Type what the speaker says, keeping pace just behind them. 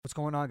What's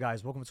going on,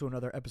 guys? Welcome to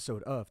another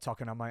episode of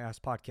Talking on My Ass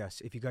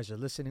podcast. If you guys are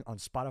listening on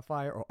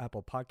Spotify or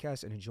Apple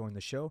Podcasts and enjoying the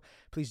show,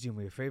 please do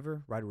me a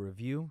favor, write a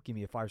review, give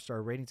me a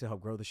 5-star rating to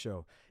help grow the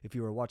show. If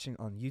you are watching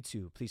on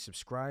YouTube, please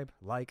subscribe,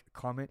 like,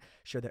 comment,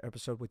 share the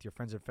episode with your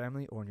friends and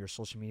family or on your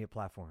social media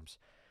platforms.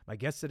 My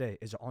guest today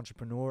is an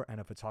entrepreneur and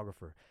a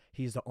photographer.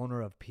 He is the owner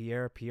of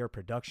Pierre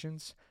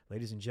Productions.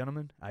 Ladies and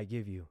gentlemen, I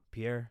give you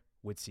Pierre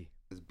Whitsey.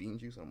 This bean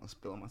juice, I'm gonna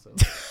spill on myself.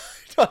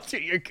 Don't you,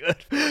 you're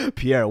good.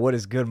 Pierre, what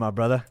is good, my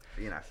brother?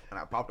 And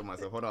I popped on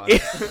myself. Hold on.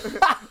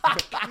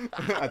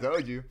 I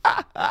told you.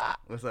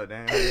 What's up,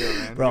 Dan? How you doing,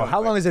 man? Bro,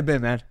 how long has it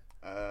been, man?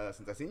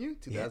 Since I seen you,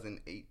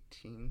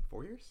 2018,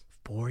 4 years.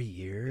 4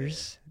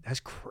 years? Yeah. That's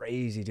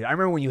crazy, dude. I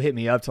remember when you hit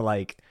me up to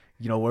work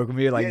with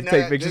me,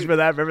 take pictures dude, for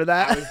that. Remember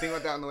that? I was thinking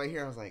about that on the way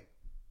here. I was like,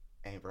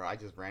 hey, bro, I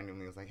just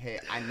randomly was like, hey,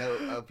 I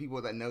know people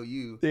that know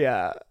you.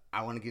 Yeah.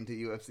 I want to get into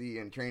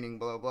UFC and training,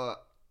 blah, blah.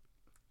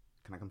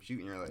 Can I come shoot?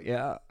 And you're like,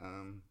 yeah.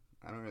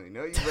 I don't really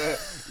know you,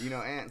 but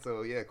and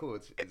so yeah, cool.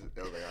 It's I was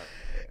like, all right,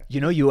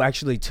 yeah. You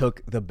actually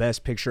took the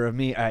best picture of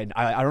me. I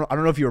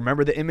don't know if you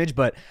remember the image,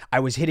 but I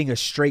was hitting a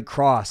straight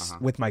cross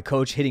with my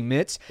coach hitting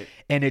mitts,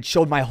 and it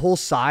showed my whole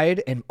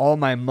side, and all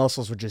my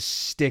muscles were just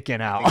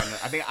sticking out.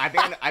 I think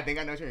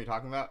I know what you're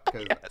talking about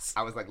because yes.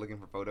 I was like looking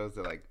for photos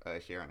to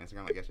share on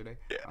Instagram yesterday.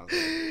 Yeah. I was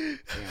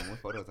like, damn, what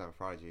photos have a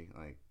prodigy?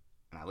 And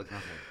I looked and I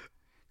was like,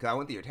 because I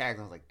went through your tags,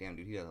 and I was like, damn,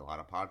 dude, he does a lot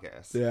of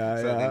podcasts. Yeah.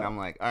 So then I'm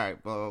like, all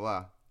right, blah blah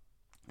blah.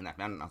 And I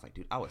found it, and I was like,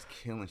 dude, I was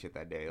killing shit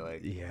that day.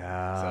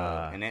 Yeah.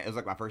 So, and it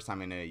was my first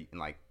time in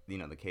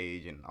the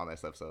cage and all that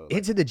stuff. So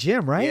into the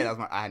gym, right? Yeah, that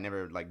was I had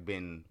never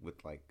been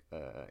with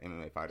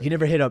MMA fighters. You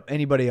never hit up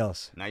anybody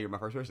else. Now you're my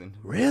first person.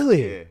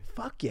 Really? Yeah.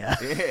 Fuck yeah.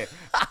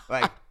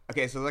 Yeah.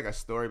 Okay, so a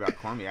story about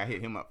Cormier. I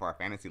hit him up for our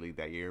fantasy league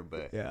that year,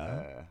 but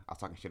I was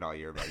talking shit all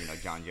year about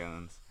John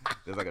Jones.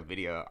 There's a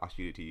video. I'll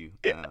shoot it to you.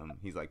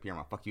 He's like, Pierre, I'm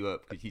gonna fuck you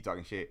up because you keep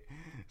talking shit.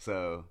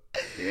 So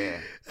yeah,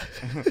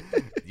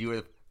 you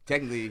were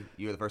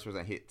the first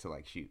person I hit to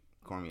shoot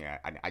Cormier.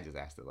 I just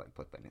asked to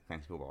play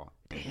fantasy football.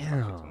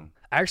 Damn.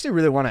 I actually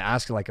really want to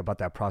ask about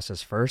that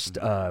process first.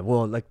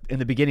 Mm-hmm. In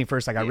the beginning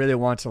first, I really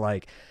want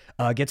to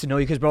get to know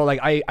you because, bro,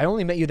 I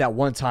only met you that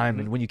one time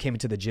and when you came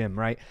into the gym,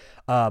 right?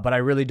 But I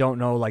really don't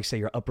know, say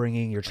your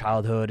upbringing, your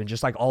childhood, and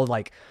just all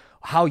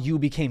how you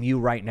became you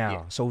right now.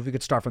 Yeah. So if we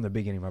could start from the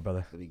beginning, my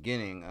brother. The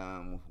beginning,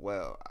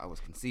 I was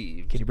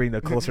conceived. Can you bring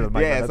that closer to the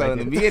mic? Yeah, so in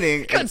the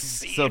beginning,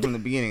 from the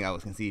beginning, I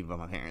was conceived by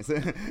my parents.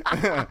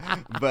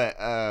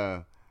 But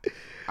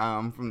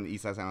I'm from the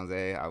east side of San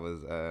Jose.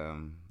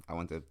 I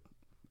went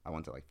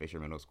to Fisher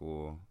Middle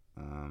School.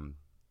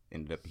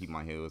 Ended up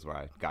Piedmont Hills where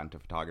I got into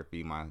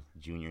photography my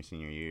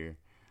senior year.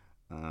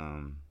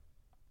 Kind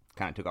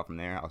of took off from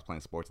there. I was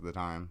playing sports at the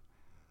time.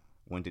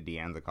 Went to De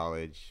Anza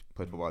College,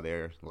 played football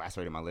there,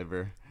 lacerated my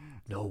liver.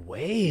 No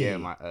way. Yeah,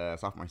 my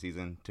sophomore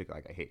season took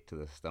a hit to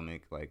the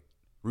stomach,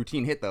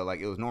 routine hit though,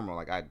 it was normal.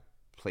 I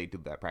played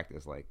through that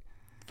practice,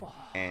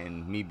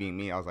 and me being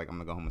me, I was like, I'm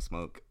gonna go home and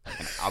smoke,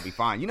 and I'll be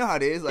fine. You know how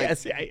it is,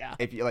 yes, yeah.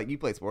 If you you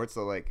play sports,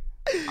 so I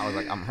was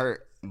like, I'm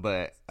hurt,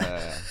 but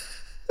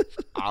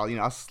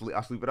I'll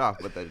sleep it off.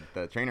 But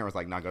the trainer was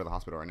like, no, go to the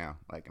hospital right now.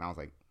 And I was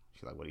like,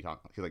 she's like, what are you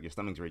talking? She's like, your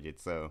stomach's rigid,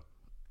 so.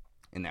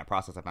 In that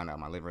process, I found out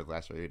my liver was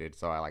lacerated,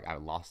 so I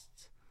lost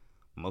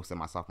most of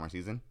my sophomore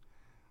season.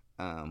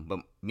 But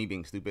me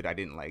being stupid, I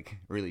didn't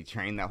really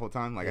train that whole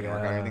time. I didn't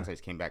work out or anything, so I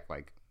just came back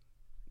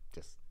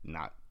just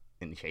not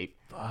in shape.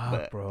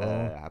 Fuck, bro.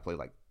 I played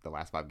the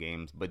last 5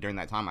 games, but during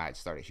that time, I had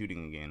started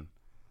shooting again.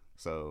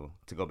 So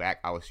to go back,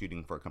 I was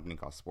shooting for a company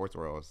called Sports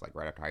Worlds,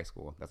 right after high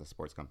school. That's a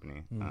sports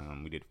company.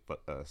 We did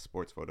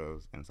sports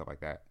photos and stuff like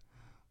that.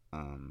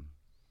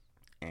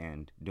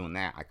 And doing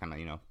that, I kind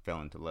of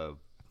fell in love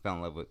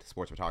with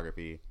sports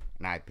photography,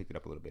 and I picked it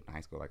up a little bit in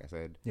high school, like I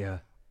said. Yeah.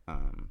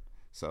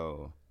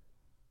 So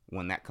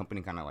when that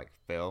company kind of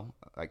fell,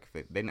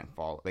 they didn't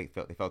fall, they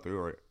fell through,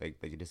 or they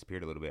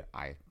disappeared a little bit.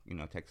 I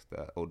text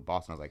the old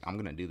boss, and I was like, I'm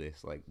gonna do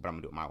this, but I'm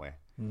gonna do it my way.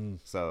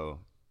 So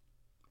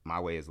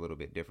my way is a little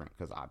bit different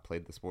because I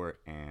played the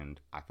sport,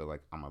 and I feel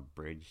like I'm a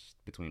bridge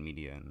between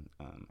media and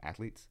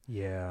athletes.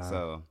 Yeah.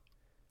 So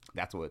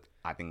that's what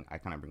I think I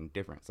kind of bring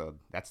different. So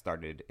that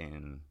started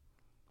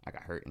I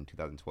got hurt in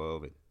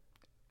 2012. It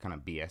kind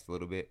of BS a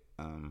little bit,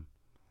 and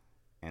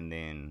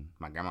then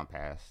my grandma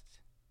passed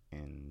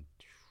in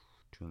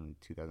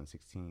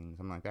 2016,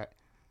 something like that,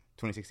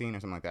 2016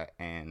 or something like that,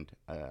 and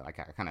I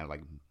kind of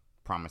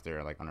promised her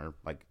on her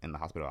in the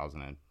hospital I was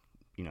gonna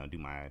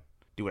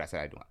do what I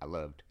said I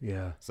loved.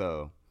 Yeah.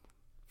 So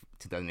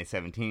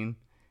 2017,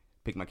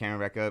 picked my camera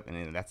back up, and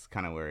then that's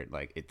kind of where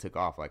it took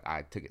off.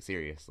 I took it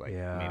serious, made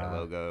a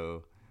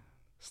logo,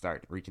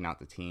 start reaching out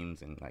to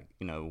teams, and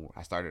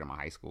I started at my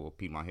high school,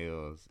 Piedmont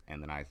Hills,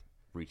 and then I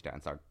reached out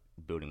and started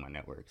building my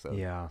network. So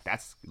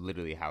that's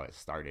literally how it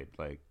started.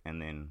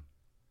 And then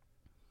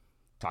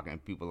talking to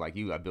people like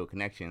you, I built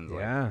connections.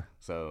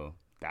 So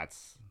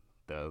that's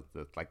the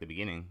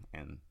beginning,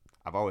 and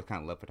I've always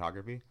kind of loved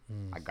photography.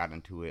 I got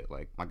into it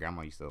like my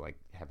grandma used to like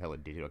have hella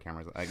digital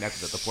cameras, like that's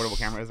the portable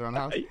cameras around the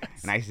house,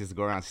 and I used to just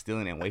go around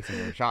stealing it and wasting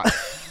her shots.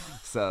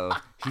 So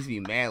she used to be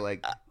mad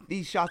like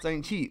these shots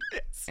ain't cheap,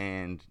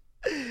 and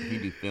if you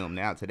do film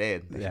now today,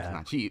 that's just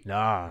not cheap.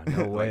 Nah,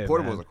 no way. Like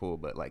portables man. are cool,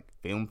 but like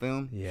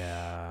film.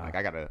 Yeah. Like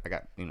I got a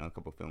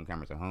couple film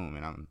cameras at home,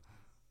 and I'm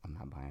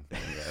not buying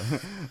film though.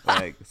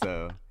 Like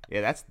so,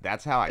 yeah.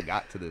 That's how I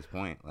got to this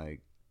point. Like.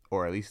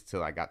 Or at least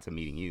till I got to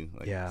meeting you.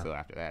 Like, so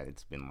after that,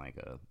 it's been like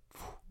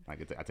I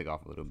took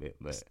off a little bit,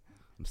 but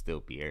I'm still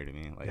Pierre to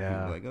me. Like people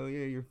are like, oh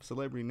yeah, you're a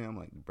celebrity now. I'm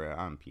like, bro,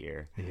 I'm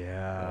Pierre.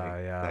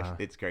 Yeah,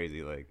 like, it's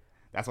crazy. Like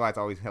that's why it's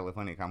always hella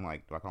funny. I'm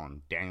like, do I call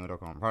him Daniel? Do I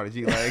call him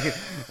Prodigy?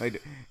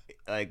 Like,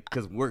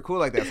 because we're cool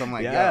like that. So I'm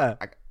like, yeah,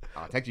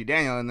 I'll text you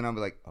Daniel, and then I'll be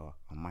like, oh,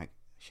 I'm Mike.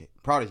 Shit,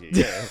 Prodigy,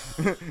 yeah.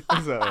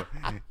 So,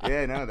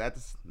 yeah, no,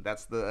 that's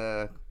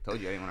the told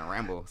you I didn't want to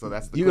ramble. So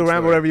that's the you can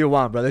ramble whatever you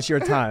want, bro. That's your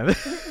time.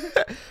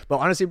 But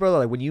honestly, brother,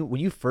 like when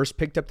you first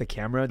picked up the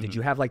camera, did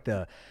you have like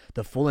the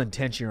full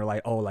intention, or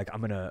like, oh, like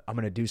I'm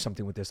gonna do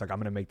something with this, like I'm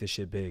gonna make this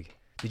shit big?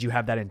 Did you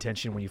have that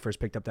intention when you first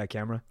picked up that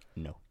camera?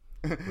 No.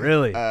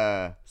 Really?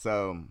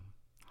 So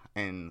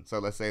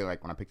let's say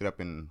like when I picked it up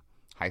in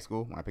high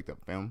school, when I picked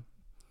up film.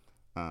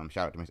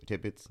 Shout out to Mr.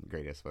 Tippett,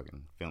 greatest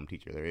fucking film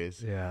teacher there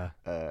is. Yeah.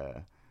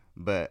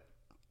 But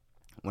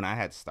when I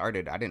had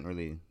started, I didn't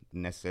really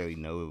necessarily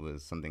know it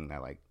was something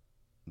that like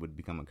would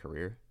become a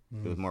career.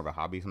 It was more of a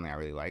hobby, something I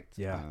really liked.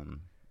 Yeah.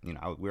 We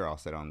were all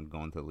set on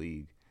going to the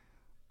league.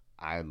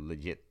 I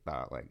legit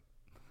thought like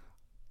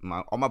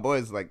all my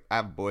boys, like I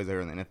have boys that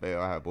are in the NFL.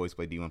 I have boys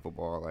play D1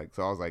 football. Like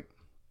so, I was like,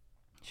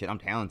 shit, I'm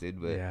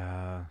talented, but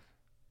I'm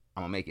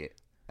gonna make it.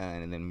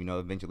 And then,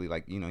 eventually,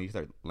 like, you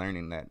start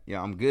learning that,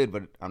 I'm good,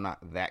 but I'm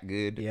not that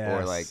good. Yes.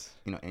 Or, like,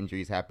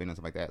 injuries happen and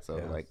stuff like that. So,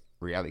 like,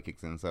 reality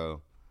kicks in.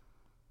 So,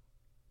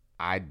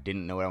 I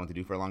didn't know what I wanted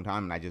to do for a long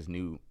time. And I just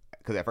knew,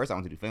 because at first I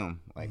wanted to do film.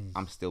 Like,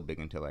 I'm still big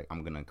into, like,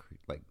 I'm going to,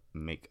 like,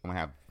 I'm going to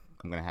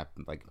have,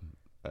 like,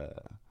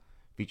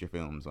 feature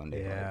films one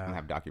day. Yeah. Like, I'm going to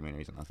have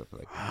documentaries and all stuff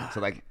like that. So,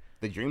 like,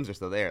 the dreams are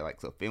still there.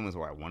 Like, so film is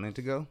where I wanted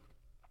to go.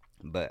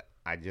 But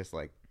I just,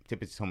 like,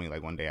 Tippett told me,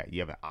 like, one day, you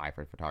have an eye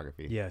for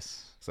photography.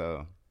 Yes.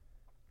 So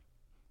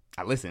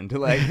I listened to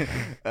like,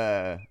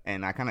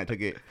 and I kind of took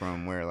it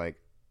from where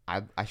like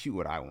I shoot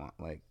what I want.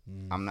 Like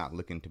I'm not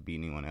looking to be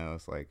anyone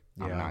else. Like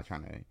I'm not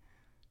trying to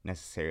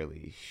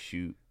necessarily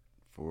shoot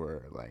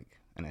for like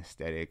an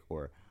aesthetic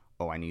or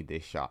I need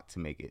this shot to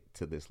make it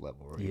to this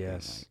level. Or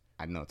yes.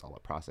 Like, I know it's all a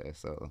process.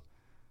 So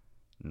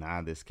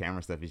this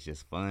camera stuff is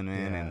just fun,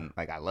 man, and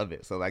like I love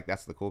it. So like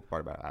that's the cool part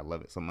about it. I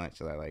love it so much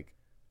that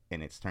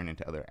and it's turned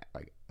into other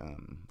like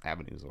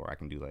avenues, or I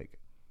can do like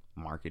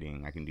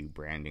marketing, I can do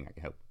branding, I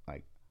can help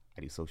like. I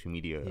do social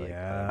media, like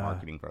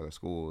marketing for other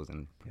schools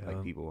and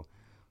like people.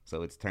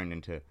 So it's turned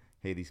into,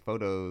 hey, these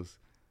photos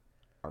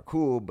are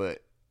cool,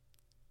 but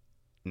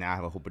now I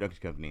have a whole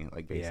production company,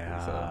 like basically.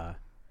 So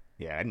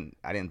yeah,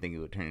 I didn't think it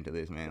would turn into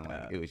this, man.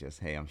 Like it was just,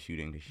 hey, I'm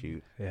shooting to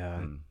shoot. Yeah.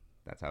 And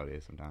that's how it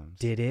is sometimes.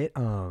 Did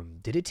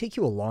it take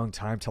you a long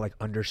time to like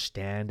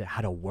understand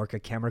how to work a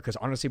camera? Because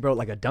honestly, bro,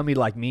 like a dummy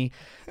like me,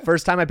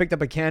 first time I picked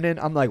up a Canon,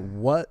 I'm like,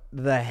 what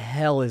the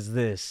hell is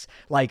this?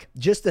 Like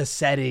just the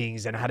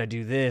settings and how to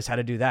do this, how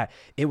to do that.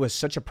 It was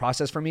such a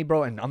process for me,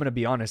 bro. And I'm gonna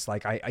be honest,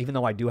 like even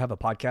though I do have a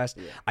podcast,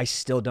 I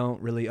still don't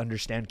really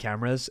understand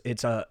cameras.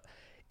 It's a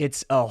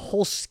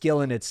whole skill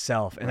in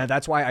itself, and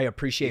that's why I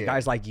appreciate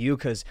guys like you,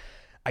 because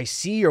I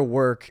see your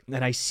work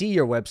and I see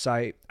your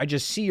website. I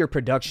just see your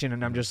production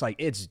and I'm just like,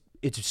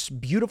 it's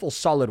beautiful,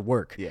 solid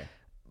work. Yeah.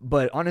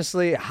 But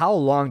honestly, how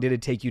long did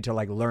it take you to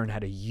like learn how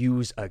to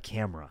use a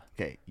camera?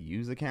 Okay,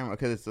 use a camera,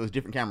 because it's those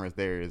different cameras.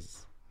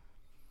 There's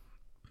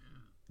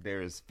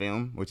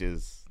film, which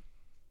is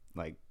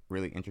like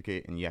really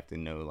intricate, and you have to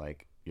know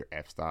like your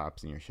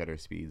f-stops and your shutter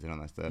speeds and all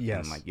that stuff.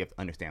 Yes. And like you have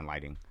to understand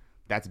lighting.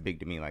 That's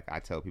big to me. Like I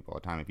tell people all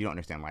the time, if you don't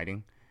understand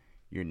lighting,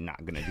 you're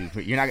not gonna do.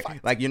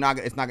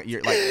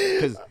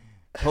 Because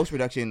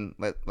post-production,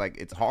 like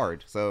it's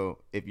hard. So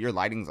if your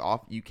lighting's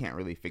off, you can't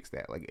really fix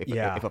that. Like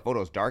if a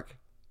photo's dark,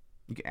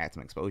 you can add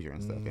some exposure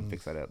and stuff and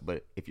fix that up.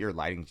 But if your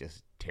lighting's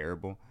just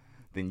terrible,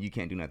 then you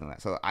can't do nothing like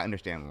that. So I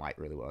understand light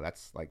really well.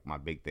 That's like my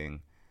big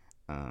thing.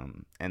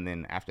 And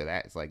then after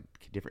that, it's like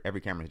different.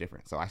 Every camera is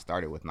different. So I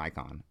started with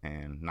Nikon,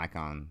 and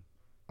Nikon,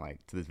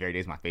 like to this very day,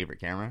 is my favorite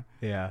camera.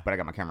 Yeah. But I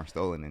got my camera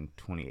stolen in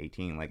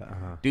 2018. Like,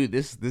 dude,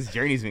 this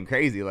journey's been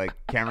crazy. Like,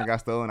 camera got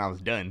stolen, I was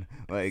done.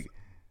 Like,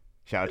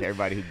 shout out to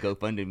everybody who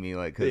GoFunded me.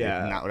 Like, cause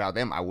if not without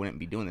them, I wouldn't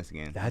be doing this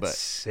again. That's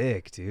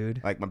sick,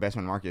 dude. Like my best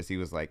friend Marcus, he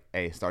was like,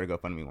 "Hey, start a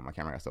GoFundMe when my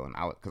camera got stolen."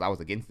 Because I was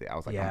against it. I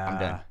was like, I'm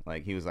done.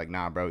 Like, he was like,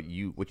 "Nah, bro,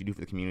 what you do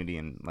for the community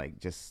and like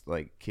just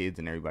like kids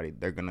and everybody,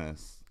 they're gonna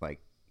like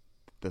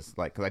this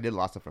like." Because I did a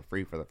lot of stuff for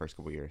free for the first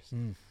couple of years.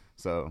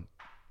 So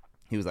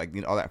he was like,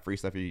 all that free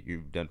stuff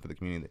you've done for the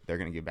community, they're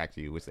going to give back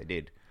to you, which they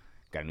did.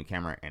 Got a new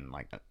camera and,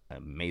 like, an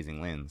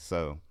amazing lens.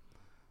 So,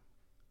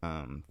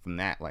 from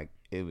that, like,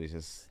 it was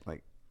just,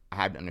 like, I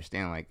had to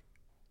understand, like,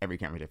 every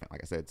camera is different,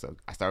 like I said. So,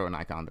 I started with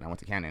Nikon, then I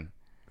went to Canon.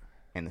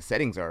 and the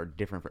settings are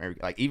different for every,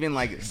 like, even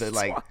like the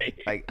like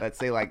let's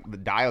say like the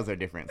dials are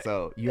different,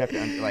 so you have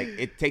to like,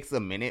 it takes a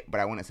minute, but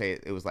I want to say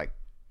it was like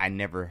I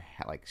never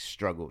had like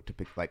struggled to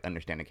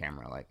understand a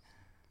camera. Like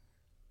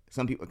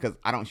some people, because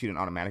I don't shoot an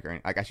automatic or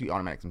anything. Like I shoot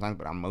automatic sometimes,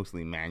 but I'm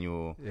mostly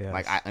manual. Yes.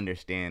 Like I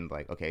understand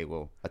like, okay,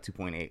 well, a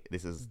 2.8,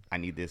 this is, I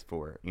need this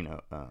for,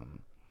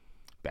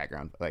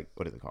 background, like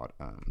what is it called,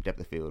 depth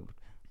of field.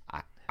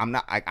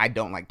 I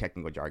don't like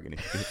technical jargon.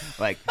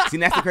 Like, see,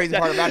 that's the crazy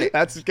part about it.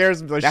 That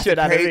scares the shit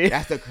out of me.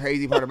 That's the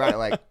crazy part about it.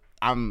 Like,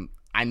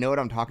 I know what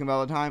I'm talking about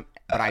all the time,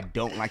 but I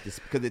don't like this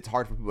because it's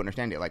hard for people to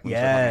understand it. Like when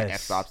you're talking about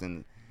f-stops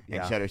and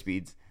shutter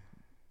speeds,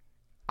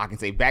 I can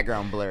say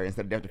background blur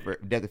instead of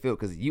depth of field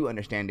because you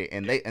understand it,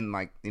 and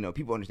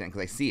people understand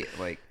because they see it.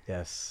 Like,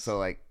 yes. So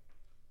like,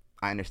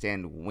 I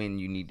understand when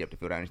you need depth of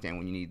field. I understand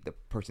when you need the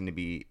person to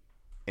be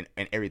and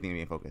everything to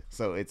be in focus.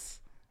 So it's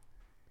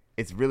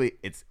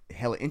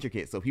hella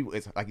intricate. So people,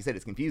 it's like you said,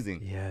 it's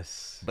confusing.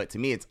 Yes. But to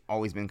me, it's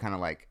always been kind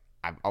of like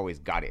I've always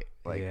got it.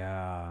 Like,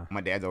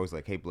 my dad's always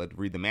like, "Hey, blood,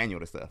 read the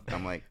manual to stuff." And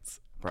I'm like,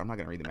 "Bro, I'm not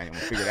gonna read the manual. I'm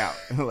gonna figure it out."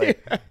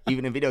 Like,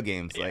 even in video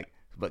games, like,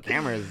 but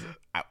cameras,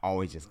 I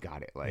always just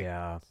got it. Like,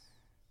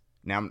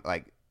 now I'm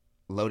like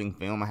loading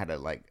film. I had a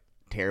like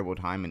terrible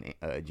time in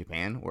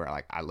Japan where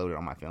like I loaded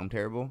all my film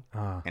terrible,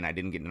 and I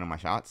didn't get none of my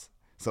shots.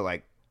 So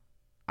like,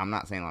 I'm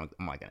not saying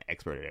I'm like an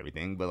expert at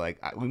everything, but like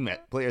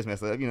players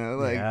mess up,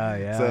 like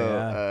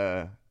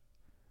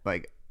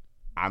like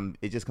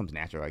it just comes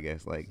natural, I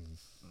guess. Like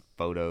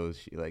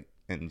photos, like,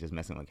 and just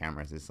messing with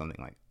cameras is something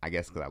like, I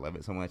guess because I love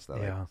it so much that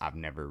like, I've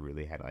never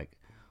really had like,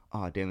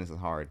 oh damn, this is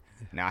hard.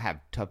 Now I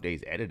have tough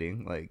days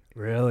editing, like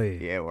really,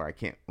 where I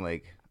can't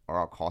like, or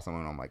I'll call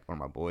someone on like one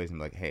of my boys and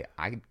be like, hey,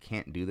 I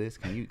can't do this.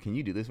 Can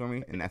you do this for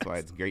me? And that's why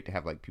it's great to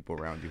have like people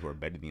around you who are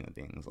better than you at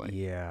things. Like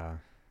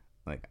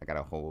like I got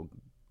a whole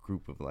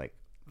group of like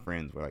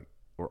friends where like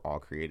we're all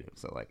creative,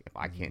 so like if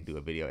I can't do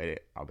a video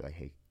edit, I'll be like,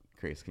 hey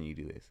Chris, can you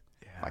do this?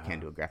 If I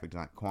can't do a graphic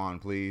design, Quan,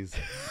 please,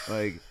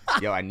 like,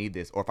 yo, I need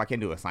this. Or if I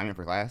can't do an assignment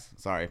for class,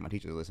 sorry if my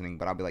teachers are listening,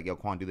 but I'll be like, yo,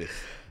 Quan, do this,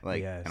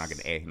 like, and I'll get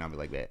an A, and I'll be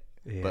like, bet.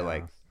 But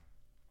like,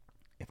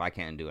 if I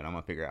can't do it, I'm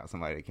gonna figure out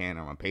somebody that can,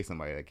 or I'm gonna pay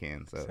somebody that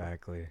can. So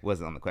exactly,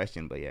 wasn't on the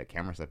question, but yeah,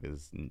 camera stuff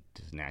is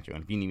just natural.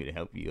 And if you need me to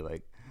help you,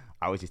 like,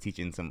 I was just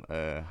teaching some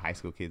high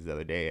school kids the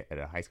other day at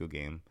a high school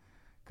game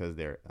because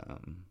they're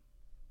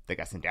they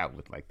got sent out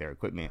with like their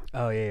equipment.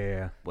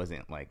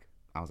 Wasn't like,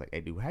 I was like,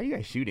 hey dude, how are you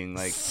guys shooting?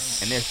 Like,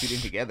 and they're shooting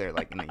together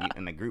like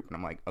in a group, and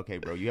I'm like, okay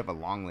bro, you have a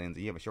long lens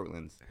and you have a short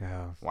lens.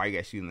 Why are you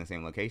guys shooting in the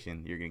same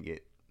location? You're gonna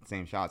get the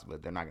same shots,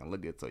 but they're not gonna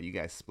look good. So you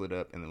guys split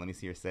up, and then let me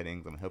see your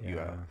settings. I'm gonna help you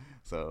out.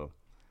 So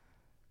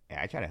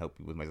I try to help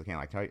you as much as I can.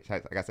 Like,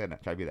 like I said, I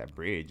try to be that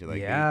bridge.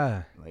 Like,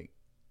 like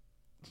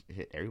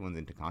shit, everyone's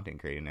into content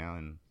creating now,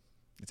 and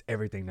it's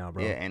everything now,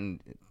 bro.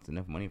 And it's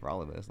enough money for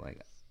all of us.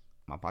 Like,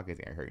 my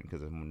pockets ain't hurting because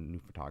there's new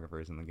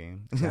photographers in the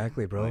game.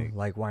 Exactly, bro.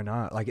 like why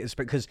not? Like, it's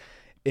because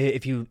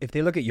if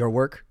they look at your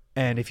work,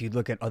 and if you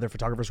look at other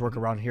photographers' work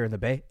around here in the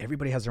Bay,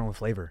 everybody has their own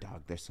flavor.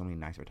 Dog, there's so many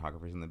nice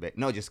photographers in the Bay.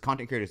 No, just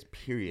content creators,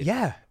 period.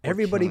 Yeah,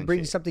 everybody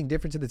brings something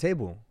different to the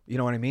table. You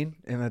know what I mean?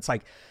 And it's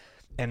like,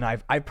 and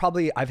I've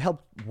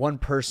helped one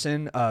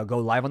person go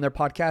live on their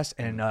podcast,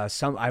 and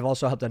I've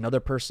also helped another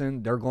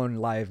person. They're going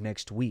live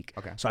next week.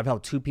 Okay. So I've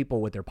helped two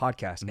people with their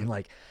podcast, and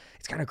like,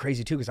 it's kind of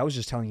crazy too, because I was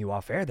just telling you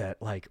off air that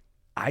like,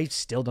 I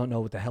still don't know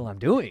what the hell I'm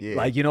doing. Yeah.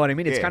 Like, you know what I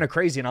mean? It's kind of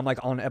crazy. And I'm like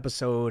on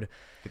episode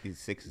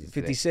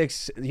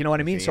 56, you know what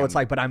I mean? So it's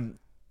like, but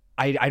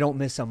I don't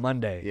miss a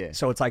Monday. Yeah.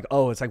 So it's like,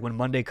 when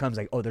Monday comes,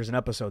 like, oh, there's an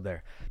episode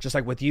there. Just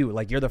like with you,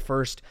 like you're the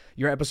first,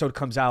 your episode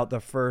comes out the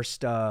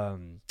first,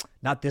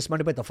 not this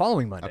Monday, but the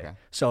following Monday. Okay.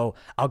 So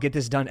I'll get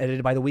this done,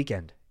 edited by the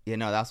weekend. Yeah,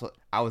 no, that's what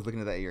I was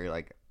looking at. That you're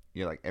like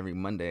every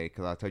Monday,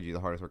 because I told you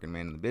the hardest working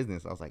man in the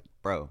business. I was like,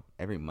 bro,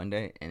 every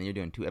Monday, and you're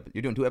doing two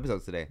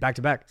episodes today, back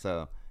to back.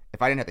 So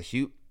if I didn't have to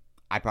shoot,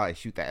 I'd probably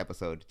shoot that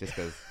episode just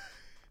because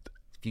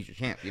future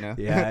champ, you know?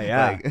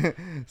 Yeah. Like,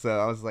 so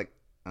I was like,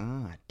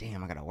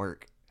 damn, I gotta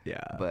work.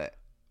 Yeah. But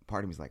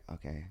part of me's like,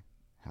 okay,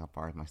 how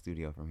far is my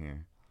studio from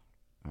here?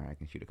 All right, I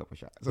can shoot a couple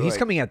shots. So he's like,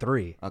 coming at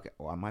 3. Okay,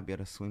 well, I might be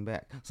able to swing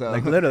back. So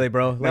like literally,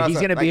 bro, like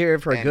he's gonna be here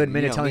for a good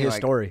minute telling his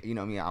story. You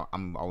know me,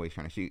 I'm always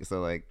trying to shoot.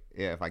 So like,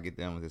 yeah, if I get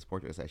done with this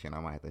portrait session,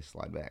 I might have to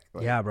slide back.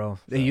 Like, yeah, bro.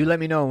 So, you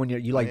let me know when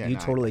you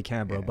totally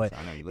can, bro. Yeah, but so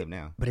I know you live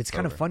now. But it's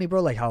kind of funny,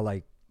 bro. Like how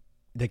like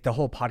the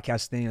whole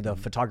podcast thing and the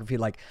photography.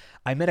 Like,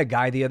 I met a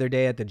guy the other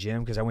day at the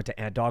gym because I went to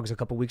Ant Dogs a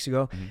couple weeks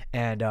ago,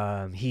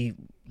 and he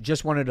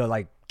just wanted to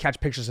like catch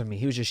pictures of me.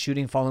 He was just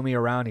shooting, following me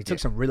around. He took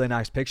some really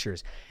nice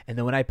pictures. And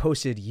then when I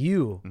posted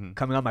you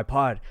coming on my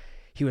pod,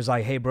 he was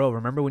like, "Hey, bro,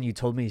 remember when you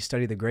told me you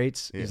studied the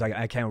greats?" He's like,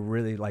 "I can't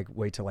really like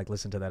wait to like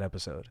listen to that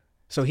episode."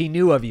 So he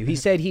knew of you. He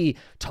said he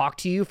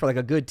talked to you for like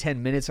a good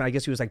 10 minutes, and I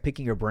guess he was like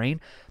picking your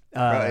brain.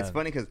 Bro, it's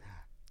funny because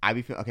I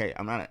be feeling okay.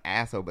 I'm not an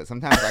asshole, but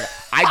sometimes like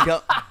I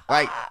don't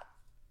like.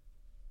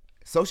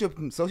 Social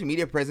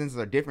media presences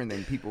are different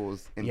than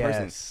people's in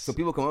person. So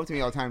people come up to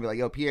me all the time and be like,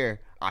 "Yo, Pierre,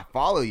 I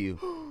follow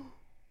you,"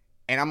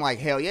 and I'm like,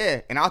 "Hell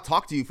yeah!" And I'll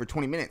talk to you for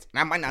 20 minutes, and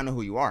I might not know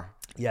who you are.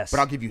 Yes, but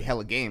I'll give you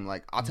hella game.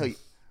 Like I'll tell you,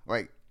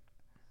 like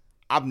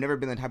I've never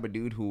been the type of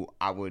dude who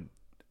I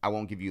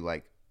won't give you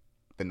like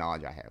the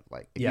knowledge I have.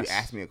 Like if you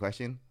ask me a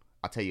question,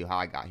 I'll tell you how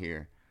I got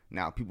here.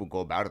 Now people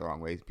go about it the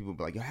wrong ways. People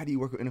be like, yo, how do you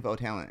work with NFL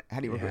talent? How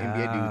do you work with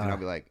NBA dudes? And I'll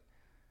be like,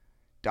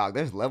 dog,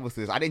 there's levels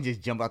to this. I didn't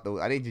just jump out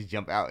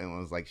and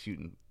was like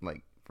shooting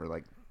like for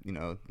like, you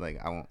know, like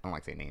I don't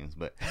like say names,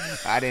 but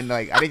I didn't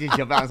just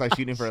jump out and start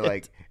shooting for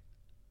like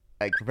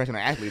professional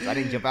athletes. I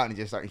didn't jump out and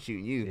just start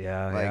shooting you.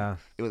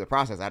 It was a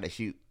process. I had to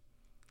shoot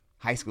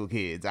high school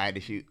kids. I had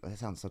to shoot. That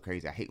sounds so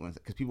crazy. I hate when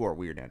because people are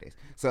weird nowadays.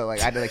 So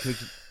like I had to like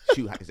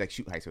shoot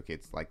high school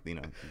kids, like, you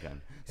know,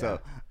 gun. So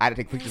I had to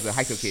take pictures of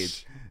high school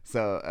kids.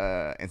 So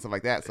and stuff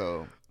like that.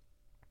 So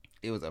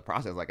it was a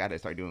process. Like I had to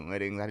start doing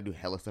weddings. I had to do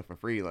hella stuff for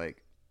free.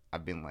 Like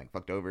I've been like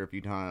fucked over a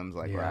few times,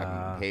 like where I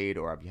haven't been paid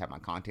or I've had my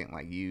content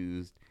like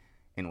used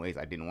in ways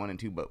I didn't want it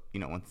to. But you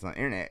know, once it's on the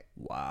internet,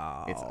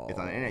 it's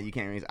on the internet. You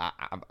can't really.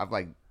 I've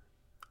like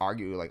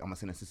argued like I'm gonna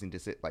send assistant to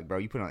sit. Like, bro,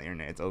 you put it on the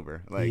internet, it's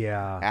over. Like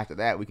after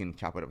that, we can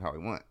chop it up how we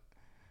want.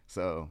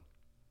 So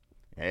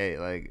hey,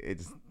 like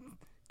it's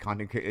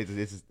content.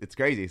 It's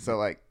crazy. So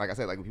like I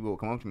said, like when people will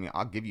come up to me,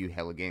 I'll give you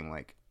hella game.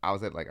 Like I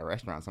was at like a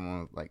restaurant,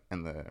 someone was like,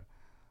 and the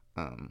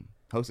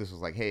hostess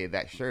was like, hey,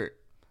 that shirt.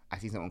 I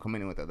see someone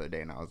coming in with the other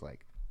day, and I was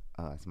like,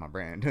 it's my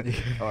brand.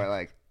 Or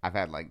like I've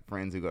had like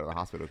friends who go to the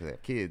hospital because they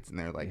have kids, and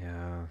they're like,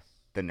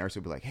 the nurse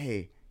would be like,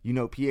 hey, you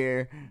know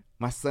Pierre,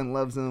 my son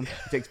loves him.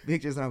 He takes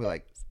pictures, and I'll be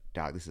like,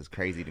 dog, this is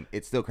crazy.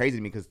 It's still crazy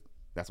to me because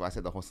that's why I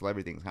said the whole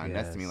celebrity thing is kind of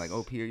nuts to me. Like,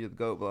 oh, Pierre, you're the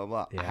GOAT, blah,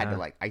 blah,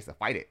 blah. I used to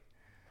fight it.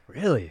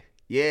 Really?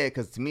 Yeah,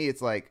 because to me,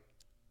 it's like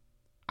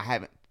I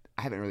haven't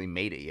really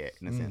made it yet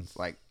in a sense.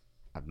 Like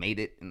I've made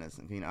it in a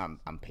sense, you know,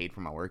 I'm paid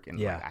for my work, and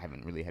like, I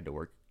haven't really had to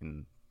work.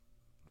 And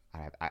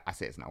I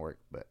say it's not work,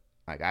 but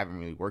like I haven't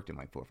really worked in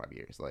like 4 or 5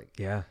 years. Like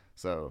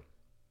so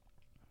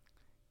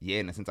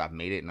in a sense, I've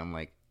made it, and I'm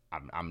like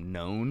I'm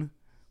known,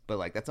 but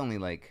like that's only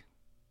like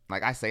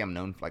I say I'm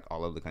known for like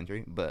all over the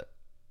country, but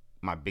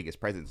my biggest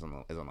presence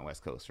is on the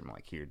West Coast, from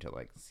like here to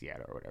like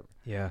Seattle or whatever.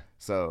 Yeah.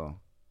 So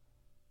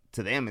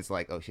to them, it's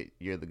like, oh shit,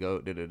 you're the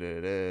GOAT, da da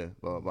da da,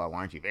 blah blah blah. Why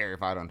aren't you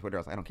verified on Twitter?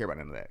 I was like, I don't care about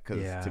none of that,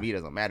 because to me it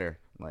doesn't matter.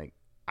 Like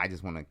I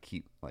just want to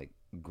keep like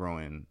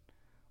growing,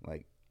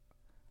 like.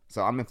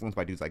 So I'm influenced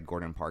by dudes like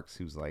Gordon Parks,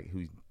 who's like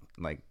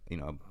you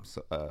know,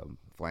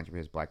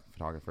 philanthropist, black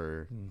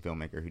photographer,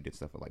 filmmaker who did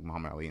stuff with like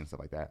Muhammad Ali and stuff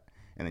like that,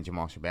 and then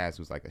Jamal Shabazz,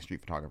 who's like a street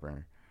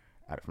photographer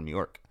from New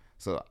York.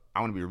 So I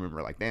want to be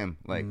remembered like them.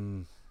 Like,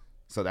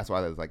 so that's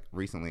why there's like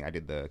recently I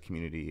did the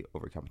community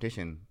over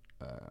competition.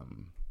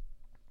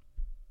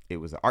 It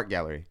was an art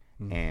gallery,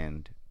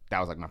 and that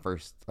was like my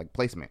first like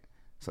placement.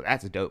 So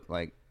that's dope.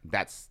 Like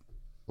that's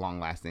long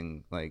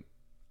lasting. Like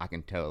I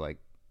can tell like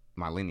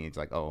my lineage.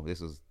 Like, oh,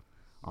 this was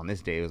on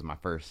this day. It was my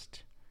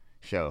first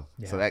show.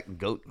 So that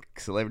GOAT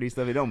celebrity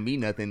stuff, it don't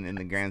mean nothing in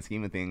the grand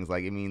scheme of things.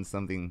 Like it means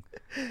something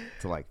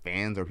to like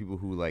fans or people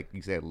who, like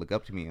you said, look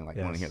up to me and like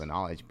want to hear the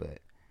knowledge. But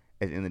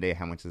at the end of the day,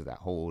 how much does that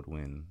hold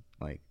when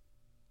like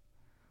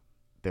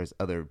there's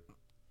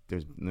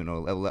you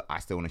know, I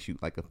still want to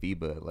shoot like a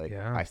FIBA, like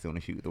I still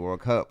want to shoot the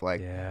World Cup,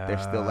 like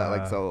there's still that,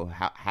 like, so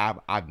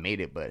how I've made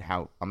it, but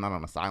how I'm not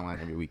on the sideline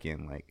every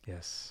weekend, like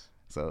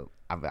so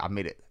I've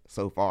made it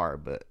so far,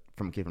 but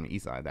from a kid from the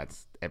East Side,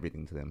 that's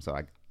everything to them. So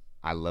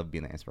I love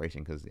being that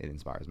inspiration because it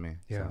inspires me.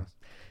 So.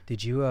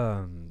 Did you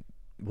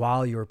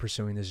while you were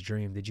pursuing this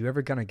dream, did you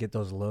ever kind of get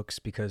those looks?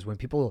 Because when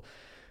people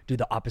do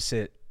the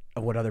opposite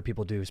of what other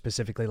people do,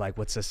 specifically like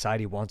what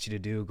society wants you to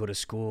do, go to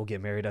school,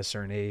 get married at a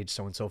certain age,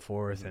 so on and so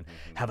forth, and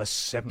have a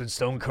stepping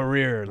stone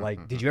career,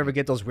 like did you ever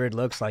get those weird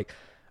looks like,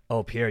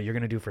 oh, Pierre, you're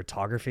gonna do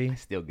photography? I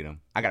still get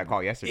them. I got a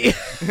call yesterday.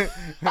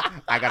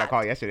 I got a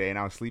call yesterday, and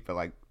I was asleep at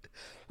like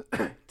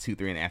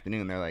 2-3 in the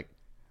afternoon. They're like,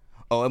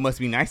 oh, it must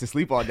be nice to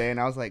sleep all day. And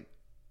I was like,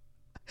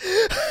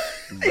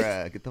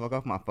 bruh, get the fuck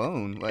off my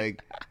phone.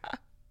 Like,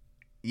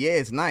 yeah,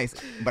 it's nice,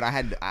 but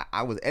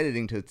I was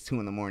editing till 2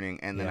 in the morning,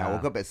 and then I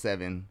woke up at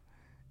 7,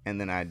 and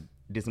then I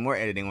did some more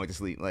editing, went to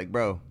sleep. Like,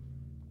 bro,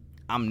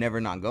 I'm never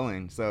not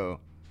going.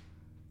 So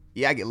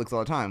yeah, I get looks all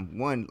the time.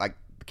 One, like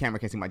the camera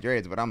can't see my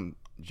dreads, but I'm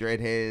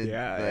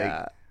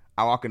dreadhead.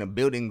 I walk into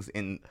buildings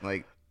in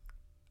like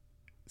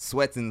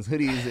sweats and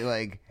hoodies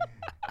like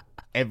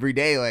every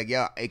day. Like,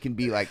 yeah, it can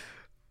be like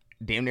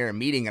damn near a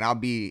meeting, and I'll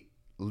be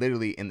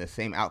literally in the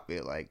same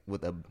outfit, like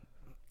with a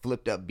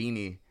flipped up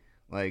beanie.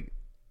 Like,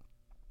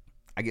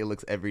 I get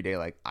looks every day.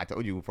 Like I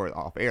told you before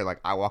off air, like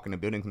I walk in the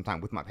building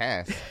sometimes with my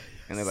pass,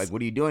 and they're like,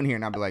 what are you doing here?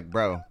 And I'll be like,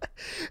 bro,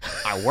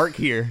 I work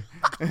here.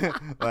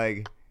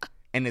 Like,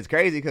 and it's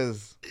crazy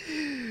because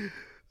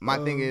my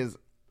thing is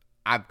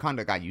I've kind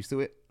of got used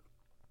to it,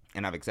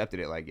 and I've accepted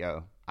it. Like,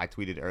 yo, I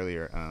tweeted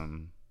earlier,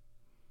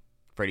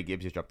 Freddie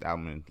Gibbs just dropped the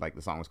album, and like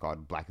the song was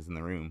called "Black Is in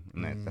the Room,"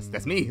 and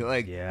that's me.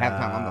 Like half the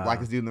time I'm the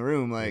blackest dude in the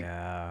room. Like,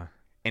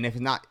 and if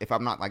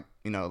I'm not like,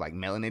 you know, like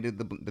melanated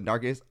the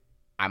darkest,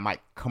 I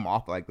might come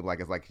off like the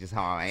blackest, like just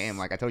how I am.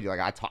 Like I told you, like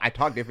I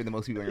talk different than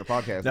most people on your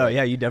podcast. No, like,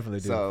 yeah, you definitely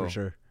do, for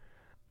sure.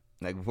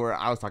 Like before,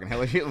 I was talking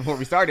hella shit before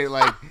we started.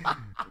 Like,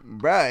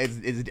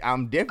 bruh, it's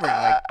I'm different.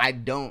 Like I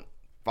don't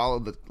follow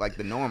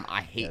the norm.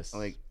 I hate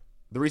like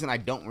the reason I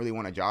don't really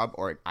want a job,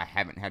 or I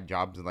haven't had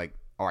jobs, like,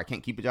 or I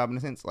can't keep a job in a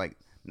sense, like,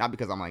 not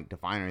because I'm like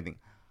defiant or anything.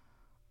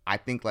 I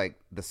think like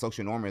the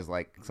social norm is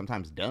like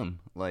sometimes dumb.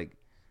 Like,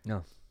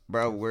 No.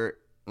 bro, we're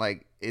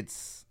like,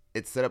 it's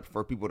set up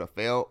for people to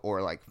fail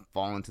or like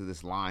fall into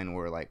this line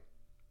where like,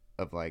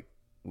 of like,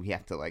 we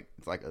have to like,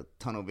 it's like a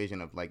tunnel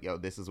vision of like, yo,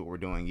 this is what we're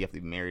doing. You have to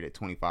be married at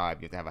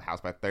 25. You have to have a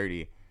house by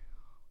 30.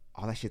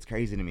 All that shit's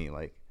crazy to me.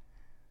 Like,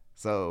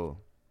 so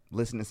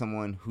listen to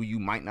someone who you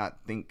might not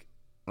think,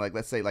 like,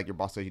 let's say like your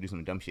boss tells you to do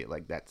some dumb shit.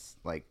 Like that's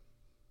like,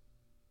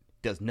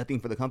 does nothing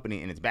for the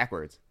company and it's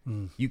backwards.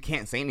 You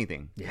can't say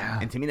anything. Yeah.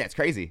 And to me, that's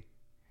crazy.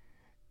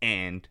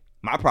 And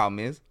my problem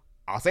is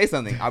I'll say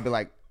something. I'll be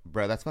like,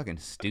 bro, that's fucking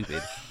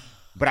stupid.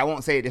 But I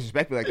won't say it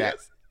disrespectfully like that.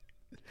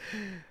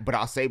 But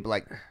I'll say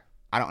like,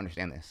 I don't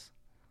understand this.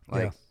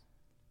 Like,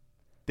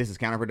 this is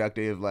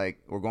counterproductive.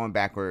 Like, we're going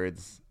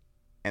backwards.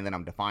 And then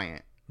I'm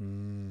defiant.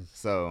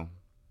 So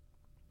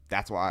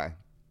that's why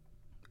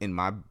in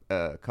my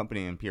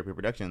company in Pierre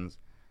Productions,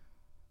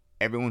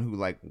 everyone who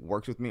like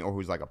works with me or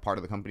who's like a part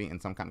of the company in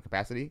some kind of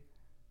capacity,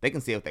 they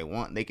can say what they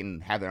want. They can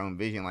have their own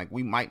vision. Like,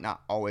 we might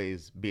not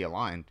always be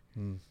aligned.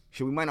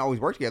 We might not always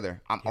work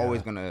together. I'm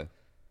always going to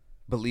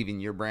believe in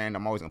your brand.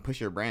 I'm always going to push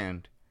your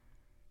brand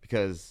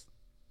because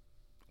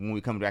when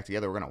we come back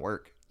together, we're going to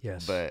work.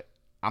 Yes. But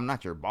I'm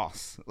not your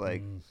boss.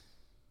 Like,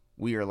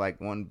 we are like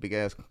one big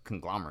ass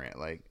conglomerate.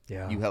 Like,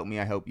 you help me,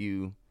 I help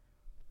you.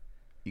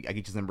 I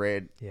get you some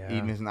bread.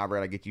 Even if it's not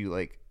bread, I get you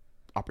like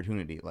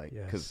opportunity. Like,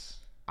 because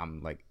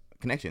I'm like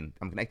connection.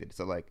 I'm connected.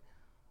 So like,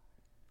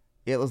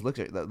 yeah, those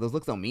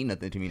looks don't mean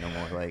nothing to me no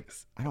more. Like,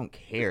 I don't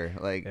care.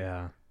 Like,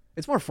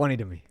 it's more funny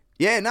to me.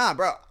 Yeah, nah,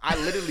 bro. I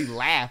literally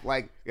laugh.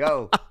 Like,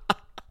 yo,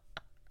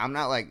 I'm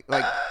not like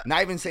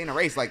not even saying a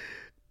race. Like,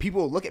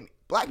 people look at me.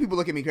 Black people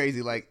look at me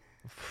crazy. Like,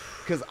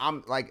 because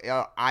I'm like,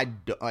 I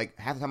do, like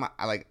half the time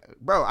I like,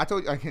 bro. I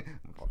told you, like,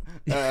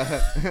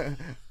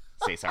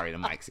 say sorry to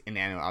mics,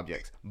 inanimate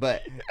objects.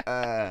 But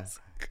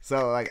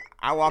so like,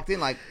 I walked in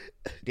like,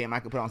 damn, I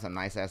could put on some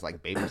nice ass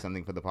like baby or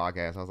something for the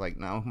podcast. I was like,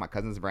 no, my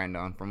cousin's brand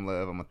on from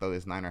Love. I'm gonna throw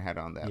this Niner hat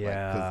on that.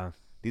 Yeah. Like, 'cause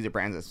these are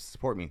brands that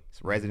support me.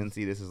 It's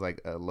Residency. This is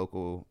like a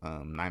local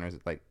Niners.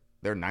 Like,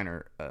 they're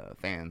Niner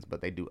fans,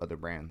 but they do other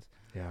brands.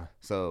 Yeah.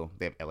 So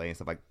they have LA and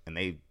stuff like, and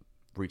they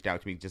reached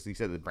out to me just, he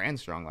said the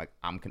brand's strong. Like,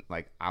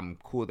 I'm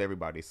cool with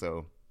everybody.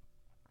 So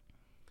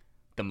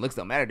them looks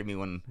don't matter to me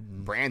when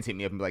brands hit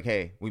me up and be like,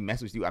 hey, we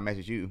messaged you. I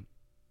messaged you.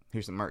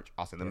 Here's some merch.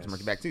 I'll send them some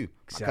merch back too.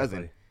 Exactly. My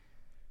cousin,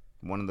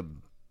 one of the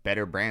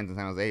better brands in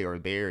San Jose or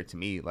there to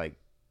me, like,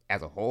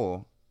 as a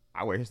whole,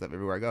 I wear his stuff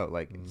everywhere I go.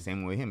 Like,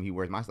 same with him. He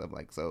wears my stuff.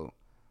 Like, so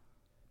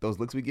those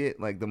looks we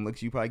get, like, them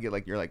looks you probably get,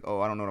 like, you're like,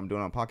 oh, I don't know what I'm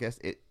doing on a podcast.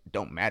 It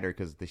don't matter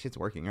because the shit's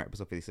working. You're at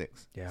episode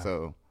 56. Yeah.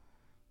 So,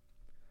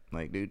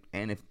 like, dude,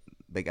 and if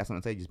they got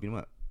something to say, just beat them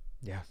up.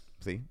 Yeah.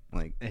 See?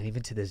 Like, and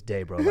even to this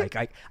day, bro, like,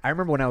 I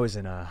remember when I was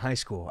in high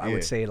school, I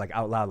would say, like,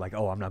 out loud, like,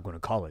 oh, I'm not going to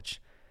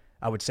college.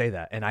 I would say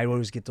that. And I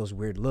always get those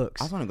weird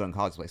looks. I was want to go to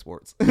college to play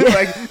sports.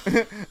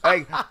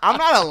 like, I'm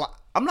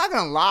not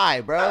going to lie,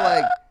 bro.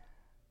 Like,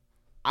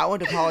 I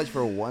went to college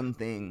for one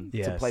thing,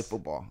 to play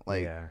football.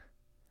 Like,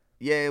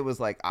 yeah, it was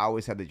like, I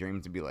always had the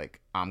dream to be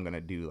like, I'm going to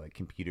do like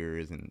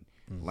computers and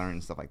learn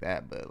stuff like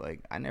that. But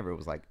like, I never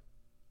was like,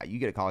 you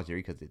get a college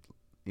degree because it's,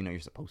 you know, you're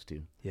supposed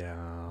to.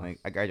 Yeah. Like,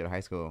 I graduated high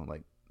school,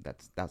 like,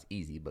 that's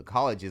easy. But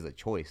college is a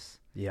choice.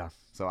 Yeah.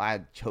 So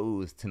I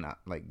chose to not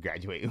like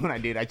graduate when I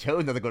did. I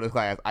chose not to go to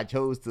class. I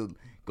chose to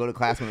go to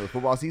class when it was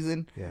football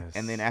season. Yes.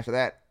 And then after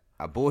that,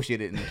 I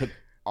bullshitted and took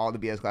all the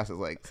BS classes.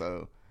 Like,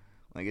 so,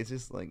 like, it's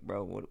just like,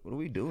 bro, what are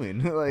we doing?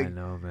 Like, I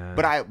know, man.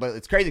 But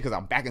it's crazy because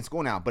I'm back in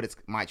school now. But it's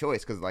my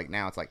choice because like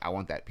now it's like I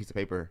want that piece of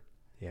paper.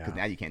 Yeah. Because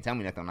now you can't tell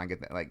me nothing when I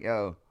get that. Like,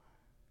 yo,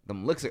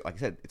 them looks are, like I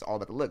said, it's all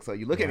about the look. So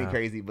you look at me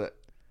crazy, but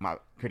my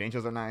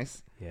credentials are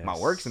nice. Yes. My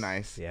work's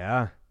nice.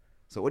 Yeah.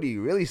 So what do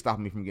you really stop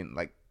me from getting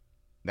like?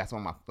 That's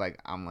when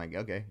I'm like,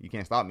 okay, you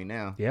can't stop me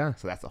now. Yeah.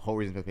 So that's the whole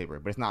reason for the paper.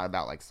 But it's not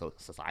about like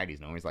society's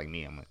knowing. It's like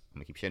me. I'm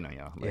gonna keep shitting on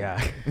y'all. Like,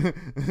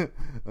 yeah.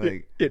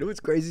 Like, you know what's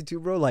crazy too,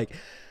 bro? Like,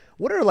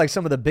 what are like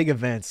some of the big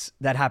events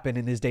that happen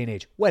in this day and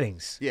age?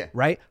 Weddings. Yeah.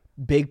 Right.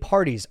 Big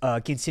parties,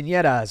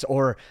 quinceañeras,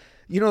 or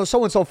so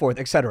on and so forth,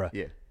 etc.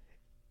 Yeah.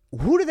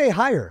 Who do they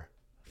hire?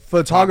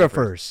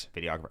 Photographers.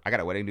 Videographer. I got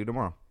a wedding due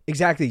tomorrow.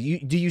 Exactly.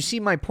 Do you see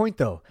my point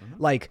though?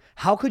 Mm-hmm. Like,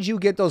 how could you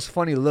get those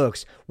funny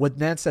looks when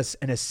that's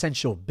an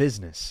essential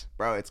business?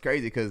 Bro, it's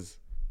crazy because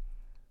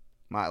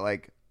I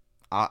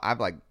have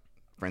like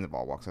friends of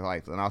all walks of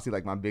life, and I'll see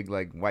like my big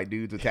like white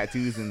dudes with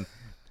tattoos, and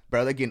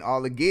bro, they're getting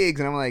all the gigs,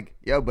 and I'm like,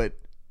 yo, but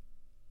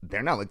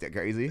they're not looked at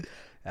crazy.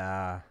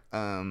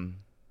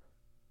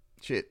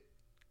 Shit,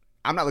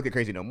 I'm not looking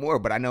crazy no more,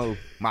 but I know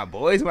my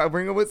boys who I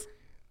bring up with,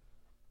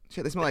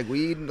 shit, they smell like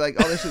weed and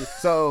like all this shit.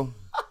 So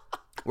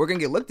we're gonna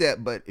get looked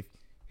at, but if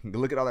you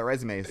look at all their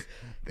resumes,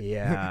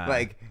 yeah,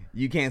 like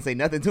you can't say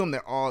nothing to them. They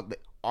all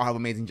have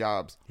amazing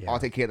jobs, all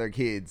take care of their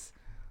kids,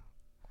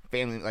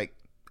 family,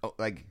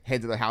 like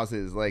heads of their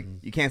houses. Like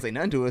you can't say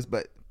nothing to us,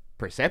 but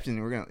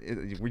perception,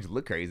 we just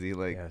look crazy.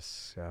 Like,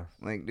 yes, yeah.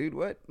 Like, dude,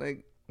 what?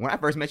 Like, when I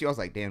first met you, I was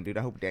like, damn, dude,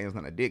 I hope Daniel's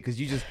not a dick. Because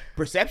you just,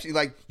 perception,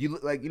 like, you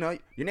look like, your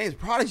name's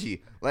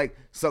Prodigy. Like,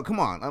 so come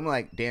on. I'm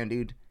like, damn,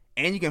 dude.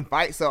 And you can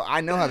fight. So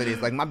I know how that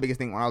is. Like, my biggest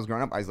thing when I was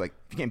growing up, I was like,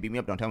 if you can't beat me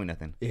up, don't tell me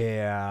nothing.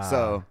 Yeah.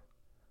 So.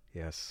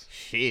 Yes.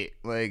 Shit.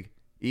 Like,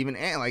 even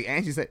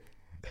Angie said,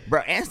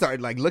 bro, Ann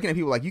started, like, looking at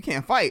people like, you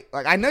can't fight.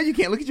 Like, I know you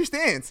can't. Look at your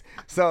stance.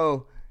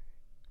 So.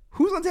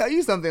 Who's gonna tell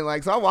you something?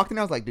 Like, so I walked in,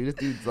 I was like, dude, this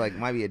dude's like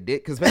might be a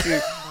dick, cause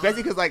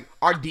especially because like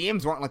our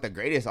DMs weren't like the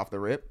greatest off the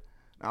rip.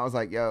 And I was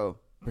like, yo,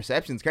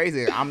 perception's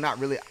crazy. I'm not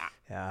really.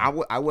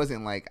 I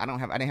wasn't like I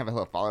didn't have a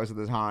lot of followers at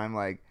the time.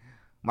 Like,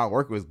 my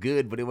work was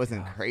good, but it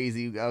wasn't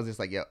crazy. I was just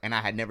like, yo, and I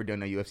had never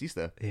done no UFC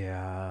stuff.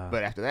 Yeah.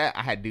 But after that,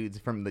 I had dudes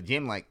from the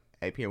gym like,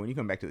 hey Pierre, when you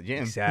come back to the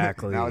gym?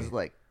 Exactly. And I was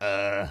like,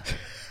 I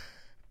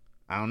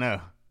don't know.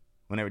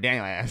 Whenever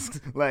Daniel asks,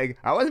 like,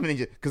 I wasn't gonna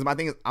just, because my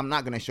thing is, I'm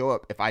not gonna show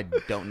up if I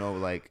don't know,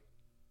 like,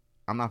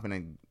 I'm not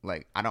gonna,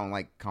 like, I don't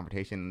like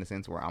confrontation in the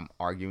sense where I'm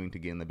arguing to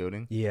get in the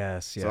building.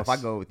 Yes. So if I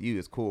go with you,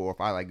 it's cool. Or if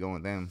I like going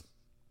with them,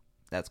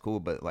 that's cool.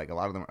 But like a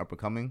lot of them are up and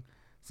coming,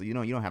 so you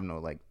don't have no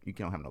like, you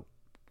don't have no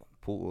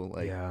pool.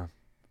 Like, yeah.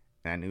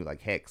 And I knew like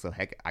heck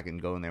I can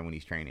go in there when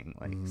he's training.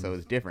 Like, so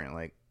it's different.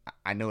 Like,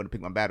 I know how to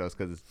pick my battles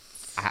because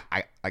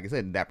I like I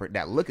said,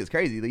 that look is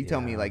crazy. You tell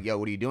me like, yo,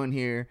 what are you doing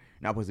here?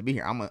 Not supposed to be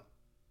here.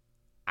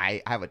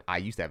 I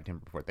used to have a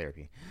temper before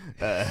therapy.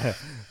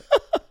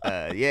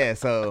 Yeah,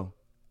 so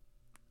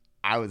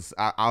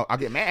I'll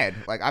get mad.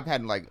 Like, I've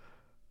had like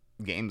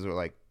games where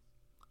like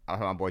I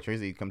had my boy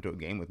Tracy come to a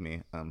game with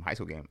me, high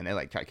school game, and they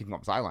like try to kick him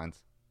off the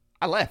sidelines.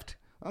 I left.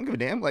 I don't give a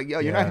damn. Like, yo,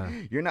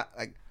 you're not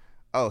like,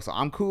 oh, so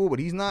I'm cool, but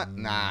he's not.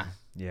 Nah.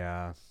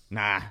 Yeah.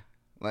 Nah.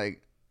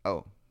 Like,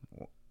 oh,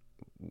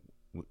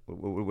 what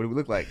do we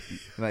look like?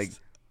 Like,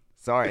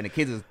 sorry. And the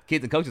kids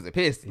and coaches are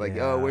pissed. Like,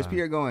 yo, where's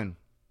Pierre going?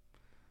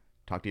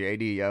 Talk to your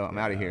AD, yo. I'm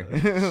out of here.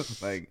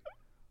 Like,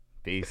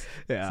 peace.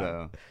 Yeah.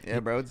 So yeah,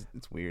 bro,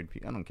 it's weird.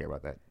 I don't care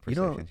about that.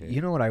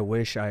 You know what I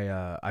wish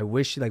I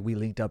wish like we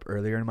linked up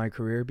earlier in my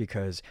career,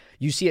 because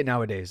you see it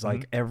nowadays.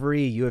 Like,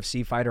 every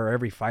UFC fighter or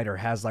every fighter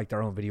has like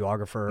their own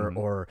videographer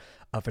or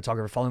a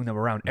photographer following them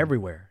around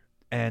everywhere,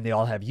 and they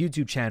all have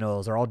YouTube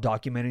channels. They're all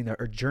documenting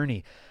their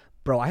journey.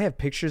 Bro, I have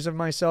pictures of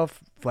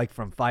myself like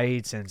from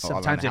fights and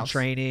sometimes in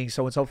training,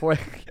 so on and so forth.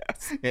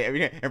 Yes.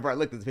 Yeah, every I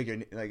looked at this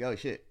picture, like, oh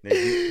shit,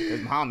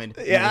 there's Muhammad.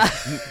 Yeah.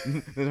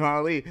 There's Muhammad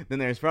Ali. Then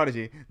there's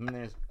Prodigy. Then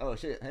there's, oh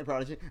shit, hey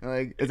Prodigy.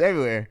 Like, it's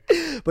everywhere.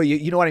 But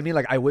you know what I mean?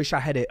 Like, I wish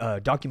I had it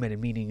documented,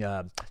 meaning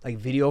like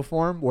video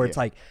form, where it's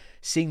like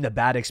seeing the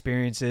bad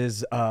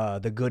experiences,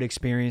 the good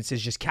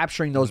experiences, just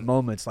capturing those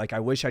moments. Like,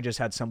 I wish I just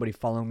had somebody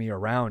following me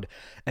around,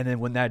 and then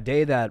when that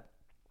day that.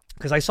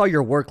 Because I saw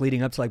your work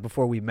leading up to like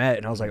before we met,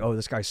 and I was like, oh,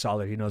 this guy's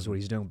solid. He knows what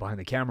he's doing behind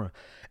the camera.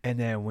 And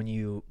then when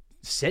you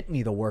sent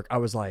me the work, I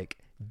was like,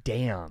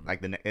 damn.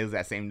 Like, it was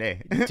that same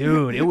day.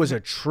 Dude, it was a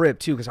trip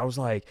too, because I was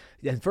like,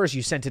 at first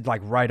you sent it like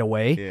right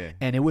away,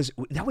 and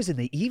that was in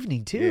the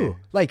evening too.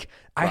 Yeah. Like,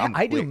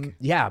 I do,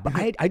 but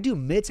I do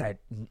mitts at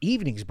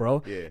evenings,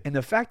 bro. Yeah. And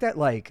the fact that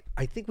like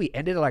I think we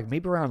ended like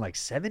maybe around like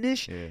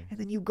 7-ish, and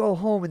then you go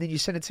home and then you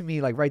send it to me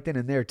like right then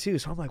and there too.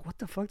 So I'm like, what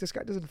the fuck? This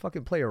guy doesn't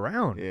fucking play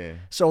around. Yeah.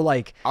 So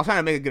like, I was trying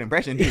to make a good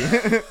impression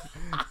too.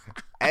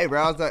 Hey,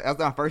 bro, I was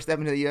my first step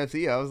into the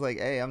UFC. I was like,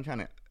 hey, I'm trying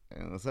to.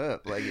 What's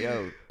up? Like,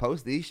 yo,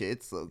 post these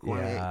shits. So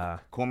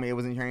Cormier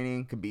was in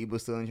training. Khabib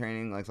was still in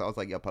training. Like, so I was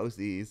like, yo, post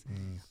these.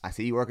 I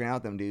see you working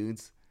out them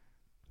dudes.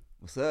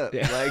 What's up?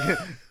 Yeah. Like,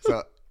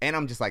 so, and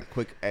I'm just like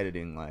quick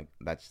editing. Like,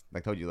 that's,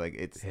 like I told you, like,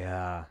 it's,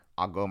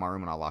 I'll go in my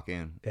room and I'll lock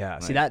in. Yeah.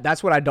 Like, see,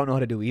 that's what I don't know how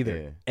to do either.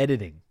 Yeah.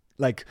 Editing.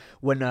 Like,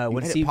 when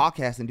edit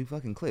podcasts and do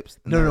fucking clips.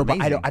 No,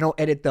 but I don't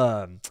edit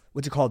the,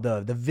 what's it called?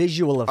 The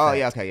visual effect. Oh,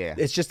 yeah, okay, yeah.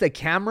 It's just the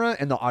camera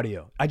and the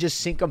audio. I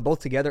just sync them both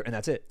together and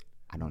that's it.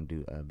 I don't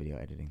do video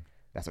editing.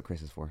 That's what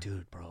Chris is for.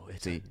 Dude, bro.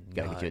 You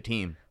got to get you a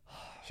team.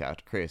 Shout out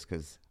to Chris,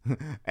 because,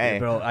 hey. Yeah,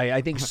 bro, I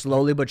think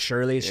slowly but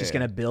surely it's just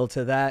going to build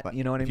to that. But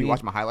you know what I mean? If you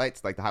watch my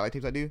highlights, like the highlight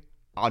tapes I do,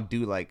 I'll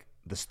do like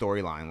the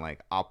storyline.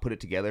 Like, I'll put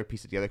it together,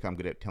 piece it together, because I'm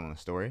good at telling a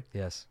story.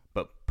 Yes.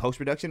 But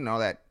post-production and all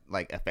that,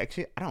 like, effect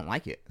shit, I don't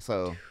like it.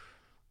 So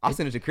I'll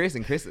send it to Chris,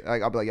 and Chris,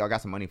 like, I'll be like, yo, I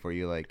got some money for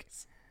you. Like,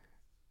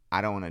 I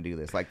don't want to do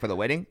this. Like, for the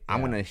wedding, I'm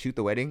going to shoot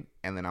the wedding,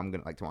 and then I'm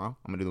going to, like, tomorrow,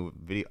 I'm going to do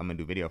the video. I'm going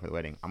to do video for the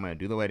wedding. I'm going to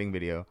do the wedding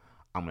video.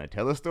 I'm going to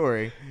tell a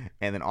story,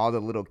 and then all the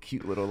little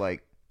cute little,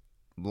 like,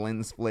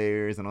 lens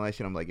flares and all that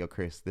shit. I'm like, yo,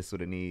 Chris, this is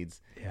what it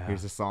needs. Yeah.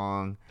 Here's the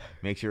song.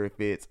 Make sure it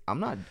fits. I'm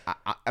not,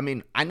 I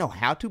mean, I know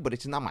how to, but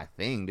it's just not my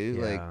thing, dude.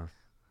 Yeah. Like,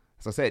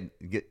 so I said,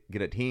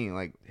 get a team.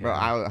 Like, bro,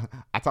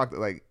 I talked to,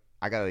 like,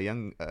 I got a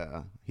young,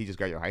 he just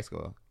graduated high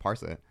school,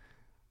 Parsa.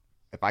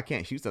 If I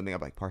can't shoot something, I'm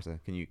like, Parsa,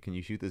 can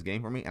you shoot this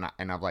game for me?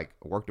 And I've like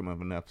worked him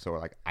enough so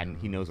like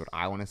he knows what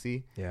I want to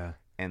see. Yeah.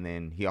 And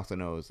then he also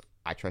knows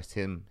I trust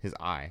his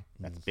eye.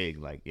 That's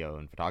big. Like, yo,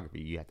 in photography,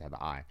 you have to have an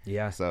eye.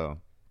 Yeah. So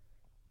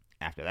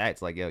after that,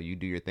 it's like, yo, you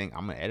do your thing.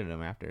 I'm gonna edit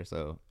them after.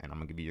 So, and I'm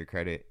gonna give you your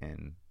credit,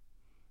 and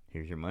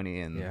here's your money,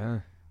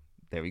 and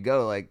there we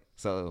go. Like,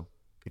 so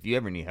if you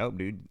ever need help,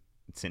 dude,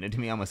 send it to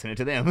me. I'm gonna send it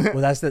to them.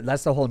 Well, that's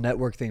the whole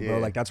network thing, bro.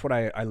 Yeah. Like that's what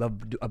I love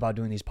about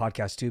doing these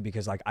podcasts too,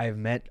 because like I've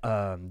met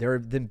there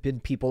have been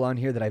people on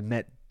here that I've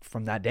met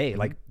from that day,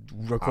 like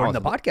recording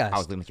the podcast. I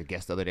was looking at your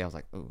guest the other day. I was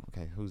like, oh,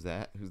 okay, who's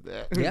that? Who's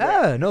that?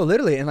 Yeah, no,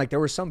 literally. And like there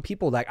were some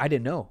people that I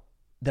didn't know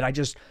that I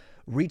just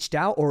reached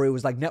out, or it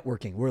was like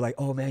networking. We're like,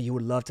 oh man, you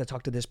would love to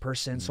talk to this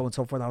person, so on and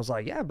so forth. I was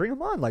like, yeah, bring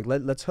him on. Like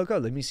let's hook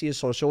up. Let me see his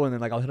social, and then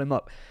like I'll hit him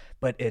up.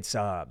 But it's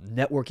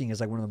networking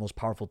is like one of the most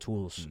powerful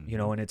tools, you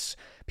know. And it's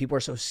people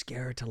are so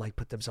scared to like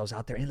put themselves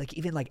out there and like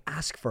even like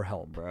ask for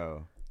help,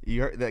 bro.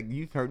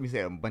 You've heard me say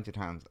it a bunch of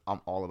times.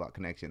 I'm all about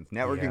connections.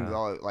 Networking is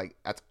all like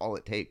that's all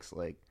it takes.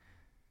 Like,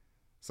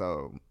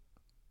 so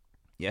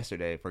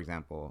yesterday, for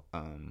example,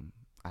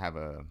 I have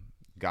a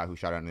guy who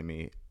shot out to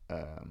me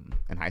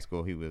in high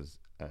school. He was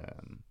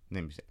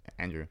named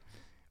Andrew.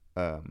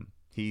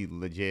 He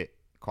legit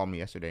called me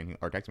yesterday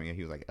or texted me.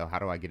 He was like, "Oh, how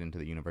do I get into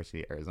the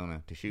University of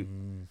Arizona to shoot?"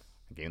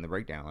 I gave him the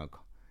breakdown. Like,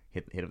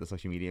 hit up the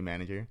social media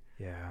manager.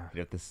 Yeah.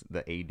 Hit up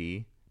the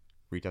AD.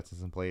 Reach out to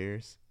some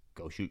players.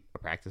 Go shoot a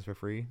practice for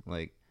free.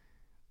 Like,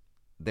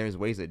 there's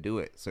ways to do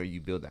it so you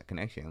build that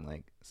connection.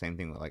 Like, same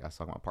thing with, like I was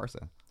talking about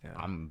Parsa. Yeah.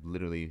 I'm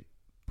literally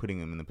putting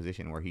him in the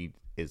position where he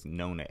is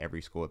known at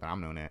every school that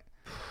I'm known at.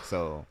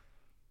 So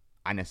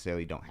I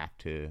necessarily don't have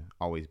to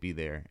always be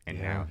there.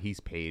 And now he's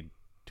paid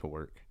to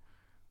work.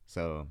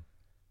 So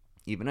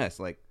even us,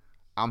 like,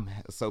 I'm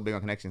so big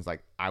on connections.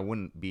 Like, I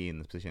wouldn't be in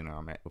the position where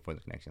I'm at before the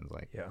connections.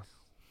 Like,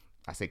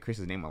 I say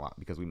Chris's name a lot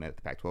because we met at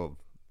the Pac-12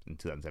 in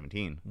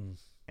 2017.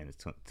 And it's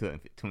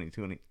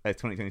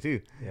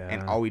 2022. Yeah.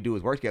 And all we do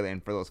is work together.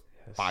 And for those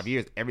 5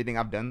 years, everything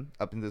I've done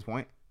up until this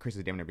point, Chris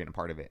has damn near been a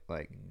part of it.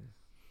 Like,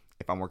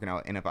 if I'm working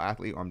out NFL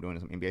athlete or I'm doing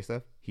some NBA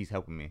stuff, he's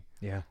helping me.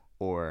 Yeah.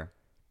 Or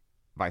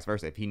vice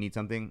versa. If he needs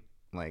something,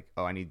 like,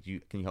 oh, I need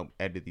you, can you help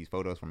edit these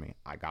photos for me?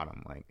 I got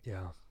him. Like,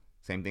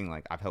 same thing.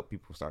 Like, I've helped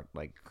people start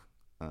like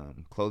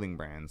clothing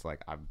brands.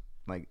 Like,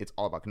 it's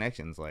all about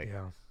connections. Like,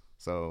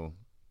 so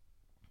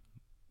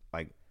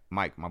like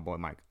Mike, my boy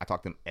Mike, I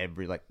talk to him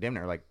every, like, damn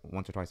near like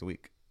once or twice a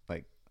week.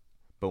 Like,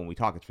 but when we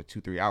talk, it's for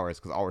 2-3 hours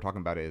because all we're talking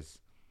about is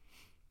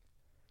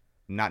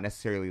not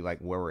necessarily like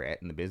where we're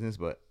at in the business,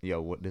 but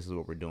this is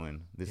what we're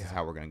doing. This is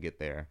how we're gonna get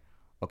there.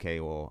 Okay,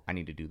 well, I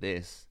need to do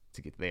this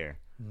to get there.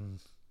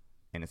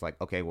 And it's like,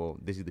 okay, well,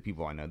 these are the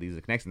people I know. These are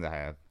the connections I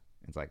have.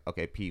 It's like,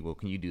 okay, Pete, well,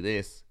 can you do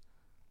this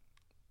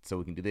so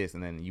we can do this?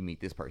 And then you meet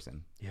this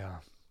person. Yeah.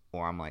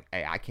 Or I'm like,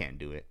 hey, I can't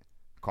do it.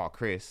 Call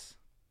Chris.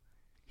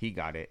 He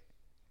got it.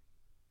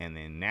 And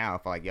then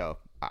now if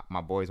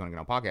my boys want to get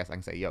on podcast, I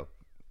can say, yo,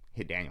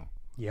 hit Daniel.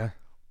 Yeah.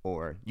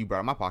 Or you brought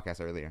up my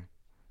podcast earlier.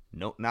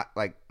 No, not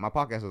like my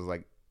podcast was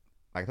like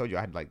I told you,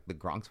 I had like the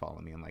Gronks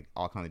following me and like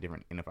all kinds of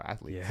different NFL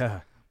athletes.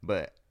 Yeah.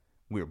 But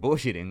we were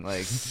bullshitting.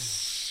 Like,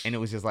 and it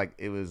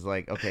was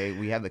like, okay,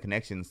 we have the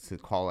connections to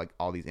call like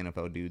all these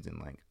NFL dudes. And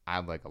like, I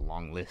have like a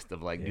long list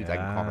of like dudes I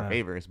can call for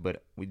favors,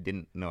 but we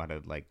didn't know how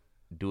to like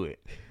do it.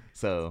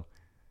 So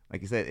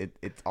like you said,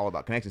 it's all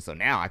about connections. So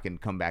now I can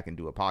come back and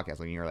do a podcast.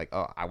 Like, you're like,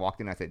 oh, I walked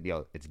in, I said,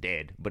 yo, it's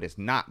dead. But it's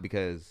not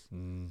because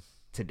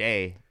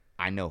today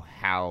I know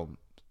how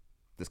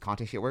this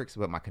content shit works,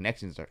 but my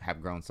connections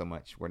have grown so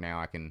much where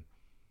now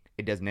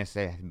it doesn't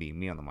necessarily have to be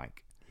me on the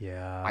mic.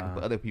 Yeah. I can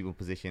put other people in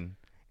position,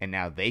 and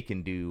now they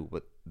can do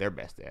what they're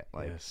best at.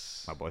 Like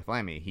my boy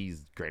Flammy,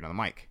 he's great on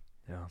the mic.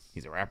 Yeah.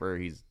 He's a rapper,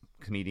 he's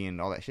a comedian,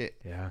 all that shit.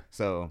 Yeah.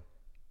 So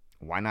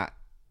why not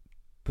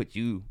put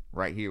you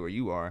right here where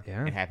you are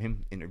and have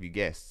him interview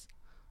guests?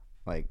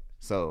 Like,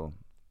 so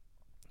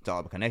it's all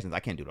about connections.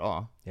 I can't do it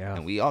all. Yeah.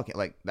 And we all can.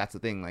 Like, that's the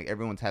thing. Like,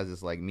 everyone has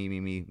this like me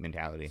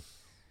mentality.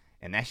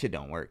 And that shit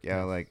don't work.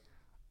 Yeah, like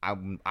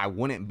I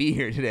wouldn't be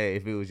here today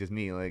if it was just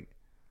me. Like,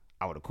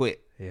 I would have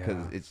quit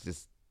because it's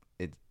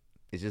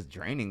just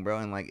draining, bro.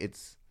 And like,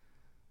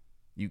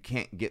 you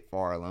can't get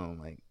far alone.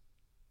 Like,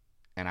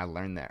 and I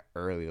learned that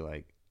early.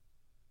 Like,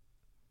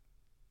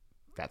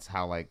 that's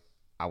how like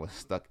I was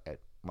stuck at,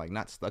 like,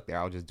 not stuck there.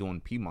 I was just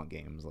doing Piedmont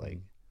games, like,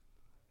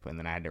 and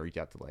then I had to reach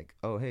out to like,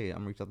 oh hey, I'm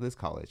gonna reach out to this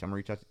college. I'm gonna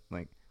reach out to,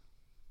 like,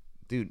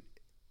 dude.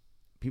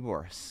 People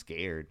are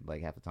scared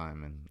like half the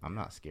time, and I'm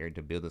not scared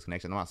to build this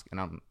connection.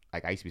 I'm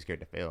like, I used to be scared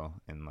to fail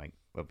and like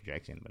a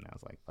projection, but now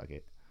it's like, fuck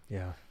it.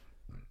 Yeah.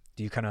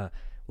 Do you kind of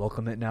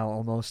welcome it now,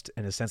 almost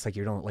in a sense, like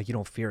you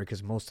don't fear it,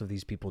 because most of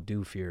these people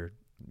do fear,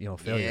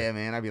 failure. Yeah,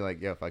 man. I'd be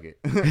like, yo, fuck it.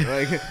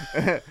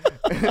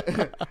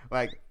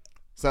 like,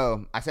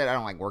 so I said I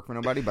don't like work for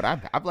nobody, but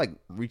I've like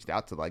reached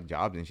out to like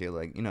jobs and shit,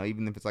 like,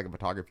 even if it's like a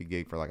photography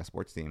gig for like a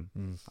sports team,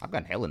 I've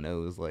gotten hella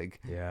no's, like.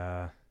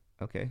 Yeah.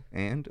 Okay,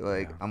 and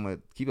like, I'm gonna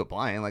keep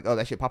applying. Like, oh,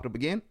 that shit popped up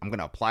again, I'm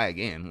gonna apply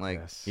again. Like,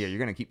 you're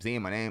gonna keep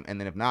seeing my name,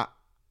 and then if not,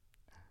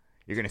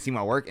 you're gonna see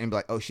my work and be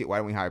like, oh shit, why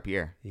don't we hire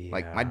Pierre?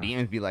 Like, my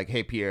DMs be like,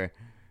 hey Pierre,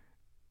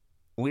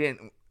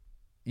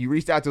 you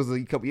reached out to us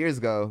a couple years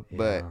ago,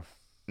 but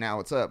now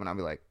what's up? And I'll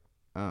be like,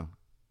 oh,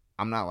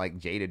 I'm not like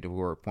jaded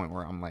to a point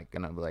where I'm like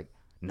gonna be like,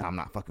 no, I'm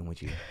not fucking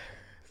with you.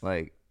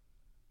 Like,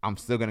 I'm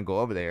still gonna go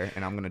over there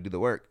and I'm gonna do the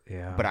work.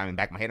 But I'm in the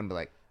back of my head and be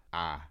like,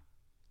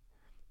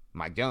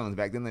 Mike Jones,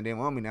 back then they didn't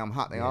want me, now I'm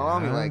hot, they all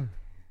want me. Like,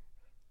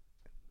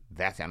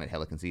 that sounded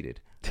hella conceited.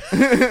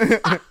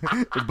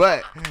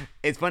 But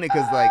it's funny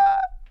because like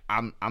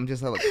I'm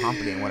just hella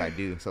confident in what I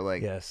do. So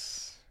like,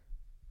 yes,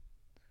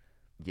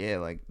 yeah,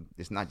 like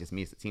it's not just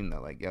me, it's the team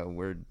though. Like,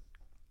 yo,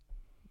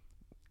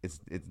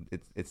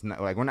 it's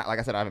not like we're not, like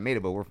I said, I haven't made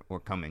it, but we're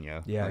coming,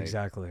 yo. Yeah, like,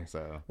 exactly.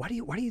 So why do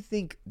you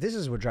think this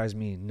is what drives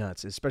me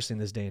nuts, especially in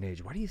this day and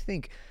age? Why do you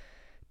think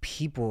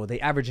people, the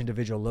average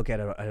individual, look at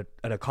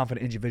a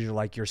confident individual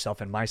like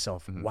yourself and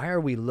myself? Mm-hmm. Why are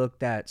we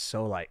looked at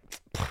so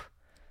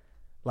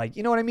like,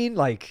 you know what I mean?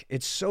 Like,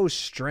 it's so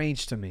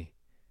strange to me.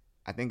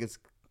 I think it's,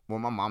 well,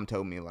 my mom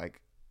told me like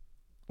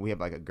we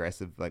have like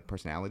aggressive like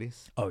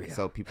personalities. Oh yeah.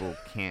 So people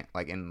can't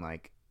like, and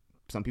like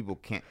some people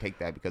can't take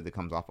that because it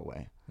comes off a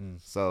way.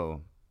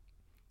 So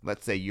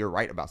let's say you're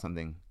right about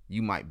something,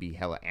 you might be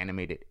hella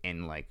animated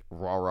and like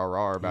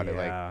raw about it,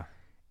 like,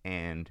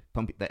 and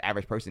the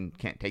average person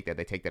can't take that.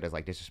 They take that as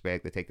like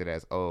disrespect. They take that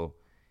as, oh,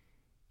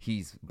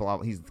 he's full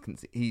of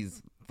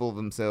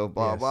himself,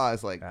 blah blah.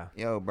 It's like,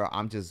 yo, bro,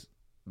 I'm just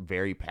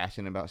very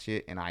passionate about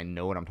shit and I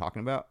know what I'm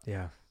talking about.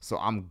 Yeah. So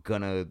I'm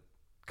gonna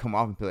come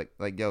off and be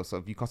like, yo, so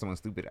if you call someone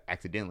stupid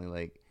accidentally,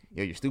 like,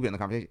 yo, you're stupid in the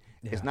conversation.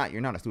 It's not,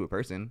 you're not a stupid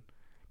person,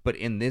 but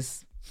in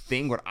this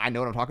thing where I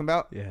know what I'm talking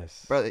about,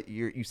 yes, brother,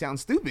 you sound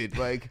stupid.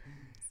 Like,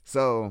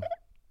 so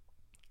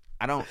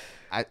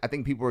I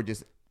think people are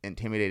just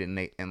intimidated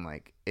and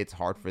like it's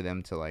hard for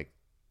them to like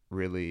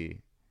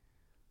really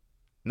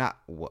not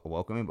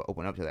welcoming but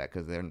open up to that,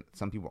 because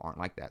some people aren't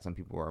like that. Some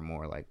people are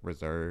more like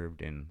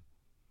reserved, and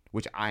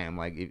which I am.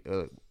 Like,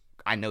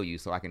 I know you,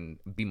 so I can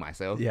be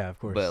myself. Yeah, of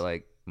course. But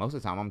like most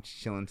of the time I'm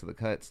chilling to the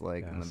cuts,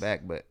 like in the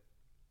back, but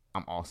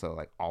I'm also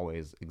like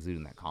always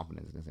exuding that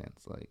confidence in a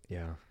sense, like,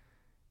 yeah.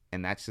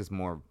 And that's just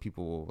more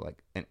people,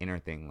 like an inner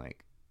thing.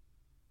 Like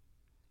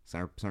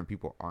certain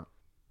people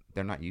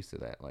they're not used to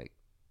that, like,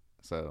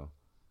 so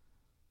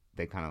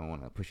they kind of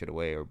want to push it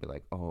away or be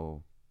like,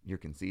 oh, you're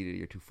conceited,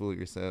 you're too full of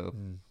yourself.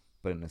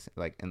 But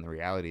in the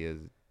reality is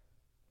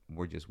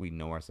we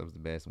know ourselves the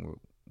best, and we're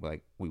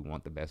like, we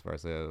want the best for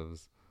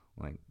ourselves.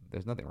 Like,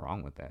 there's nothing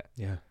wrong with that.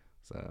 Yeah.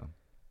 So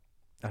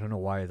I don't know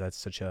why that's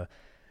such a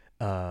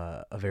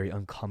very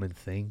uncommon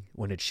thing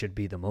when it should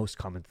be the most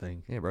common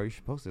thing. Yeah, bro, you're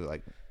supposed to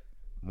like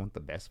want the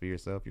best for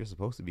yourself. You're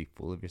supposed to be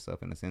full of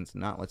yourself in a sense,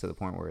 not like to the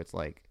point where it's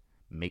like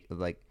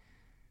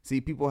see,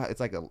 people,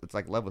 it's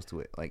like levels to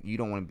it. Like, you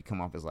don't want to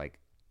come off as like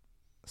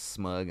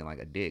smug and like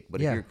a dick,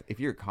 but if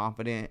you're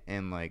confident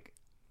and like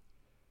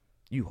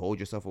you hold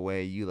yourself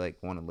away, you like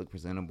want to look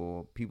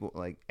presentable, people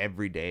like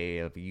every day,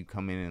 if you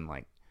come in and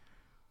like,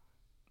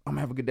 I'm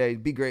gonna have a good day,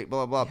 be great,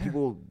 blah blah blah,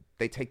 people,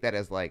 they take that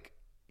as like,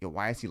 yo,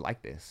 why is he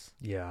like this?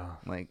 Yeah.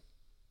 Like,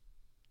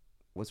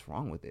 what's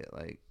wrong with it?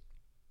 Like,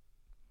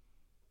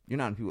 you're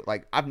not people,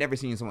 like, I've never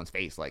seen someone's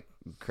face like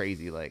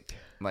crazy, like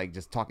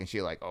just talking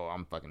shit like, oh,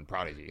 I'm fucking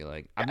proud of you.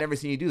 Like, I've never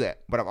seen you do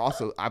that, but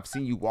I've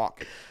seen you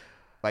walk,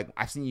 like,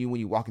 I've seen you when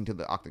you walk into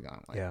the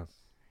octagon. Like,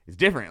 it's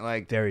different.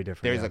 Like, very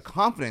different. There's a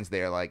confidence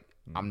there. Like,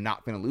 I'm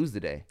not gonna lose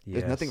today.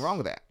 There's nothing wrong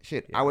with that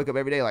shit. I wake up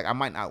every day, like, I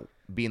might not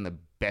be in the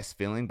best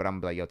feeling, but I'm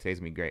gonna be like, yo, today's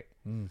gonna be great.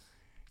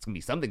 It's gonna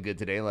be something good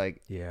today.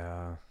 Like,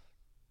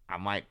 I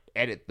might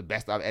edit the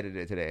best I've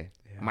edited today.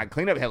 I might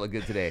clean up hella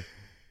good today.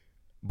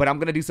 But I'm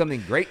gonna do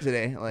something great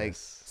today. Like,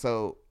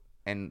 so,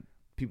 and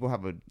people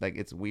have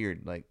it's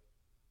weird. Like,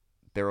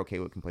 they're okay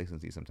with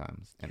complacency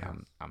sometimes, and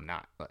I'm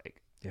not.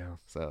 Like,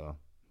 so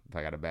if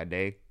I got a bad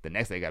day, the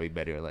next day gotta be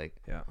better. Like,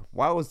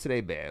 why was today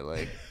bad?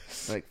 Like,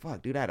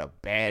 fuck, dude, I had a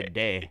bad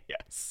day.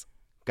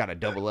 Gotta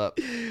double up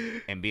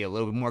and be a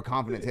little bit more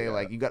confident today.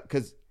 Like,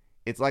 because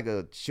it's like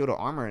a shield of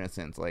armor in a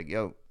sense. Like,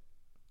 yo,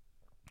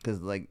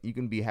 because like you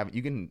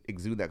can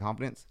exude that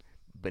confidence,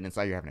 but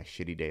inside you're having a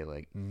shitty day.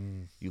 Like,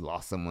 you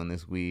lost someone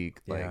this week,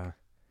 like,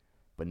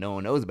 but no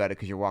one knows about it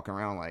because you're walking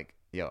around like,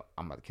 yo,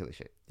 I'm about to kill this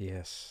shit.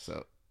 Yes.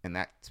 So, and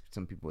that,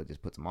 some people, it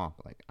just puts them off.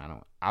 Like,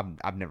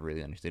 I've never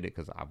really understood it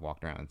because I've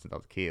walked around since I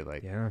was a kid.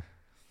 Like,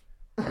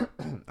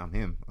 I'm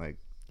him. Like,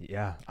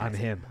 I'm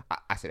him.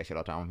 I say that shit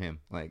all the time. I'm him.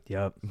 Like,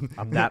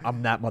 I'm that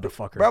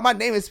motherfucker. Bro,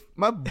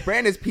 my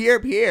brand is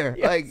Pierre.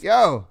 Like,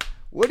 yo,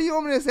 what do you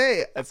want me to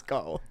say? Let's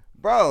go,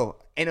 bro.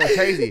 And it was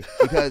crazy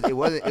because it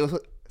was.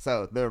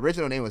 So the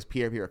original name was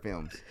Pierre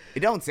Films.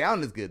 It don't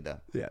sound as good though.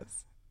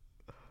 Yes.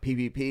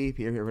 PPP,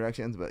 Pierre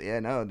Productions. But yeah,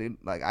 no, dude.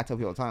 Like, I tell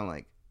people all the time,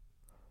 like,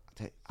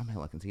 I'm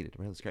hella conceited.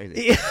 Bro, it's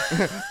crazy.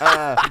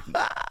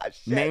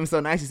 Name's so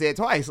nice, you say it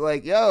twice.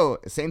 Like, yo,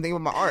 same thing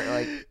with my art.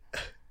 Like,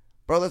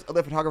 bro, there's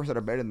other photographers that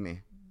are better than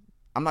me.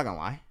 I'm not gonna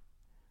lie.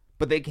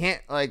 But they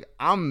can't, like,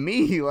 I'm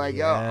me. Like,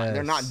 yo,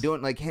 they're not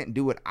doing, like, can't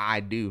do what I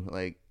do.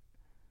 Like,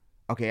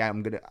 okay,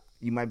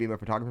 you might be able to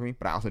photographer me,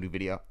 but I also do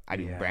video. I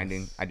do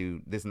branding. I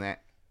do this and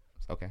that.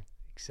 Okay.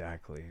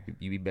 Exactly.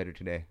 You be better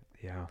today.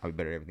 Yeah. I'll be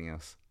better at everything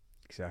else.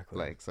 Exactly.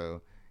 Like,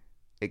 so,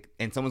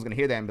 and someone's going to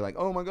hear that and be like,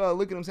 oh my God,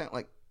 look at him sound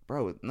like,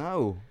 bro,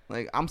 no.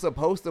 Like, I'm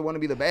supposed to want to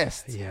be the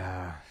best.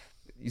 Yeah.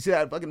 You see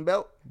that fucking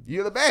belt?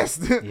 You're the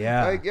best.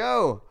 Yeah. Like,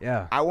 yo.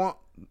 Yeah. I want,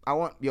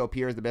 yo,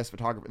 Pierre is the best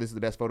photographer. This is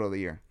the best photo of the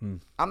year.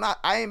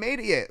 I ain't made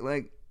it yet.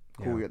 Like,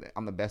 cool.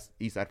 I'm the best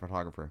East Side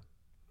photographer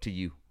to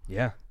you.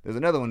 Yeah. There's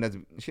another one that's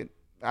shit.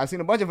 I've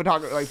seen a bunch of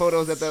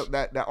photos at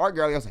that art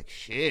gallery. I was like,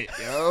 shit,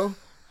 yo.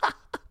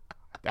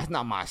 That's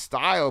not my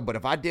style. But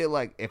if I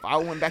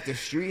went back to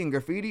street and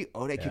graffiti,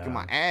 they kicking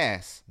my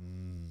ass.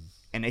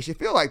 And they should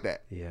feel like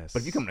that. Yes.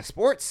 But if you come to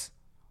sports,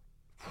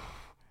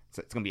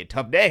 it's going to be a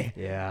tough day.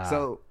 Yeah.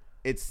 So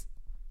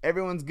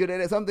everyone's good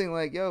at it. Something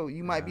like, yo,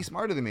 you might be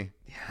smarter than me.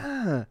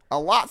 Yeah. A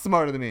lot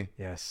smarter than me.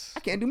 Yes. I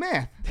can't do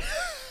math.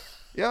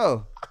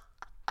 Yo.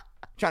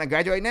 Trying to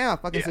graduate now.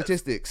 Fucking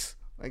statistics.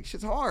 Like,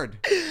 shit's hard.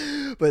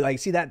 But like,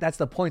 see, that's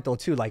the point though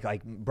too.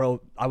 Like,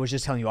 bro, I was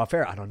just telling you off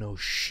air, I don't know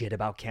shit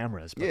about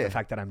cameras, but the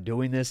fact that I'm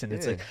doing this and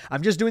it's like,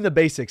 I'm just doing the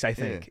basics, I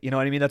think. You know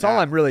what I mean? That's all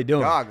I'm really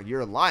doing. Dog,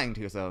 you're lying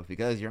to yourself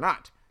because you're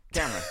not.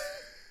 Camera.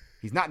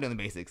 He's not doing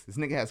the basics. This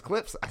nigga has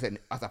clips. I said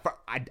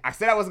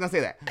I wasn't gonna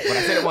say that, but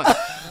I said it once.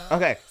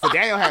 Okay, so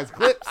Daniel has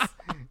clips.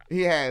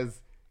 He has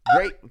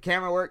great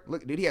camera work.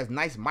 Look, dude, he has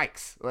nice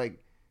mics,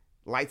 like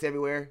lights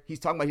everywhere. He's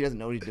talking about he doesn't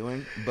know what he's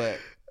doing, but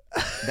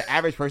the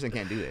average person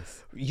can't do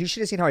this. You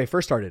should have seen how he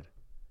first started.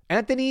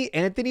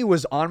 Anthony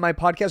was on my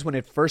podcast when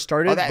it first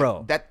started,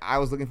 bro. That I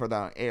was looking for that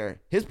on air.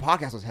 His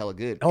podcast was hella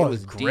good. Oh, it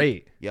was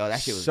great. Deep. Yo,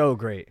 that shit was so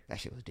great. That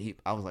shit was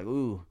deep. I was like,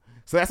 ooh.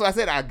 So that's what I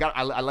said.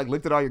 I like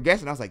looked at all your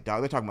guests and I was like,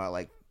 dog, they're talking about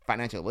like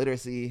financial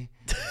literacy.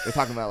 They're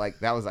talking about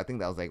like I think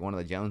that was like one of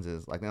the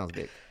Joneses. Like that was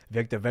big.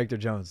 Victor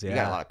Jones. Yeah. You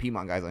got a lot of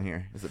Piedmont guys on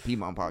here. It's a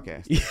Piedmont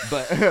podcast.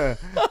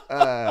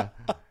 But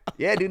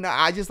yeah, dude. No,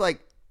 I just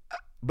like,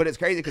 but it's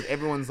crazy because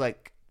everyone's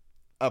like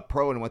a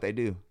pro in what they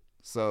do.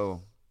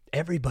 So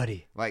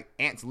everybody, like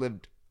Ants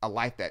lived a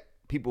life that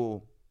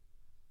people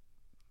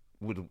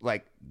would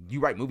like. You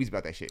write movies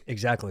about that shit.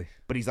 Exactly.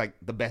 But he's like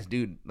the best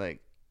dude.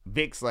 Like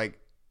Vic's like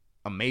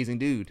amazing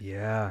dude.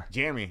 Yeah.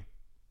 Jeremy,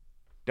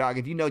 dog.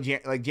 If you know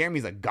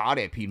Jeremy's a god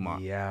at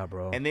Piedmont. Yeah,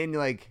 bro. And then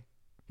like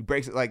he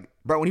breaks it. Like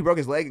bro, when he broke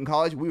his leg in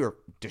college, we were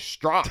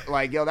distraught.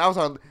 Like yo, that was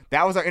our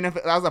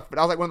NFL. That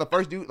was like one of the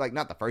first dude. Like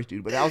not the first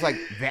dude, but that was like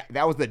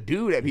that was the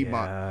dude at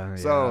Piedmont. Yeah,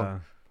 so. Yeah.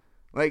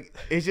 Like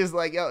it's just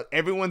like yo,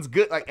 everyone's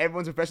good. Like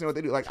everyone's professional at what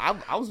they do. Like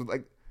I was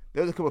like,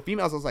 there was a couple of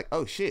females. I was like,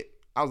 oh shit.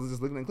 I was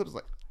just looking at the clips. I was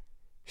like,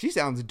 she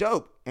sounds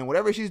dope, and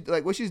whatever she's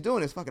like, what she's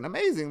doing is fucking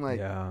amazing. Like,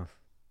 yeah.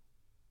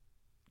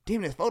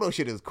 Damn, this photo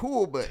shit is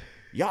cool, but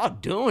y'all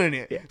doing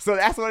it. Yeah. So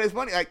that's what it's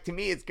funny. Like to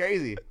me, it's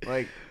crazy.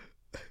 Like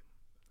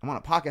I'm on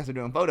a podcast or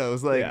doing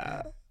photos. Like,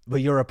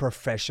 but you're a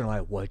professional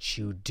at what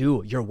you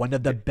do. You're one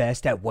of the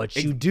best at what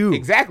you do.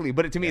 Exactly.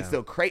 But to me, it's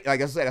still crazy.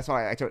 Like I said, that's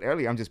why I told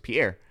earlier. I'm just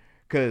Pierre,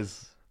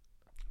 because.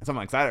 So I'm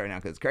excited right now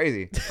because it's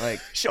crazy. Like,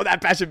 show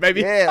that passion,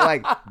 baby. Yeah,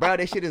 like, bro,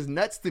 this shit is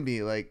nuts to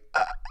me. Like,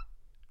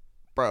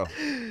 bro,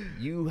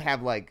 you've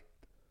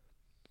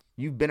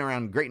been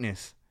around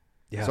greatness.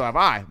 Yeah. So have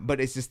I. But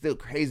it's just still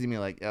crazy to me.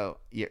 Like, yo,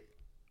 yeah.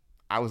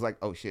 I was like,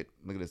 oh shit,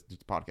 look at this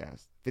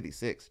podcast.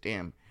 56.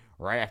 Damn.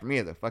 Right after me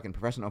is a fucking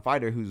professional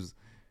fighter who's,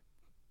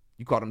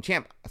 you called him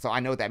champ. So I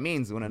know what that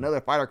means. When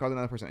another fighter calls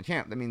another person a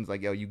champ, that means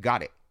like, yo, you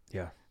got it.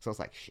 Yeah. So it's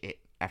like, shit.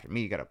 After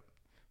me, you gotta,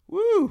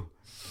 woo.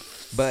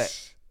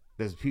 But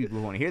there's people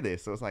who want to hear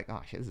this, so it's like,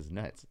 oh shit, this is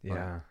nuts.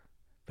 Yeah,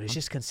 but it's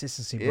just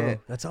consistency, bro. Yeah.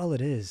 That's all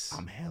it is.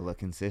 I'm hella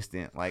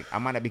consistent. Like I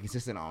might not be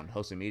consistent on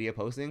social media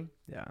posting,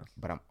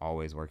 but I'm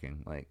always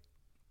working. Like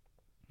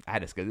I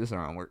had to schedule this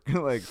around work.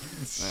 Like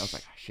I was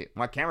like, oh, shit,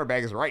 my camera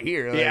bag is right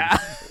here. Like,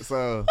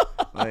 so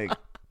like,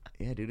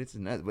 yeah, dude, it's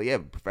nuts. But yeah,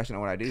 professional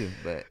at what I do,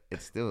 but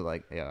it's still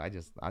like, yeah,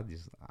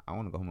 I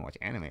want to go home and watch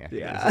anime after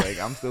this. Like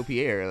I'm still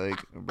Pierre. Like,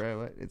 bro,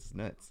 what? It's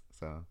nuts.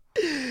 So.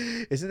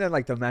 Isn't that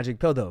like the magic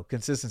pill though?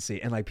 Consistency.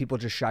 And like people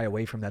just shy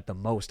away from that the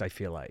most, I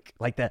feel like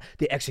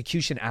the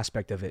execution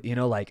aspect of it, you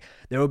know, like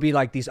there will be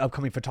like these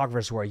upcoming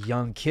photographers who are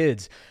young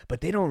kids,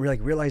 but they don't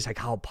really realize like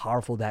how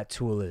powerful that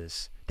tool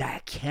is.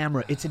 That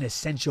camera, it's an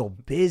essential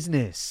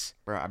business.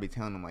 Bro, I be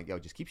telling them like, yo,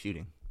 just keep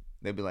shooting.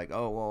 They'll be like,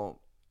 oh,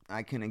 well,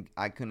 I couldn't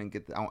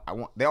get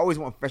they always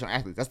want professional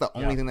athletes. That's the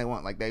only thing they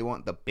want. Like they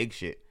want the big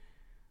shit.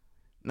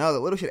 No, the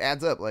little shit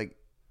adds up. Like,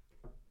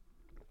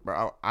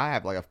 bro, I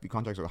have like a few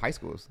contracts with high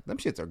schools. Them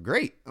shits are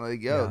great.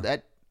 Like, yo,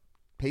 that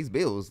pays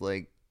bills.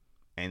 Like,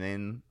 and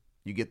then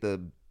you get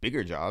the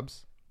bigger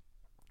jobs,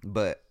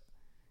 but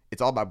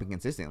it's all about being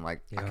consistent.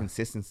 Like, I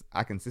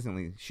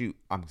consistently shoot.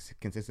 I'm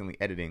consistently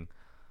editing.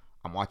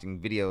 I'm watching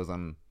videos.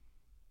 I'm,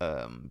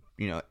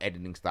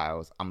 editing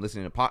styles. I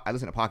listen to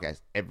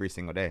podcasts every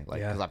single day.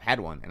 Like, because I've had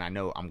one and I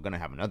know I'm gonna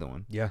have another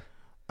one. Yeah.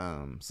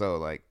 So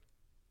like.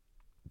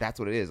 That's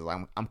what it is. Like,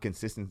 I'm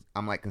consistent.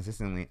 I'm like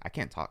consistently. I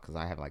can't talk because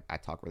I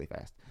talk really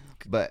fast,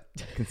 but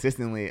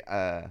consistently,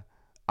 I'm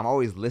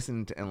always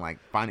listening to and like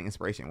finding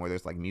inspiration. Whether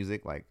it's like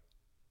music, like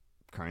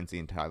Currency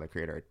and Tyler the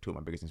Creator are two of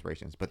my biggest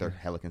inspirations, but they're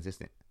hella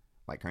consistent.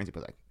 Like Currency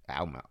puts like an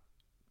album out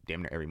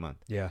damn near every month.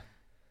 Yeah.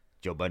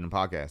 Joe Budden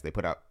podcast. They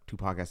put out 2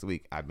 podcasts a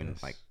week. I've been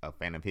like a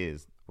fan of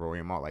his. Rory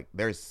and Maul. Like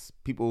there's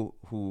people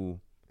who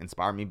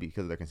inspire me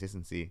because of their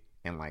consistency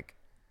and like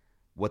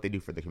what they do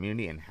for the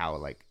community and how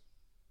like.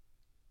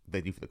 They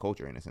do for the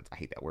culture in a sense. I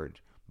hate that word,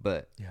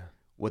 but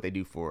what they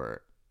do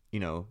for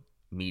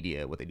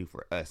media, what they do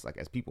for us like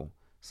as people.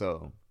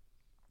 So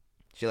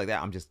shit like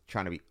that, I'm just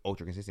trying to be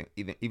ultra consistent,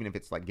 even if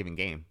it's like giving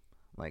game.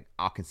 Like,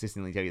 I'll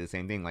consistently tell you the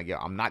same thing. Like, yo,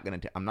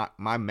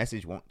 my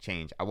message won't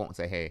change. I won't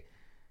say, hey,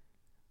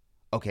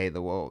 okay,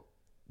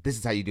 this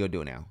is how you do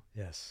it now.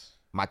 Yes.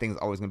 My thing is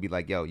always going to be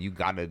like, yo, you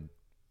gotta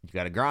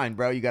grind,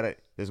 bro. There's going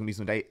to be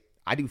some day.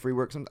 I do free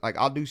work. Like,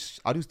 I'll do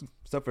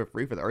stuff for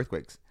free for the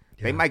earthquakes.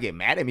 Yeah. They might get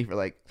mad at me for,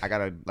 like, I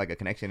got a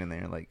connection in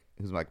there, like,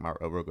 who's like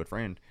a real good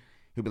friend.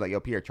 He'll be like, yo,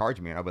 Pierre, charge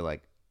me. And I'll be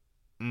like,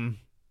 I'm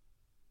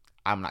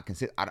not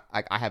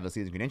I have a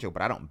season credential,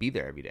 but I don't be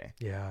there every day.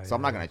 Yeah. So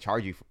I'm not going to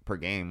charge you per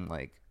game,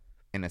 like,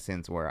 in a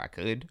sense where I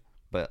could,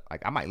 but,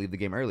 like, I might leave the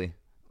game early.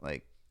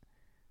 Like,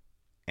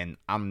 and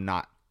I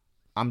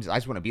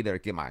just want to be there to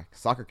get my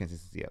soccer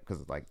consistency up.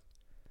 Cause, like,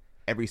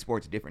 every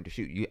sport's different to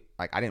shoot.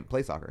 I didn't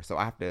play soccer. So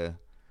I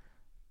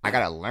got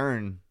to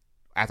learn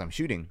as I'm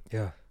shooting.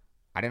 Yeah.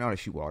 I didn't know how to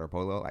shoot water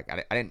polo. Like,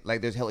 I didn't,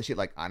 like, there's hella shit,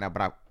 like, I know,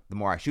 but the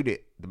more I shoot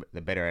it,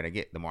 the better at I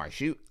get. The more I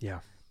shoot,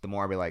 the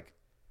more I be like,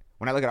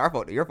 when I look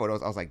at your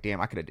photos, I was like,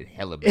 damn, I could have did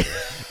hella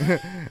better.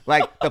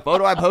 Like, the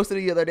photo I posted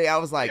the other day, I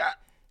was like,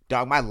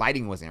 dog, my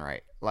lighting wasn't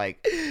right.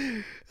 Like,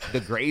 the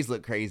grays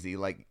look crazy.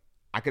 Like,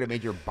 I could have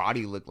made your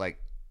body look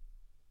like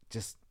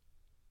just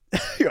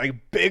you're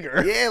like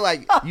bigger. Yeah,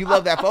 like, you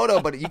love that photo,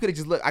 but you could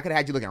have I could have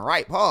had you looking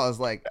right. Pause.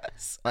 Like,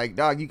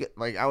 dog, you could,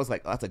 like, I was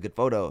like, oh, that's a good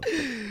photo.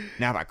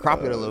 Now if I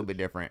crop it a little bit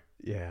different.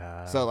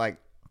 Yeah. So, like,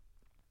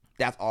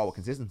 that's all with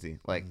consistency.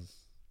 Like,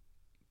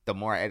 the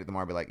more I edit, the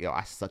more I'll be like, yo,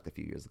 I sucked a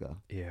few years ago.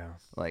 Yeah.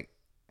 Like,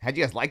 how'd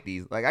you guys like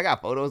these? Like, I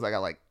got photos. I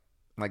got like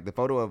the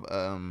photo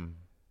of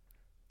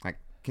like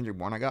Kendrick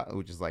Bourne I got,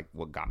 which is like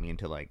what got me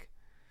into like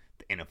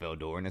the NFL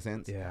door in a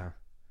sense. Yeah.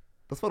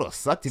 Those photos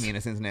suck to me in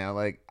a sense now.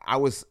 Like, I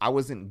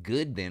wasn't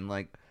good then.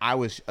 Like, I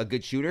was a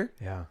good shooter.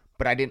 Yeah.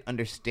 But I didn't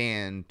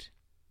understand.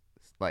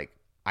 Like,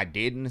 I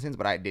did in a sense,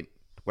 but I didn't.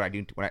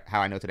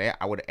 How I know today,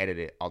 I would have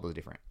edited all those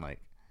different, like,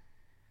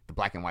 the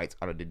black and whites.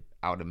 I would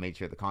have made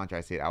sure the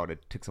contrast hit. I would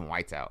have took some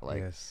whites out,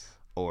 like,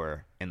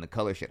 or in the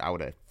color shit, I would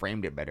have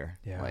framed it better.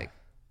 Yeah. Like,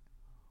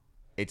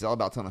 it's all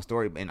about telling a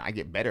story, and I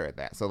get better at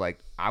that. So, like,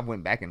 I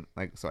went back and,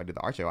 like, so I did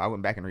the art show. I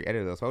went back and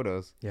re-edited those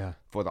photos. Yeah.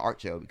 For the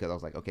art show, because I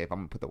was like, okay, if I'm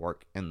gonna put the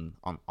work on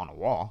a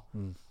wall,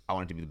 I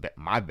want it to be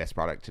my best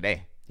product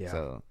today. Yeah.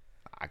 So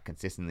I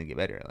consistently get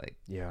better. Like,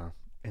 yeah.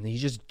 And then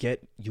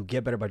you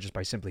get better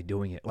by simply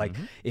doing it. Like,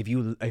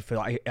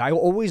 I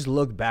always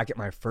look back at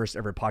my first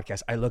ever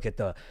podcast. I look at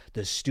the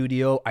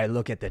studio, I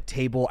look at the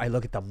table, I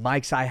look at the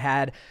mics I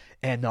had,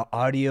 and the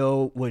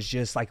audio was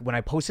just like, when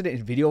I posted it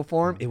in video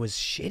form, it was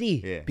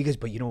shitty. Yeah.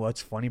 But you know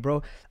what's funny,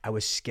 bro? I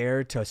was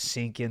scared to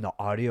sync in the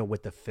audio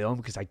with the film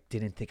because I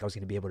didn't think I was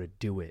gonna be able to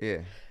do it. Yeah.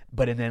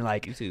 But and then,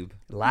 like, YouTube.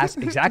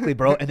 Exactly,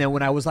 bro. And then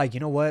when I was like, you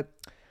know what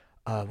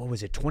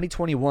was it,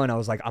 2021, I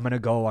was like, I'm gonna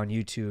go on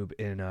YouTube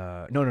in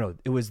no,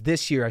 it was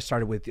this year I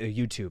started with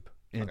YouTube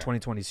in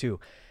 2022,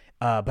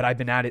 but I've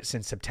been at it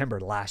since September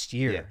last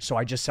year. So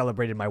I just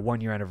celebrated my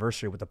 1-year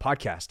anniversary with the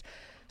podcast.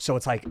 So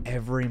it's like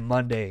every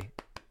Monday,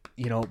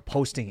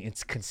 posting.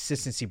 It's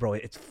consistency, bro.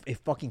 It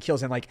fucking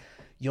kills. And like,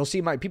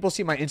 people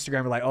see my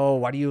Instagram, are like, oh,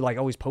 why do you like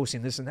always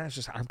posting this and that? It's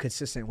just, I'm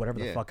consistent whatever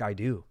the fuck I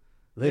do,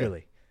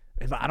 literally.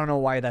 I don't know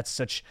why that's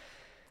such.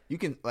 You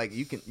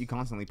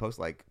constantly post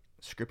like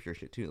scripture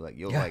shit too. Like,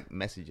 you'll like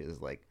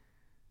messages, like,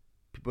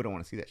 people don't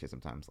want to see that shit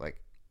sometimes.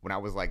 Like, when I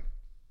was like,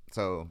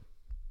 so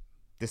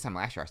this time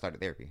last year I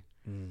started therapy.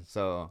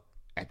 So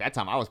at that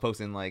time I was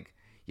posting like,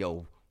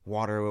 yo,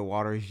 water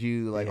waters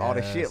you, like, all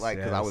the shit, like,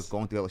 because I was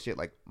going through all the shit.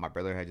 Like, my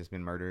brother had just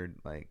been murdered.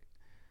 Like,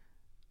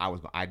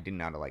 I didn't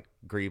know how to like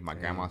grieve my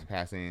grandma's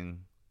passing,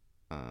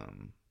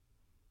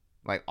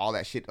 like, all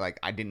that shit. Like,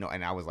 I didn't know,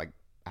 and I was like,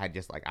 I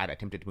had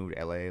attempted to move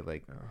to LA,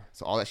 like,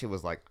 so all that shit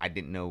was like, I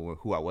didn't know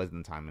who I was in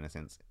the time, in a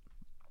sense.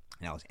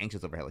 And I was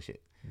anxious over hella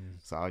shit.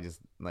 So I was just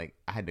like,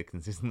 I had to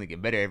consistently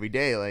get better every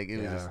day. Like, it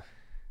was just,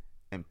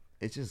 and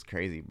it's just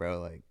crazy, bro.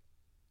 Like,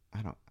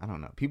 I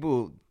don't know.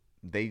 People,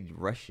 they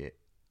rush it.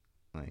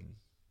 Like,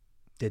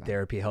 did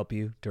therapy help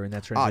you during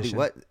that transition?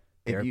 Oh, dude,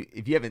 what?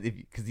 If you haven't,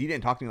 because you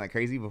didn't talk to me like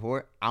crazy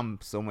before, I'm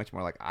so much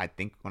more like, I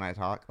think when I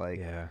talk,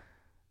 like,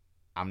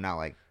 I'm not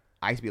like,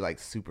 I used to be like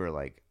super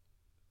like,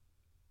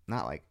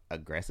 not like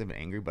aggressive and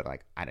angry, but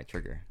like I had a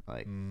trigger.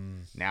 Like,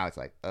 now it's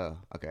like, oh,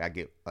 okay, I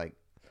get like,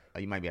 oh,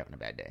 you might be having a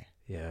bad day.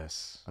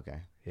 Yes. Okay.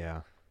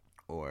 Yeah.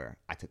 Or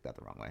I took that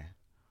the wrong way.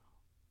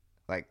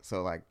 Like,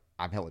 so like,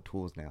 I've hella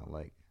tools now.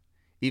 Like,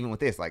 even with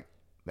this, like,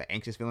 the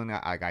anxious feeling,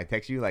 I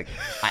text you, like,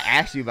 I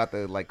asked you about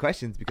the like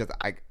questions because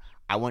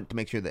I want to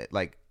make sure that,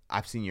 like,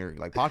 I've seen your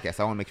like podcast.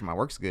 I want to make sure my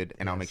work's good,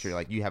 and I'll make sure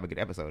like you have a good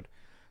episode.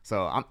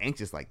 So I'm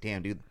anxious, like,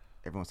 damn, dude,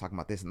 everyone's talking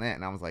about this and that,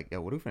 and I was like,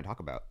 yo, what are we gonna talk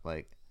about?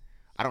 Like,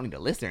 I don't need a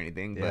list or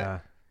anything,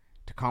 but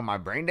to calm my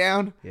brain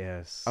down.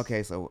 Yes.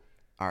 Okay, so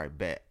all right,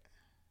 bet.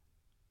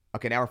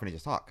 Okay, now we're finna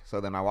just talk. So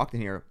then I walked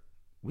in here.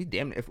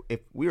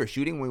 If we were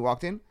shooting when we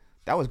walked in,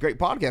 that was great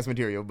podcast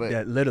material. But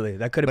yeah, literally,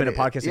 that could have been a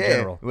podcast in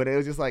general. But it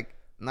was just like,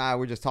 nah,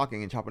 we're just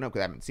talking and chopping up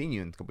because I haven't seen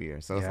you in a couple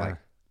years. So it's like,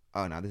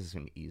 oh no, this is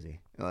gonna be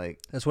easy. Like,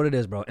 that's what it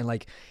is, bro. And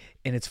like,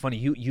 and it's funny,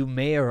 you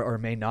may or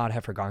may not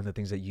have forgotten the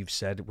things that you've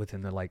said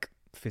within the like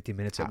 50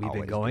 minutes that I we've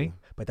been always going. do.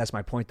 But that's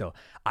my point though.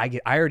 I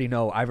already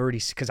know,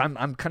 because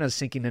I'm kind of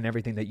sinking in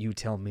everything that you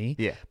tell me.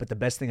 Yeah. But the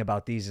best thing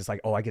about these is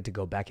like, I get to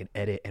go back and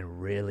edit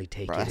and really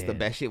take Bro, it that's in. the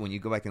best shit when you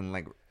go back and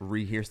like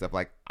rehear stuff.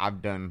 Like I'll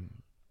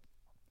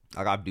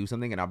do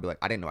something and I'll be like,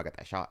 I didn't know I got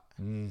that shot.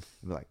 I'll be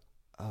like,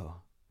 oh.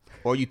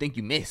 Or you think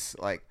you miss.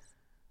 Like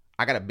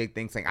I got a big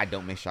thing saying I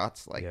don't miss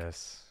shots. Like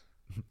Yes.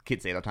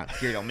 kids say it all the time,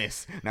 Pierre don't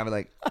miss. And I'll be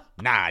like,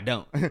 nah, I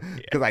don't.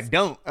 Because I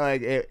don't.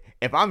 Like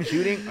if I'm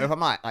shooting, or if I'm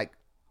not, like,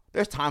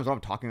 there's times when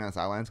I'm talking on the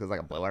sidelines because like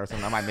a blowout or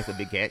something, I might miss a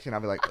big catch and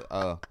I'll be like,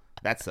 oh,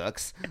 that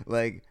sucks.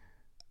 Like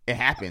it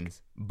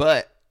happens.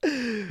 But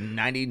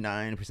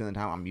 99% of the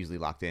time I'm usually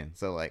locked in.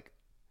 So like,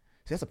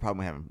 see, that's the problem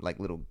with having like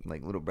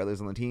little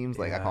brothers on the teams.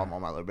 Like I call them all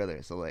my little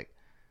brothers. So like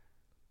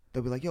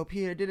they'll be like, yo,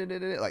 Pierre,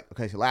 like,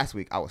 okay, so last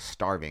week I was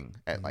starving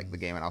at like the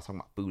game and I was talking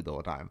about food the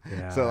whole time.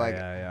 Yeah, so like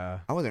yeah.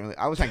 I was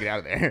trying to get out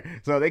of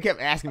there. So they kept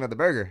asking about the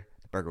burger.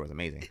 The burger was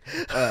amazing.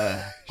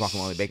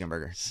 Guacamole bacon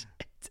burger.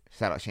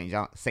 Shout out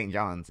St.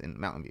 John's in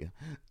Mountain View.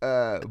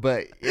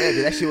 But yeah,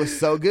 dude, that shit was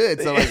so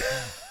good. So like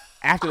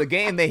after the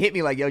game, they hit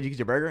me like, yo, did you get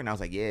your burger? And I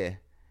was like, yeah.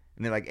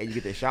 And they're like, hey, you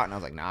get this shot? And I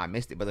was like, nah, I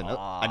missed it. But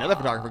another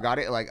photographer got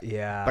it. Like,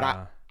 yeah.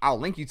 But I'll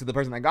link you to the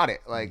person that got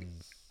it. Like,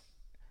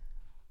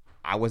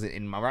 I wasn't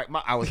in my right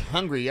mind. I was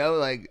hungry, yo.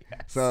 Like,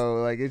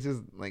 so like it's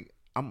just like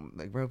I'm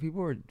like, bro,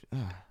 people are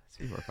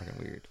fucking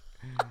weird.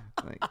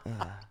 Like,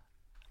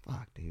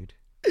 fuck, dude.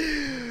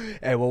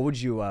 Hey, what would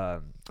you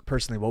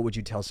personally? What would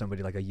you tell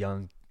somebody like a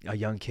young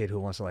kid who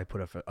wants to like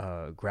put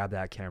grab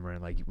that camera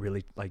and like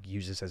really like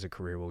use this as a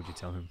career? What would you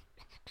tell him?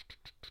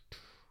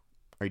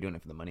 Are you doing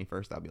it for the money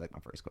first? That'll be like my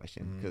first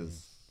question.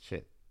 Because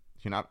shit,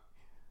 you're not,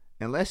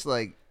 unless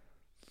like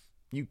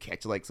you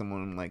catch like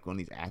someone like one of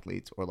these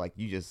athletes, or like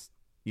you just,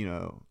 you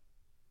know,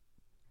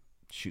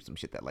 shoot some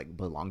shit that like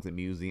belongs in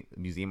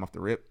museum off the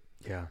rip.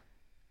 Yeah,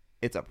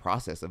 it's a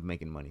process of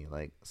making money.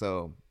 Like,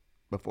 so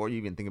before you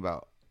even think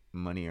about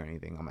money or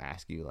anything, I'm gonna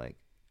ask you like,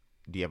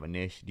 do you have a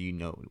niche? Do you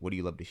know, what do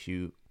you love to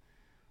shoot?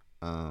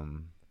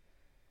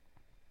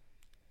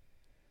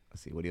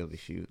 Let's see, what do you love to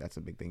shoot? That's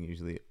a big thing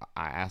usually.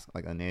 I ask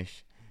like a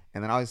niche,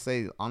 and then I always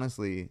say,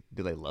 honestly,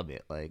 do they love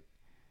it? Like,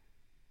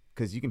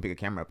 because you can pick a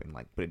camera up and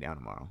like put it down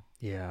tomorrow.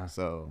 Yeah.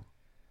 So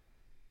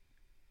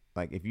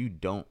like if you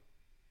don't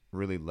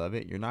really love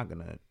it, you're not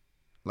gonna,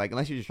 like,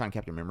 unless you're just trying to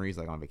capture memories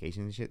like on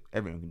vacation and shit,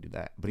 everyone can do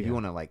that. But if you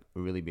want to like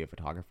really be a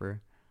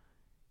photographer,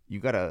 you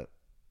gotta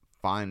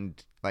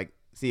find like,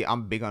 see,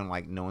 I'm big on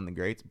like knowing the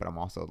greats, but I'm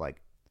also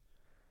like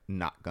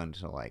not going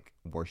to like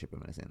worship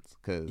them in a sense,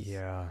 because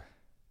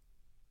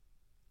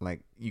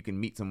like you can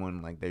meet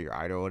someone like they're your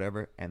idol or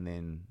whatever, and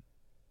then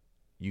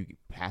you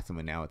pass them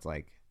and now it's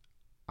like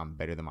I'm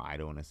better than my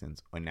idol in a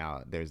sense, and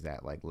now there's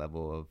that like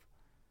level of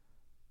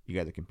you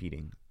guys are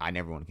competing. I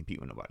never want to compete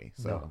with nobody,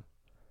 so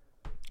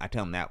I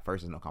tell them that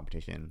first, is no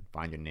competition.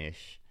 Find your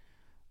niche.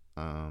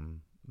 You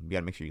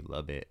gotta make sure you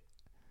love it,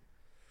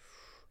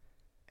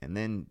 and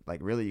then like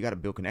really you gotta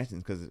build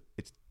connections, because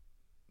it's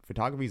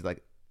photography is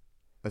like,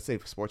 let's say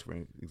for sports for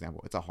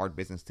example, it's a hard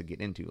business to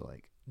get into.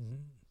 Like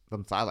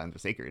some sidelines are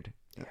sacred,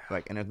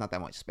 like, and there's not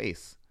that much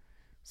space,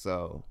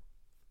 so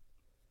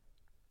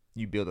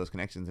you build those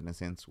connections in a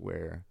sense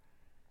where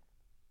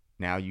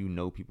now you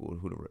know people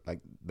who to, like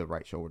the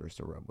right shoulders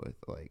to rub with,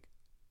 like,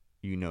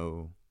 you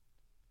know,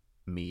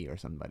 me or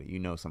somebody, you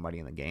know, somebody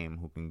in the game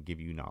who can give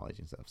you knowledge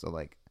and stuff. So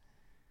like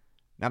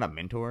not a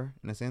mentor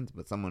in a sense,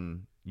 but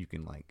someone you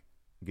can like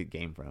get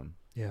game from.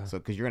 Yeah. So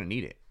because you're gonna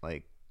need it,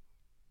 like,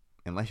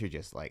 unless you're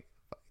just like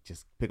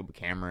just pick up a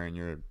camera and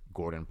you're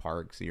Gordon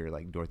Parks, you're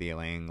like Dorothea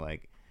Lange,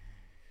 like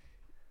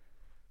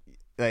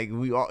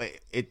we all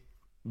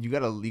you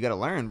gotta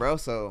learn, bro.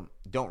 So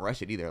don't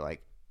rush it either.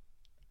 Like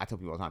I tell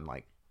people all the time,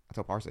 like I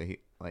tell Parsa,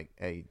 like,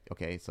 hey,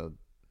 okay, so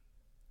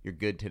you're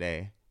good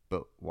today,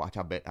 but watch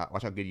how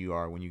good you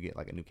are when you get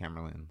like a new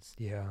camera lens.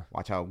 Yeah.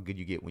 Watch how good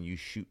you get when you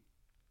shoot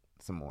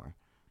some more.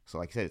 So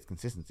like I said, it's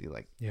consistency.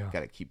 Like you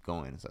gotta keep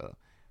going. So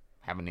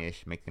have a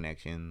niche, make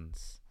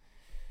connections,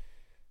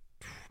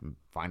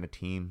 find a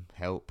team,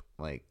 help.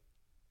 Like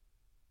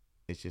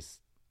it's just,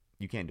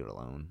 you can't do it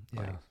alone. Yeah.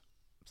 Like,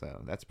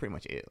 so that's pretty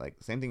much it. Like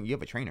same thing. You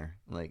have a trainer.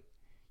 Like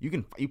you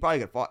probably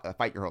could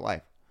fight your whole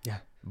life. Yeah.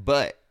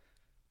 But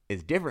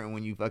it's different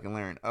when you fucking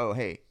learn. Oh,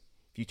 hey,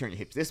 if you turn your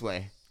hips this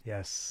way.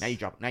 Yes. Now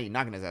you're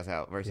knocking his ass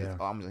out. Versus,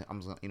 I'm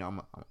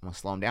gonna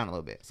slow him down a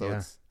little bit. So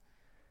it's,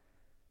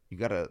 you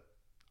gotta,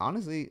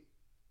 honestly,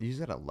 you just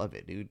gotta love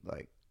it, dude.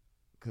 Like,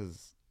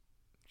 cause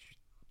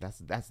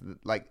that's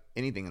like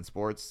anything in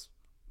sports.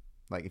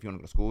 Like if you want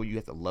to go to school, you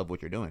have to love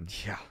what you're doing.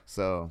 Yeah.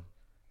 So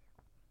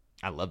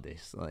I love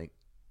this. Like,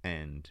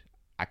 and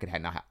I could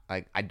have not,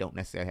 like, I don't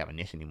necessarily have a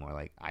niche anymore.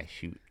 Like I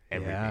shoot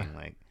everything.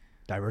 Like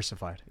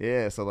diversified.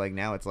 Yeah. So like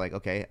now it's like,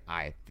 okay,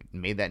 I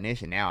made that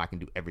niche and now I can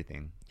do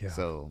everything. Yeah.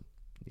 So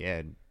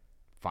yeah,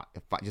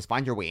 just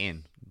find your way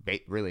in.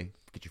 Really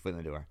get your foot in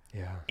the door.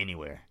 Yeah.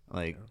 Anywhere.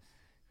 Like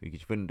you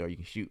get your foot in the door, you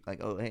can shoot.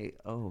 Like, oh hey,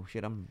 oh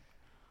shit, I'm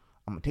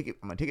a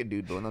ticket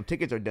dude. But when those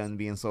tickets are done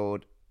being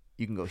sold,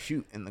 you can go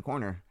shoot in the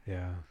corner.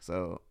 Yeah.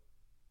 So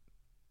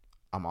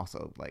I'm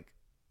also like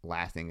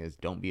last thing is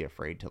don't be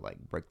afraid to like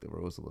break the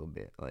rules a little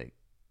bit. Like,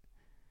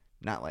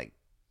 not like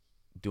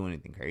do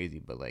anything crazy,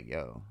 but like,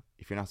 yo,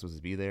 if you're not supposed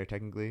to be there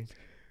technically,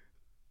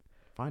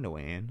 find a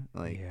way in.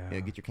 Like, Yeah.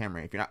 get your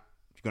camera in. If you're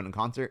going to a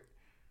concert,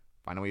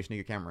 find a way to sneak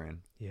your camera in.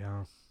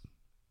 Yeah.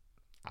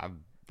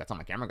 That's how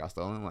my camera got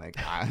stolen. Like,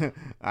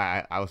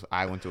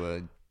 I went to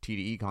a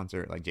TDE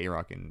concert, like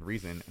J-Rock and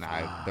Reason,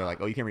 and they're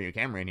like, oh, you can't bring your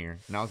camera in here.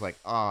 And I was like,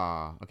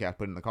 okay, I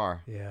put it in the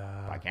car.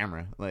 Yeah. My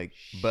camera. Like,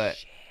 but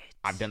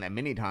I've done that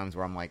many times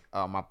where I'm like,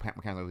 oh, my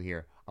camera's over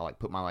here. I'll like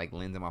put my like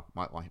lens in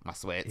my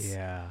sweats.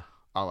 Yeah.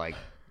 I'll like,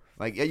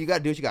 yeah, you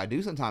gotta do what you gotta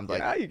do sometimes. Like,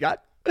 yeah, you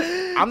got.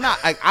 I'm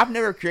not like, I've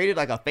never created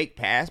like a fake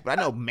pass, but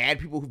I know mad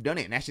people who've done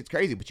it, and that shit's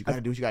crazy. But you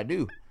gotta do what you gotta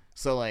do.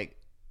 So like,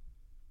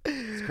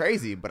 it's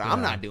crazy, but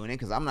I'm not doing it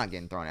because I'm not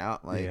getting thrown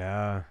out. Like,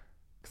 yeah,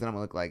 because then I'm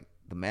gonna look like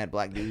the mad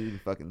black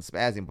dude fucking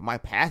spazzing, but my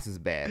pass is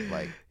bad.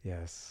 Like,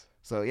 yes.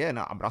 So yeah,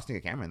 no, but I'll stick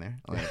a camera in there.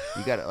 Like,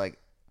 you gotta like,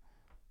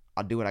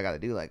 I'll do what I gotta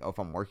do. Like, if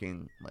I'm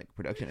working like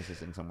production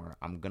assistant somewhere,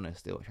 I'm gonna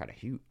still try to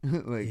shoot.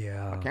 Like,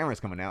 my camera's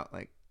coming out.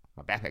 Like,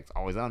 my backpack's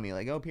always on me.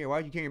 Like, oh, Pierre,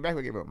 why'd you carry your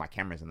backpack? But my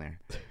camera's in there.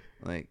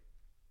 Like,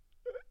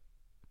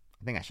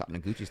 I think I shot in a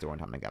Gucci store one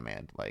time and I got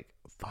mad. Like,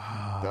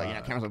 they're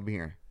like, camera's over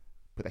here.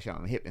 Put that shit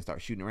on the hip and start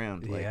shooting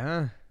around. Like,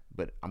 yeah.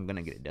 But I'm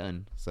gonna get it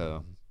done.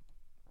 So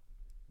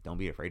don't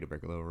be afraid to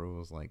break the little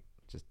rules. Like,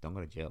 just don't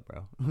go to jail,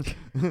 bro.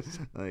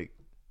 Like,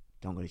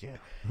 don't go to jail.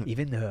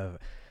 Even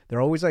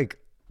they're always like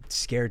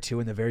scared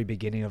too in the very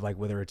beginning of like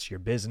whether it's your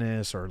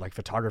business or like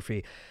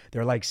photography.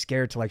 They're like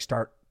scared to like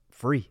start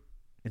free,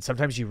 and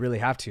sometimes you really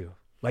have to.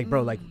 Like,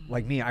 bro,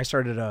 like me, I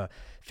started a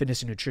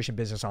fitness and nutrition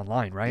business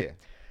online, right? Yeah.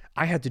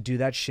 I had to do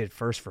that shit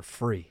first for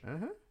free.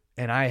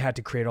 And I had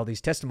to create all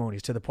these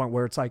testimonies to the point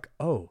where it's like,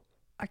 oh,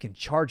 I can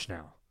charge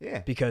now. Yeah.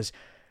 Because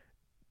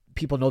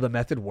people know the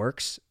method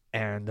works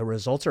and the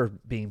results are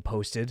being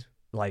posted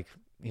like,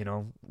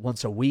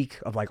 once a week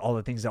of like all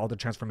the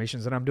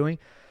transformations that I'm doing.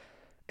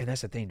 And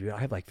that's the thing, dude. I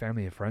have like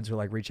family and friends who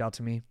like reach out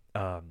to me,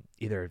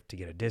 either to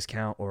get a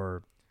discount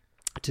or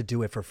to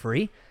do it for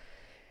free.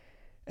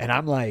 And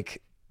I'm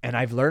like, and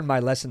I've learned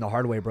my lesson the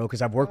hard way, bro,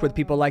 because I've worked with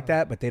people like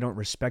that, but they don't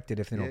respect it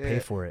if they don't pay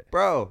for it.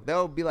 Bro,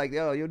 they'll be like,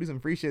 yo, you'll do some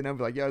free shit. And I'll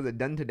be like, yo, is it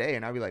done today?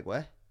 And I'll be like,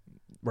 what?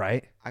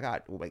 Right. I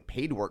got like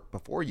paid work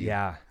before you.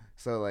 Yeah.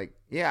 So like,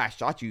 yeah, I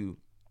shot you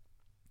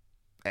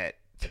at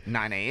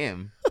 9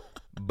 a.m.,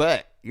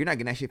 but you're not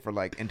getting that shit for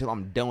like until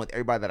I'm done with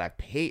everybody that I've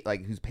paid,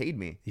 like who's paid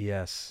me.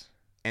 Yes.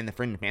 And the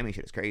friend and family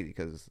shit is crazy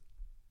because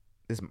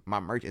my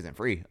merch isn't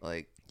free.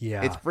 Like,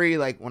 yeah, it's free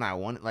like when I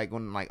want it, like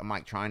when like I'm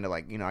like trying to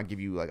like, I give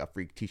you like a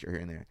free t-shirt here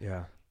and there.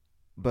 Yeah.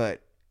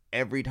 But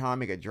every time I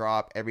make a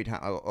drop, every time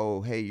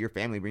oh hey, your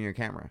family bring your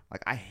camera.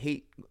 Like I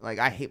hate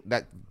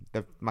that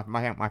my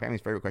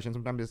family's favorite question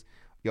sometimes is,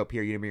 yo,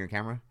 Pierre, you didn't bring your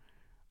camera?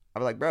 I'll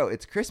be like, bro,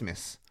 it's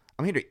Christmas.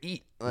 I'm here to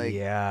eat. Like,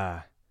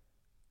 yeah.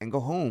 And go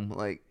home.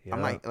 Like,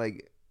 I'm like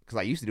because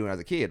I used to do it as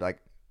a kid.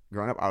 Like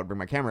growing up, I would bring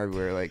my camera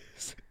everywhere. Like,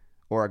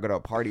 or I go to a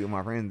party with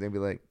my friends and be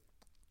like,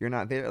 you're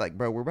not there. Like,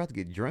 bro, we're about to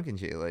get drunk and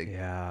shit. Like,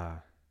 yeah.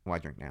 Well, I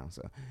drink now,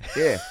 so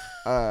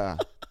yeah.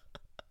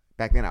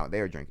 Back then,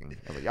 they were drinking.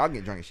 I was like, y'all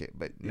get drunk and shit.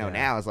 But no,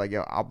 now it's like,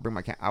 yo, I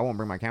won't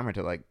bring my camera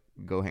to like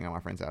go hang out at my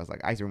friend's house.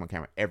 Like, I used to bring my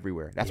camera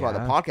everywhere. That's why the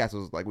podcast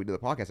was like, we do the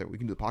podcast. We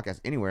can do the podcast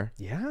anywhere.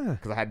 Yeah.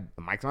 Because I had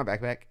the mics in my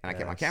backpack and I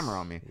kept my camera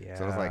on me. Yeah.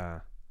 So it was like,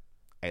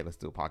 hey, let's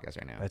do a podcast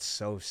right now. That's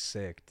so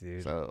sick,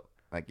 dude. So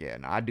like, yeah,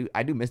 no, I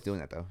do miss doing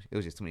that though. It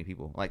was just too many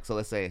people. Like, so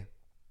let's say,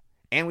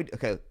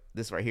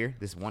 this right here,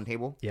 this one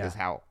table, is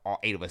how all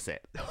 8 of us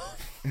sit.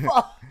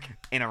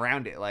 And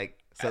around it, like,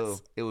 so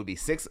it would be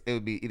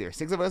either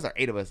 6 of us or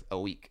 8 of us a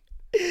week.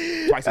 Twice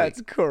a week.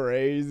 That's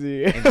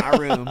crazy. In our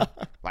room,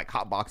 like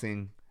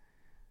hotboxing.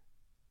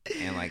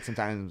 And like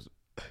sometimes,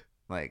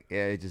 like,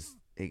 it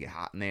get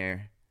hot in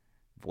there.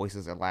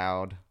 Voices are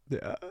loud.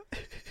 Yeah.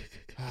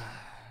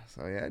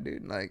 So yeah,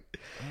 dude, like,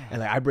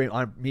 and like I bring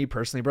me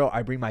personally, bro.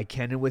 I bring my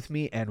Canon with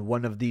me and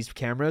one of these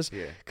cameras,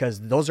 because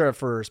those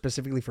are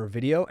specifically for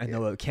video, and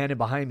the Canon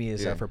behind me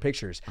is for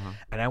pictures.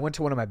 And I went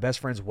to one of my best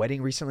friend's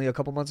wedding recently a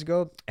couple months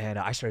ago, and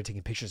I started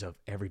taking pictures of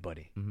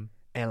everybody.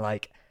 And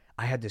like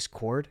I had this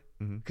cord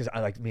because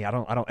I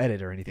don't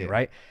edit or anything,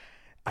 right?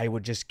 I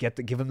would just give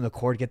them the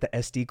cord, get the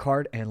SD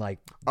card, and like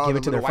give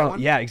it to their phone.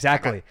 One? Yeah,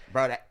 exactly.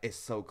 Bro, that is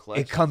so clutch.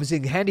 It comes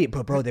in handy,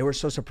 but bro, they were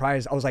so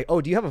surprised. I was like, "Oh,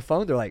 do you have a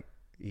phone?" They're like,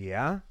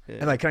 yeah.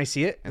 And like, can I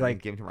see it? And like,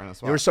 give it to right on the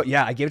spot. They were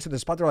I gave it to the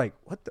spot. They're like,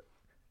 what the?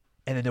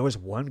 And then there was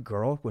one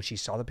girl when she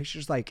saw the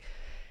pictures, like,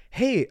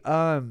 hey,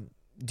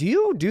 do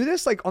you do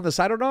this like on the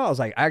side or not? I was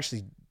like, I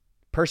actually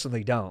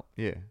personally don't.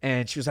 Yeah.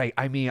 And she was like,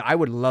 I mean, I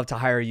would love to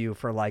hire you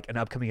for like an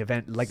upcoming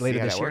event like later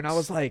this year. And I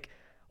was like,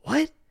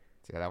 what?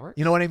 See how that works?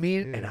 You know what I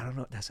mean? Yeah. And I don't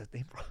know. That's the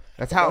thing, bro.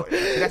 That's how.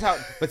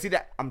 But see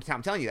that I'm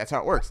telling you, that's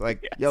how it works.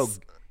 Like, yo,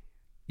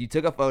 you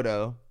took a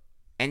photo,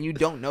 and you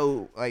don't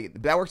know.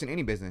 Like, that works in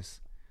any business.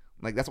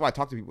 Like, that's why I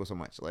talk to people so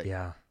much. Like,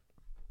 yeah.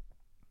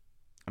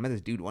 I met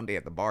this dude one day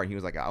at the bar, and he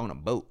was like, I own a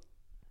boat.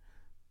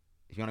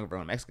 If you want to go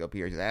to Mexico,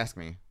 Pierre, just ask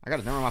me. I got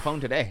his number on my phone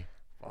today.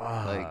 Fuck.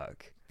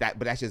 Like, that,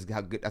 but that's just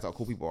how good, that's how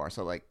cool people are.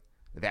 So, like,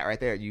 that right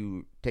there,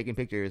 you taking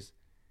pictures,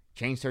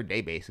 changed her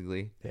day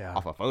basically Yeah.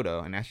 off a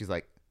photo, and now she's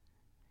like,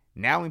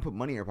 now we put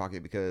money in your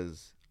pocket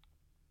because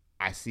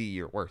I see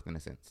your worth in a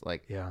sense,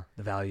 like Yeah.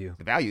 The value.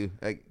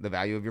 like the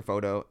value of your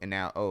photo, and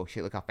now oh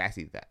shit, look how fast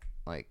he did that,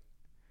 like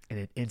In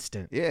an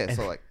instant. yeah. And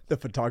So like the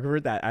photographer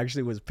that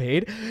actually was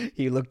paid,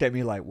 he looked at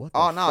me like, what the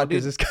oh no, fuck dude,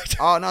 is this guy doing?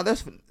 oh no,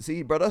 that's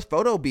see, bro, that's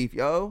photo beef,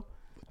 yo.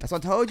 That's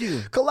what I told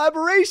you.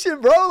 Collaboration,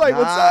 bro. Like,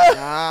 what's up?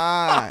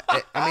 Nah.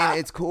 I mean,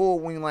 it's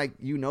cool when like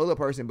you know the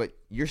person, but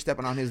you're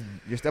stepping on his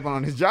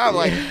job.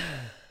 Like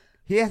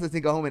he has to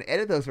go home and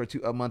edit those for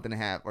a month and a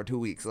half or 2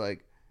 weeks.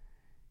 Like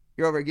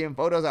you're over getting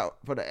photos out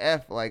for the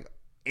F, like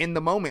in the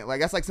moment. Like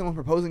that's like someone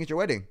proposing at your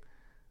wedding.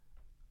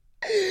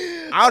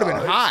 I would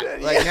have been hot.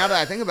 Shit, like yeah. now that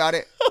I think about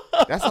it,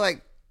 that's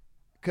like,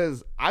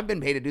 cause I've been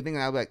paid to do things,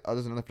 and I'll be like, oh,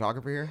 there's another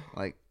photographer here.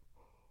 Like,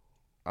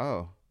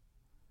 oh,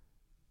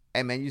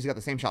 hey man, you just got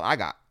the same shot I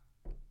got.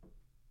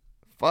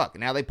 Fuck.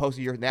 Now they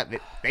posted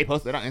they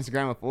posted it on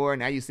Instagram before.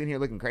 Now you sitting here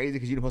looking crazy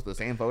because you didn't post the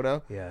same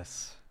photo.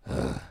 Yes.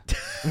 Yeah,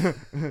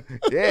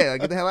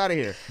 like, get the hell out of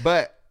here.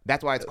 But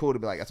that's why it's cool to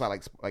be like. That's why I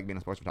like being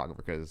a sports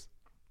photographer, because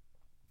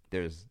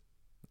there's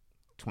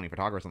 20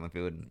 photographers on the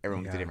field and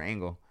everyone gets a different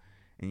angle.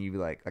 And you be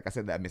like I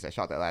said, that I missed that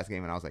shot that last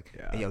game, and I was like,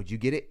 hey, yo, did you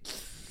get it?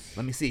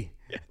 Let me see.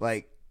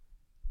 Like,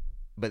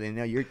 but then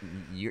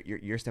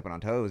you're stepping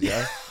on toes,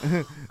 yo.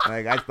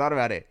 Like I thought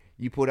about it.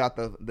 You pulled out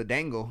the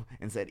dangle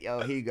and said, yo,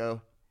 here you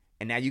go.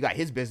 And now you got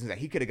his business that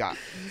he could have got.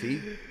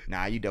 See?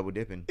 Nah, you double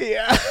dipping.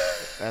 Yeah.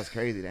 That's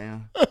crazy,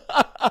 damn.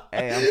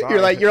 Hey, I'm sorry.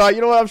 You're like,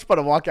 you know what? I'm just about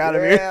to walk out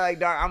of here. Yeah, like,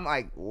 dog, I'm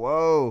like,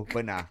 whoa.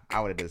 But nah, I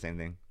would have did the same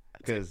thing.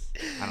 Because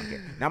I don't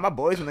care. Now, my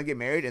boys, when they get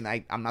married and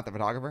I'm not the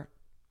photographer,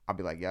 I'll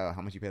be like, yo,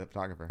 how much you pay the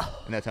photographer?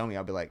 And they'll tell me,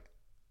 I'll be like,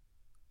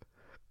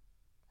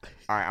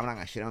 all right, I'm not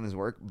going to shit on his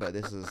work, but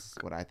this is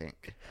what I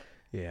think.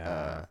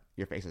 Yeah.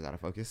 Your face is out of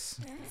focus.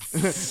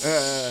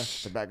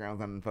 The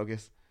background's not in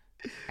focus.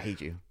 I hate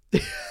you.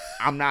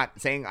 I'm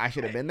not saying I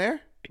should have been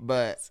there,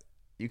 but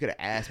you could have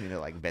asked me to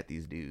like vet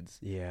these dudes.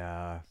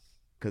 Yeah.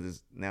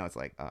 Because now it's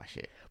like, oh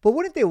shit. But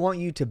what if they want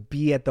you to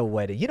be at the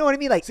wedding? You know what I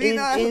mean? Like, See, in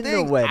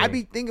the wedding. I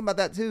be thinking about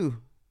that too.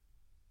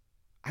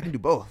 I can do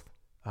both.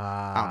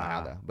 I don't know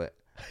how though, but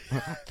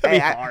That'd be hey,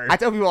 hard. I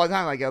tell people all the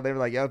time, like, yo, they were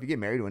like, yo, if you get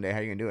married one day, how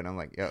you gonna do it? And I'm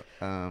like, yo,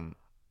 Your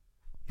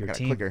I got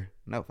team? a clicker.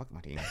 No, fuck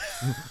my team.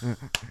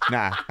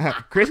 Nah,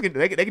 Chris can.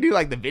 They can do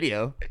like the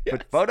video,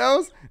 but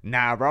photos.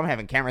 Nah, bro, I'm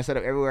having cameras set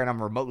up everywhere, and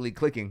I'm remotely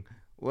clicking.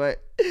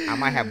 What? I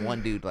might have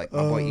one dude like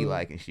my boy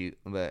Eli can shoot,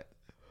 but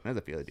there's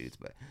a few other dudes.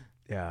 But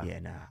Yeah.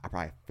 nah, I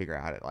probably figure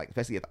out how to like,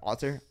 especially at the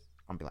altar.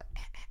 I'm gonna be like,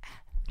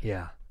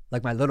 Yeah.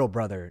 Like my little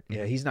brother.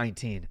 Yeah, he's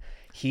 19.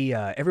 He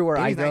everywhere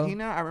I he's go. 19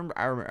 now.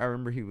 I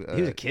remember he was.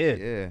 He was a kid.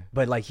 Yeah.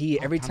 But like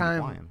every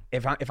time to time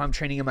fly if I'm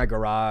training in my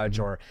garage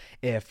or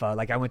if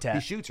like I went to He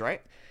shoots,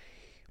 right?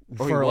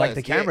 Or he for like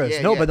was. the Yeah, cameras.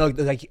 yeah, No, yeah. but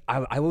no, like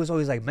I was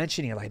always like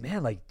mentioning it, like,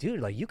 man, like, dude,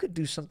 like you could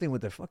do something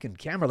with the fucking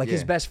camera. Like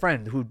his Yeah. best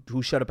friend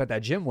who showed up at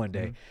that gym one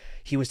day,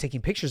 he was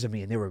taking pictures of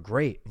me and they were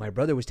great. My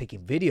brother was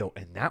taking video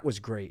and that was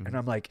great. And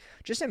I'm like,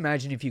 just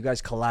imagine if you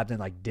guys collabed and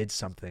like did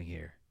something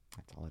here.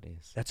 That's all it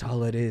is. That's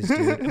all it is,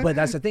 dude. But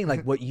that's the thing.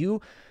 Like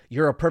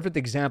you're a perfect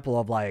example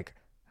of like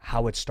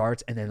how it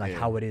starts and then like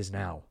how it is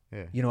now.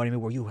 Yeah. You know what I mean?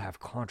 Where you have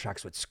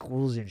contracts with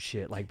schools and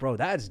shit. Like, bro,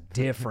 that's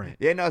different.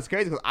 Yeah, no, it's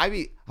crazy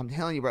because I'm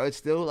telling you, bro, it's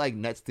still like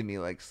nuts to me.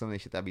 Like some of the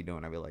shit that I be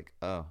doing, I be like,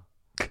 oh,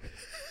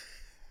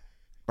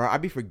 bro, I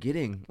be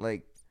forgetting.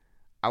 Like,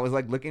 I was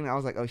like looking, I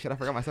was like, oh shit, I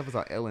forgot myself was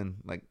on Ellen.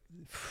 Like,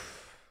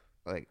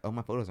 oh,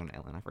 my photos on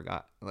Ellen, I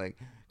forgot. Like,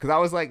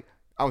 because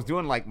I was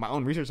doing like my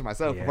own research on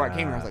myself before I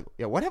came here. I was like,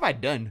 yeah, what have I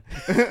done?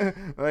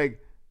 Like,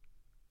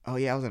 oh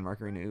yeah, I was in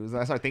Mercury News.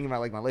 I started thinking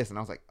about like my list, and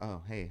I was like,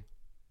 oh hey,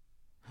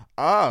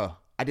 oh,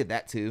 I did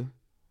that too,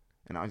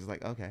 and I was just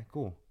like, okay,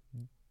 cool.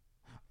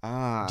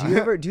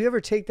 Do you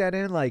ever take that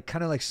in, like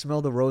kind of like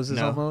smell the roses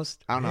No.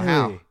 almost? I don't know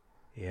how.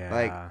 Yeah.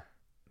 Like,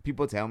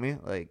 people tell me,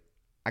 like,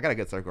 I got a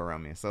good circle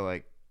around me, so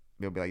like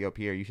they'll be like, yo,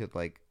 Pierre, you should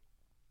like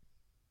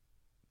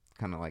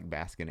kind of like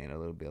bask in it a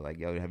little bit. Like,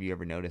 yo, have you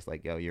ever noticed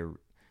like, yo,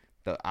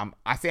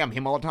 I say I'm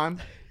him all the time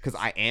because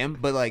I am,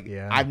 but like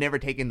I've never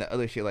taken the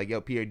other shit. Like,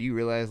 yo, Pierre, do you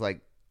realize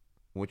like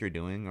what you're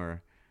doing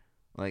or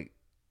like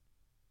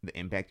the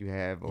impact you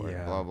have or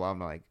blah blah? I'm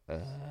like,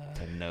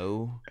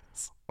 no.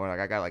 Or like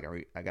I got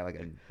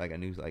a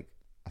new like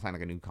I signed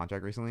like a new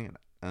contract recently,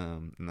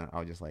 and then I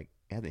was just like,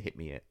 it hasn't hit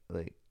me yet.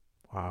 Like,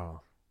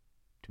 wow.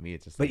 To me,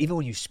 it's just. But like, even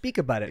when you speak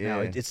about it now,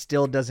 it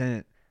still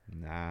doesn't.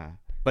 Nah.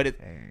 But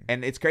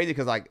and it's crazy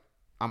because like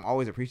I'm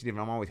always appreciative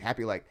and I'm always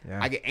happy. Like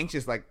I get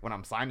anxious like when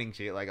I'm signing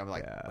shit. Like I'm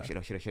like, oh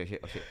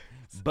shit.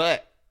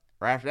 But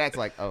right after that, it's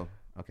like, oh,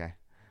 okay.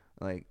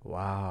 Like,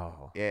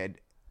 wow. Yeah.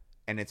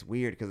 And it's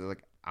weird because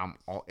like I'm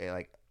all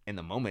like in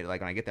the moment. Like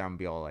when I get there, I'm gonna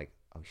be all like,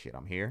 oh shit,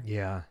 I'm here.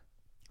 Yeah.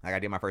 Like I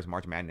did my first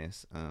March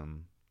Madness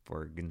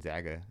for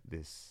Gonzaga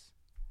this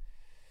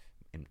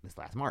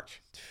last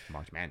March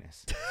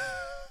Madness.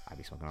 I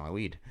be smoking all my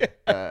weed.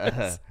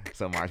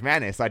 So March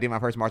Madness. So I did my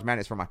first March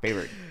Madness for my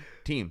favorite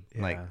team,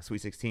 like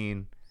Sweet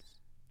 16.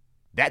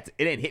 It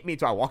didn't hit me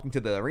until I walked into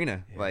the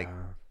arena. Like,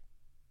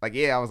 like,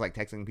 yeah, I was like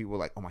texting people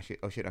like, oh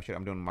shit,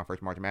 I'm doing my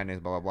first March Madness,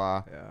 blah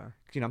blah blah. Yeah.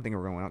 Cause, you know, I'm thinking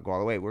we're going to go all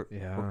the way. We're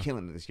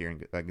killing it this year,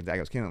 and like Gonzaga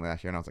was killing it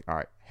last year, and I was like, all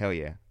right, hell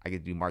yeah, I get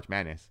to do March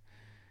Madness,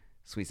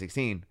 Sweet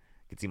 16.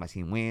 Get to see my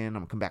team win. I'm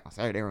gonna come back on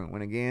Saturday and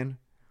win again.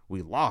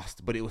 We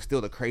lost, but it was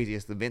still the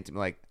craziest event to me.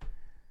 Like,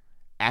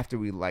 after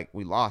we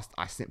lost,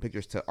 I sent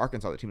pictures to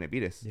Arkansas, the team that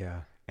beat us.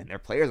 Yeah. And their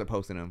players are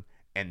posting them.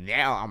 And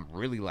now I'm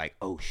really like,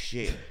 oh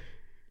shit,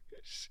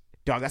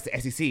 dog, that's the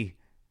SEC.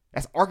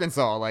 That's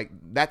Arkansas. Like,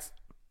 that's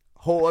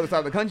whole other side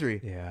of the country.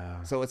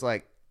 Yeah. So it's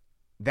like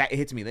that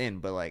hits me then,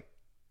 but like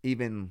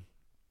even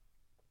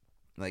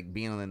like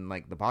being on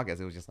like the podcast,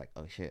 it was just like,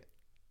 oh shit.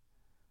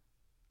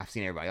 I've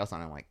seen everybody else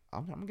on it. I'm like,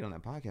 I'm gonna get on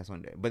that podcast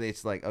one day. But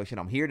it's like, oh shit,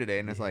 I'm here today,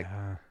 and it's like,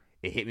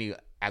 it hit me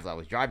as I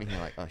was driving here,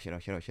 like, oh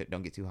shit,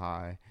 don't get too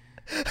high,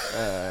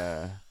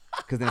 because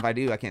then if I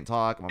do, I can't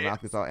talk, my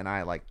mouth gets all, and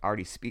I like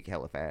already speak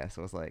hella fast,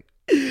 so it's like,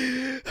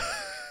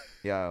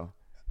 yo,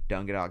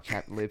 don't get all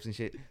chapped lips and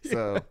shit.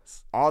 So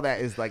all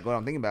that is like what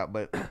I'm thinking about,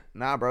 but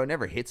nah, bro, it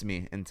never hits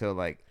me until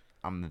like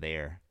I'm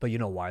there. But you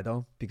know why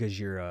though? Because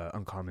you're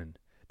uncommon.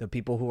 The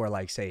people who are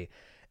like, say,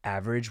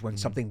 average, when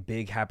something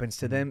big happens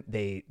to them,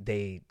 they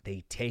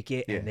take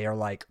it and they are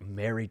like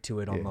married to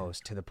it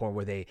almost, to the point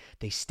where they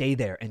stay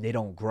there and they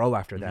don't grow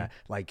after that.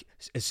 Like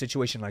a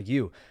situation like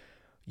you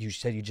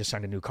said you just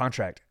signed a new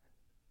contract,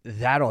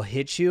 that'll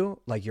hit you,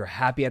 like you're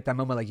happy at that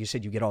moment, like you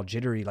said, you get all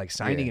jittery like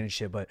signing it and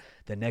shit, but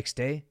the next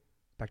day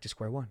back to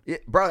square one. Yeah,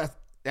 bro,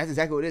 that's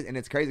exactly what it is. And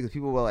it's crazy because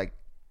people were like,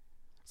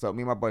 so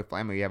me and my boy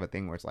Flammy, we have a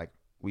thing where it's like,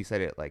 we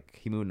said it like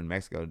he moved to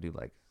Mexico to do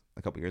like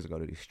a couple years ago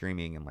to do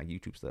streaming and like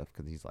YouTube stuff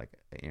because he's like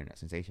an internet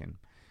sensation.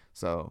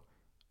 So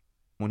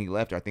when he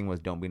left, our thing was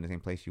don't be in the same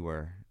place you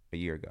were a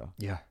year ago.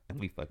 Yeah. And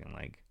we fucking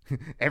like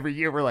every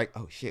year we're like,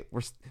 oh shit,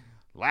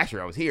 last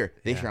year I was here,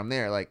 this year I'm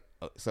there. Like,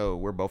 so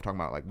we're both talking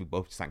about like we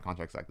both signed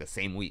contracts like the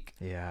same week.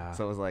 Yeah.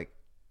 So it was like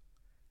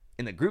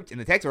in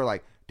the text we're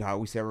like, dog,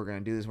 we said we're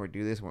gonna do this, we're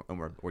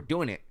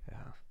doing it. Yeah.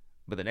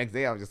 But the next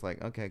day I was just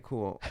like, okay,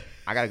 cool.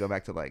 I gotta go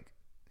back to like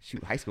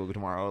shoot high school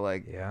tomorrow.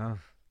 Like, yeah.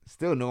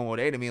 Still normal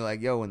day to me.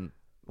 Like, yo, when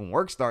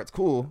work starts,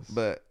 cool,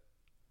 but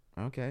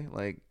okay,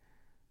 like,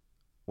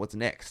 what's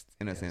next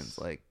in a sense?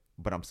 Like,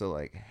 but I'm still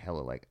like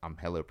hella, like, I'm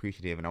hella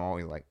appreciative, and I'm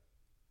always like,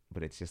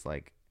 but it's just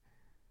like,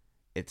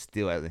 it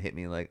still hasn't hit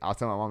me. Like, I'll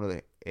tell my mom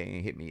that it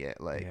ain't hit me yet.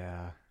 Like,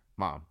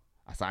 Mom,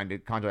 I signed a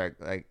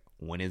contract. Like,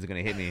 when is it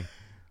gonna hit me?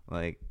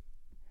 Like,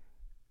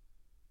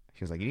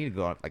 she was like, you need to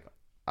go out like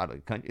out of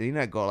the country. You need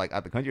to go like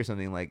out the country or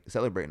something, like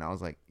celebrate. And I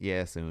was like,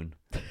 yeah, soon.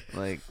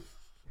 Like.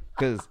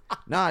 Because,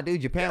 nah,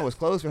 dude, Japan was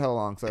closed for hell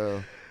long,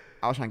 so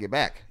I was trying to get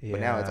back. But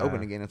now it's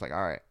open again. It's like,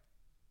 all right.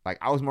 Like,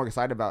 I was more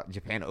excited about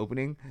Japan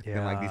opening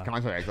than, like, these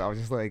contracts. I was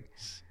just like,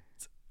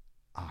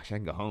 oh, I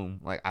can go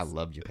home. Like, I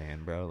love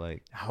Japan, bro.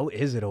 Like, how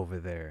is it over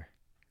there?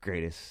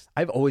 Greatest.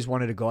 I've always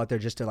wanted to go out there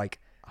just to, like,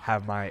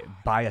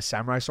 buy a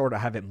samurai sword or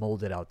have it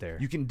molded out there.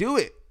 You can do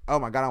it. Oh,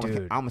 my God.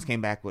 I almost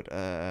came back with,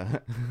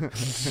 I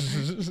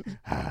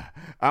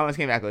almost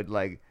came back with,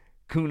 like,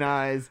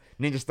 kunais,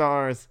 ninja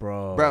stars,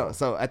 bro.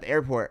 So at the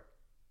airport,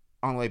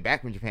 on the way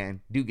back from Japan,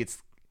 dude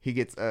gets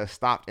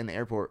stopped in the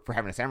airport for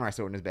having a samurai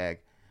sword in his bag,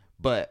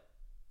 but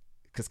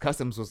because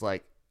customs was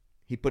like,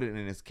 he put it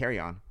in his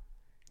carry-on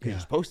because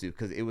you're supposed to,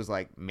 because it was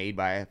like made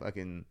by a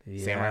fucking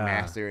samurai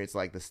master. It's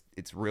like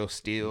it's real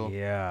steel.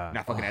 Yeah,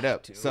 not fucking that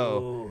up. Dude.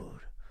 So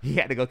he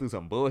had to go through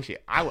some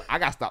bullshit. I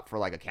got stopped for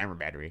like a camera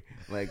battery,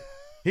 like.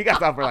 He got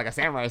stopped for like a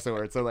samurai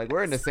sword. So like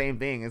we're in the same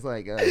thing. It's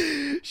like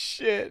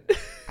shit.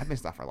 I've been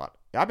stopped for a lot.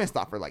 I've been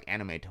stopped for like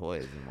anime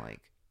toys and like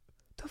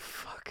the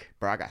fuck.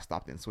 Bro, I got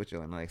stopped in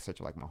Switzerland. Like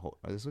searching like my whole.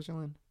 Was it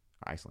Switzerland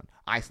or Iceland?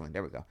 Iceland.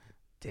 There we go.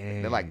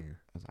 Damn. They're like,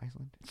 was it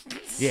Iceland?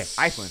 Yeah,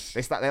 Iceland.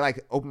 They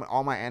like opened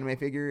all my anime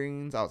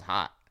figurines. I was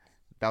hot.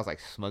 That was like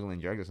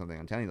smuggling drugs or something.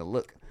 I'm telling you the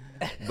look.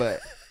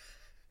 But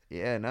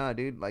yeah, no,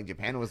 dude. Like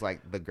Japan was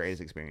like the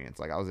greatest experience.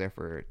 Like I was there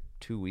for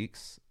 2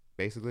 weeks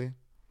basically.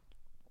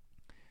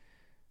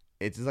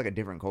 It's just like a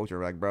different culture.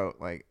 Like, bro,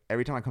 like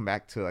every time I come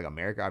back to like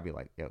America, I'd be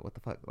like, yo, what the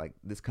fuck? Like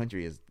this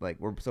country is like,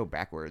 we're so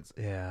backwards.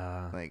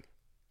 Yeah. Like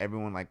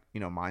everyone like, you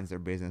know, minds their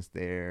business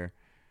there.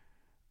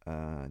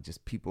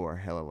 Just people are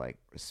hella like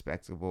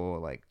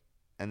respectable. Like,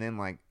 and then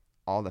like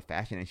all the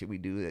fashion and shit we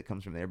do that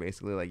comes from there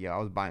basically. Like, yo, I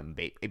was buying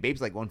Bape. Bape's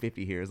like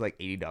 $150 here. It's like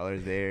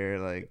 $80 there.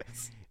 Like,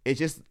 it's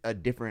just a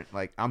different,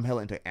 like I'm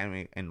hella into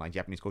anime and like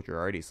Japanese culture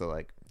already. So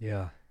like,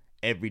 yeah,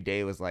 every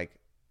day was like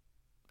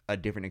a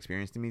different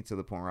experience to me, to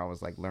the point where I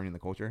was like learning the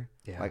culture.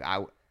 Yeah. Like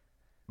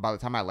by the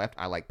time I left,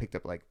 I like picked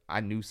up like I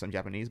knew some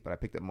Japanese, but I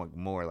picked up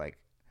more like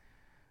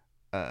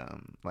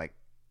can't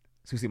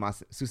even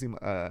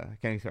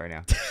say right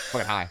now.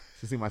 Fucking high.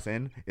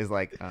 Susumasen is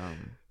like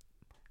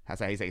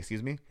that's how you say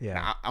excuse me. Yeah.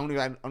 Now, only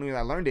reason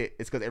I learned it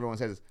is because everyone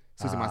says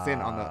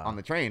Susumasen on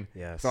the train.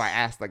 Yes. So I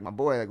asked like my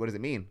boy, like, what does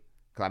it mean?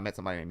 Because I met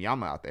somebody named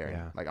Yama out there.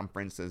 Yeah. And, like I'm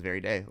friends to this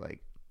very day.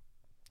 Like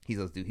he's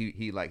those dude.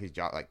 He like his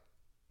job like.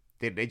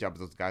 Day job is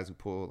those guys who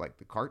pull like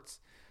the carts.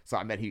 So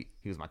I met he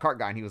was my cart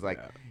guy, and he was like,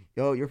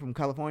 yo, you're from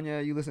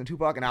California, you listen to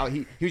Tupac? And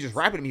he was just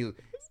rapping to me. He was,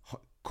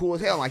 cool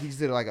as hell. Like he just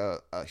did like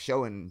a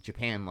show in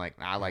Japan. Like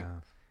I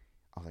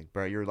was like,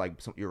 bro, you're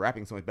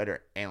rapping so much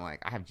better. And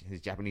like I have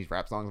his Japanese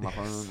rap songs on my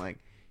phone. Like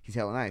he's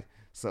hella nice.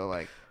 So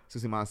like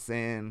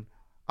susumasen,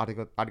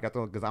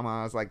 arigato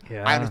gozaimasu. Like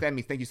I understand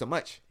means thank you so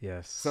much.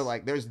 Yes. So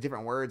like there's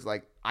different words.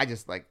 Like I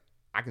just like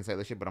I can say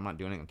this shit, but I'm not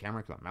doing it on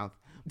camera because my mouth.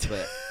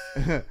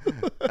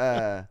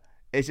 But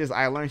it's just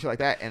I learned shit like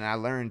that, and I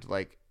learned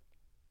like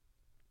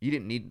you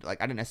didn't need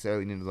like I didn't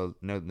necessarily need to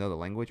know the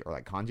language or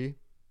like kanji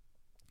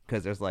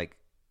because there's like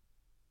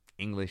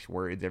English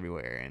words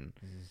everywhere, and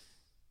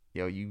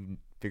yo, you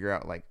figure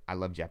out like I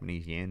love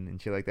Japanese yen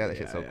and shit like that. That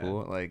shit's so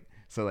cool. Like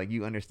so like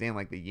you understand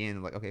like the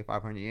yen, like okay,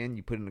 500 yen.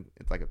 You put in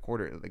it's like a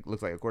quarter. It like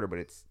looks like a quarter, but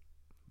it's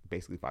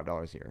basically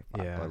 $5 here.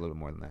 A little bit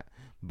more than that.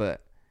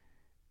 But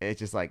it's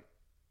just like.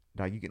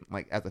 Dog, you can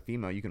like as a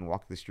female, you can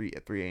walk the street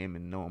at 3 a.m.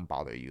 and no one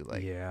bother you.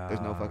 Like, there's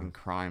no fucking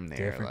crime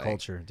there. Different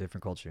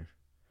culture,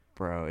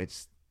 bro.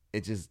 It's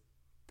just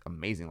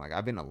amazing. Like,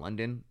 I've been to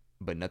London,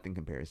 but nothing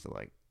compares to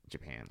like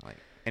Japan. Like,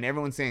 and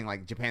everyone's saying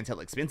like Japan's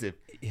hella expensive.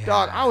 Yeah.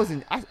 Dog,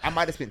 I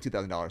might have spent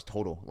 $2,000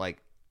 total,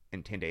 like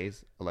in 10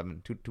 days,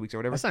 2 weeks or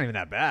whatever. That's not even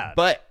that bad.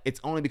 But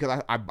it's only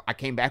because I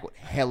came back with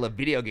hella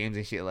video games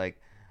and shit. Like.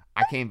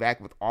 I came back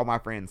with all my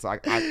friends. So I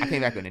came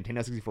back with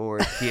Nintendo 64,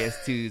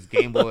 PS2s,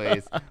 Game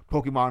Boys,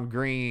 Pokemon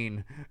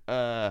Green.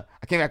 I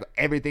came back with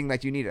everything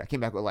that you needed. I came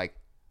back with like,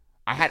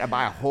 I had to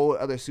buy a whole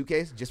other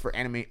suitcase just for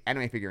anime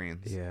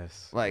figurines.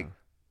 Yes. Like,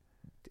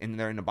 and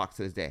they're in the box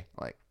to this day.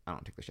 Like, I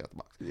don't take the shit out the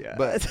box. Yeah.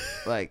 But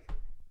like,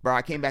 bro,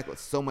 I came back with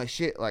so much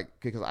shit. Like,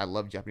 because I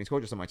love Japanese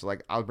culture so much.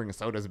 Like, I was bringing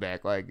sodas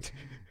back. Like,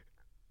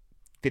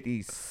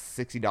 $50,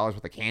 $60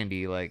 worth of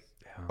candy. Like.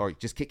 Or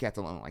just Kit Kats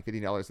alone, like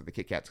 $50 for the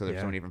Kit Kats because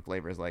there's so many different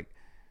flavors. Like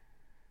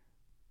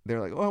they're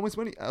like, oh, how much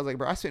money? I was like,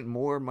 bro, I spent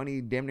more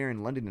money damn near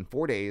in London in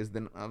 4 days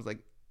than I was like.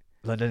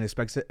 London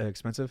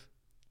expensive?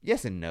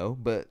 Yes and no,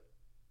 but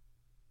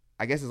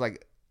I guess it's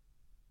like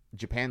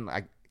Japan.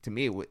 Like to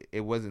me,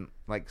 it wasn't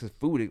like cause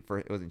food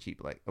it wasn't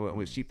cheap. Like it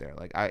was cheap there.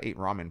 Like I ate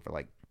ramen for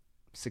like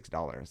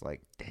 $6.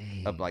 Like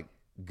of like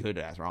good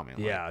ass ramen.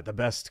 Yeah, like, the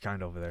best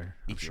kind over there.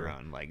 Ichiran,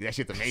 sure. Like that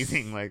shit's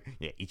amazing. Like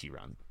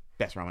Ichiran.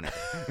 Best ramen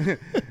ever.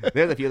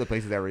 There's a few other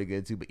places that are really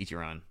good too, but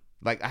Ichiran.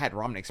 Like I had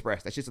Ramen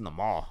Express. That's just in the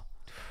mall.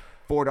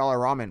 $4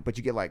 ramen, but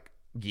you get like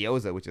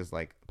gyoza, which is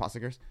like pasta,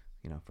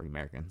 you know, for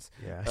Americans.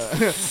 Yeah.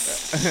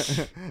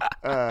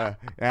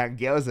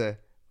 Gyoza,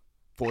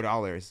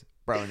 $4,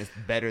 bro, and it's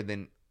better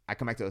than. I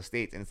come back to the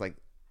States and it's like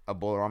a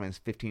bowl of ramen is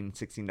 $15,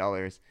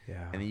 $16. Yeah.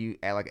 And then you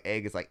add like an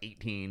egg, it's like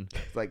 $18.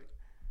 It's like,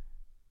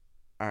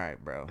 all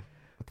right, bro,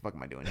 what the fuck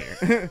am I doing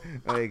here?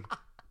 Like.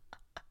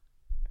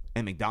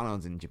 And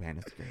McDonald's in Japan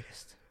is the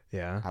greatest.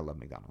 Yeah. I love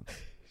McDonald's.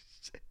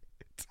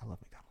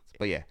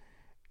 But yeah,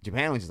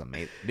 Japan was just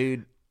amazing.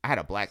 Dude, I had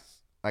a black,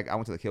 like I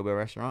went to the Kill Bill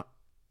restaurant,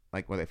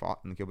 like where they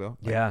fought in the Kill Bill.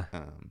 Like, yeah.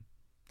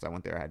 So I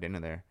went there, I had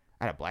dinner there.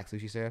 I had a black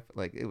sushi chef.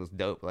 Like it was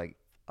dope. Like,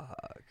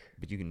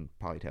 but you can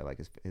probably tell like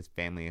his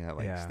family had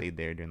like stayed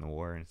there during the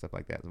war and stuff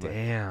like that. But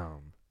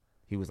damn.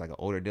 He was like an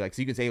older dude. Like,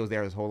 so you can say he was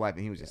there his whole life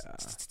and he was just,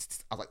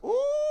 I was like,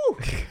 ooh.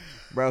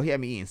 Bro, he had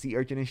me eating sea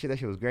urchin and shit. That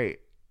shit was great.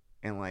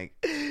 And like,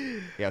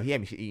 yo, he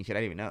had me eating shit I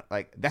didn't even know.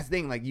 Like that's the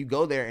thing. Like you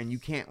go there and you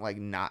can't like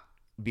not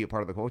be a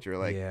part of the culture.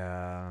 Like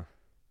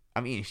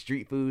I'm eating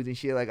street foods and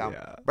shit. Like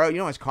bro, you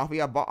know how much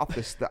coffee I bought off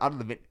out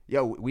of the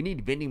yo. We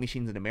need vending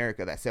machines in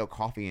America that sell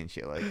coffee and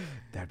shit. Like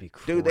that'd be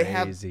crazy. Dude, they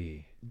have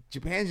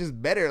Japan's just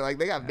better. Like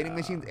they got vending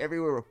machines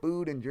everywhere with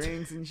food and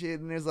drinks and shit.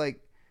 And there's like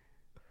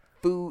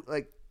food.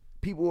 Like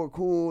people are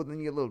cool. And then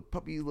you get little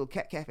puppies, little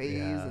cat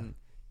cafes, and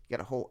you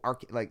got a whole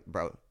arcade. Like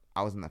bro,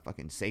 I was in the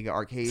fucking Sega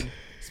arcade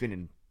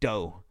spending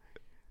dough.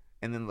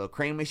 And then the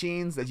crane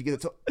machines that you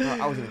get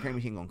I was in the crane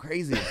machine going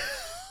crazy.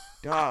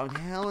 Dog,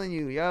 I'm telling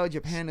you, yo,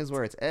 Japan is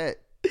where it's at.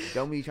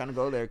 Don't be trying to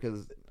go there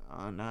because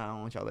no, I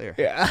don't want y'all there.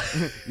 Yeah.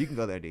 You can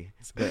go there, D.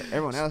 But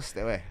everyone else,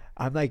 stay away.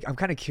 I'm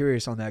kind of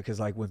curious on that because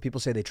like when people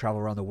say they travel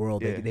around the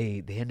world,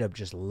 they end up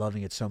just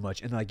loving it so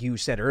much. And like you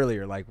said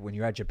earlier, like when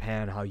you're at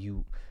Japan, how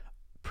you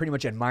pretty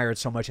much admire it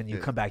so much, and you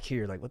come back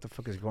here, like what the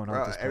fuck is going on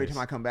with this place? Every time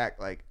I come back,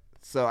 like,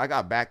 so I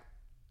got back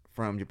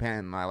from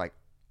Japan and I like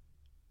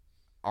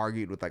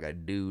argued with like a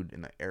dude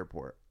in the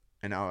airport,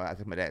 and I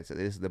told my dad, said,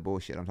 "This is the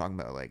bullshit I'm talking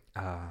about. Like,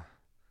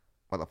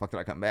 why the fuck did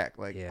I come back?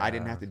 Like, I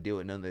didn't have to deal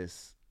with none of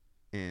this."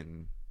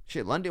 In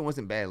shit, London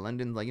wasn't bad.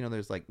 London, like, you know,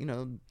 there's like, you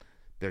know,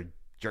 they're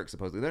jerks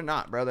supposedly. They're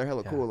not, bro. They're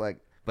hella cool. Like,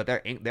 but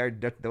they're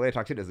the way they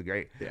talk shit is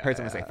great. Heard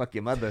someone say "fuck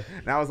your mother,"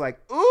 and I was like,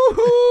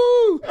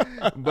 "Ooh!"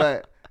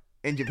 But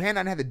in Japan,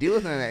 I didn't have to deal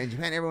with none of that. In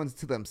Japan, everyone's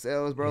to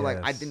themselves, bro.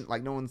 Like, I didn't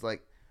like no one's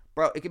like,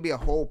 bro. It could be a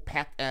whole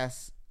packed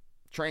ass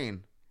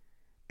train.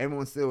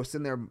 Everyone's still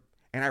sitting there,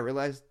 and I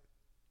realized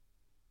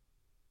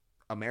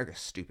America's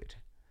stupid.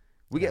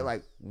 We get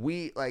like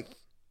we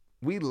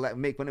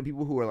make fun of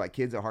people who are like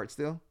kids at heart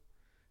still.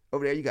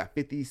 Over there, you got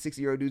 50,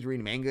 60-year-old dudes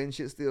reading manga and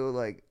shit still,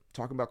 like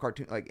talking about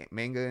cartoon, like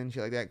manga and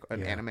shit like that,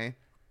 and anime.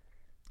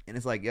 And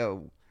it's like,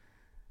 yo,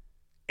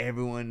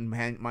 everyone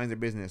minds their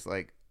business.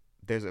 Like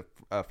there's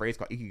a phrase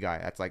called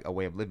ikigai. That's like a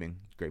way of living.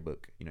 Great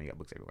book. You know, you got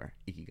books everywhere.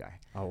 Ikigai.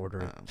 I'll order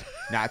it.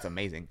 Nah, it's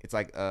amazing. It's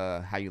like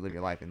how you live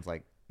your life, and it's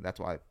like that's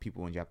why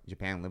people in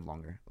Japan live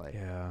longer. Like,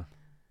 Yeah.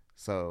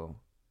 so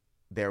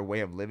their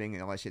way of living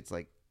and all that shit's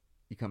like,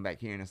 you come back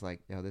here and it's like,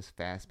 yo, this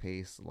fast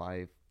paced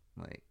life.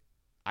 Like,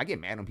 I get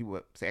mad when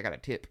people say I got a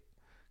tip,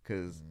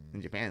 because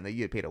in Japan they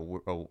get paid a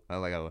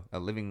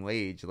living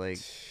wage, like,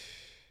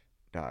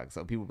 dog.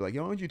 So people be like,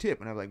 yo, why don't you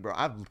tip? And I'm like, bro,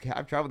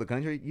 I've traveled the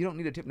country. You don't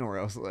need a tip nowhere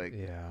else. Like,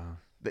 Yeah.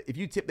 if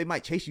you tip, they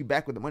might chase you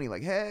back with the money.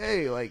 Like,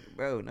 hey, like,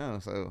 bro, no.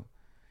 So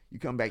you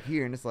come back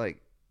here and it's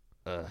like,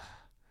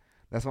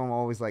 that's why I'm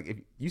always like, if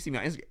you see me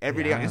on Instagram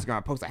every day on Instagram,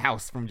 I post a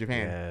house from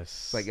Japan. Yes.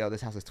 It's like, yo,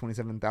 this house is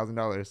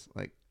 $27,000.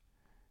 Like,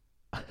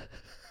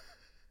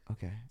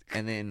 okay.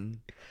 And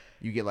then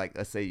you get like,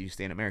 let's say you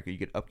stay in America, you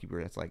get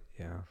upkeeper. That's like,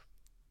 Yeah.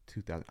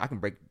 2,000. I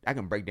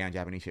can break down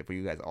Japanese shit for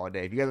you guys all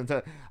day. If you guys want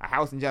to a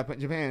house in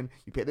Japan,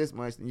 you pay this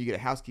much, then you get a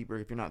housekeeper.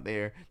 If you're not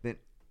there, but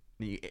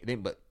you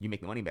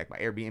make the money back by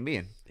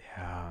Airbnb.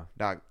 Yeah.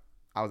 Dog,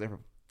 I was there for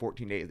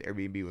 14 days. The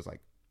Airbnb was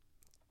like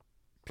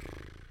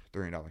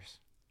 $300.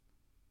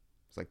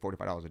 It's like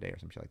 $45 a day or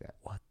some shit like that.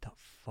 What the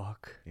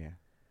fuck? Yeah.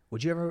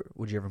 Would you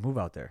ever move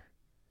out there?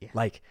 Yeah.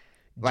 Like,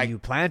 do you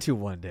plan to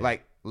one day?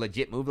 Like,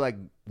 legit move, like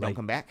don't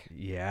come back?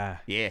 Yeah.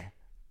 Yeah.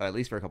 Or at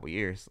least for a couple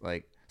years.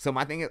 Like, so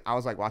my thing is, I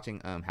was like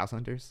watching House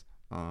Hunters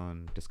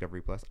on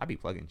Discovery Plus. I be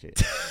plugging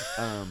shit.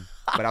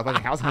 But I was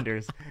watching House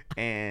Hunters,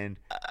 and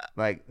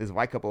like this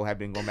white couple had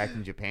been going back to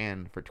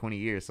Japan for 20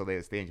 years. So they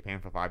would stay in Japan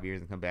for 5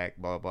 years and come back,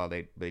 blah blah blah.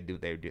 They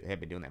have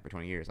been doing that for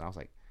 20 years. And I was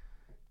like,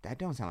 that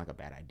don't sound like a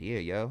bad idea,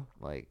 yo.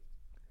 Like,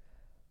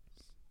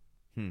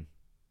 And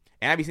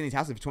I be seeing these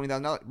houses for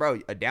 $20,000, bro.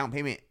 A down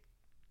payment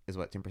is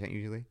what, 10%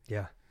 usually.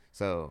 Yeah.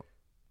 So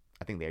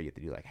I think there you have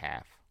to do like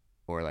half,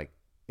 or like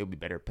it would be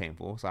better paying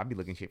full. So I'd be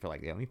looking shit for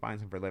like, yeah, let me find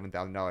some for $11,000.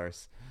 Let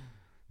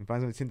me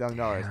find some for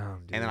 $10,000,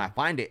 and then I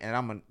find it, and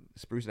I'm gonna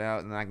spruce it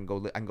out, and then I can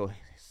go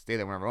stay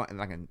there whenever I want, and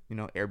then I can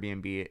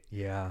Airbnb it.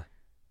 Yeah.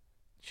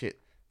 Shit.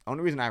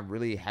 Only reason I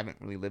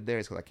haven't lived there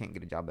is because I can't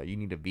get a job there. You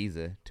need a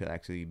visa to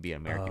actually be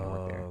an American and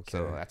work there. Okay.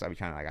 So that's why I be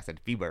trying to, like I said,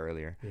 FIBA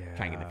earlier. Yeah.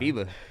 Trying to get the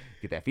FIBA,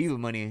 get that FIBA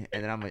money,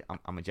 and then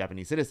I'm a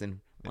Japanese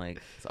citizen.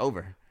 Like, it's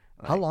over.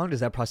 Like, how long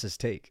does that process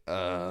take?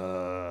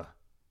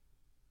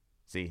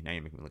 See, now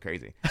you're making me look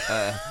crazy.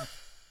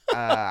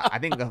 I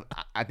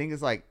think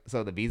it's like,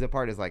 so the visa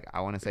part is like,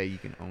 I want to say you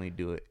can only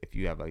do it if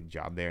you have a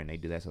job there, and they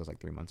do that, so it's like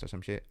 3 months or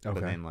some shit. Okay.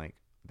 But then like,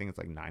 I think it's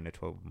like 9 to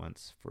 12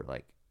 months for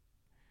like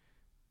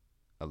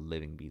a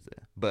living visa.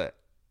 But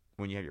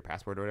when you have your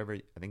passport or whatever,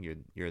 I think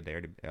you're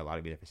there to allowed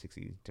to be there for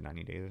 60 to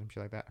 90 days or some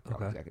shit like that. I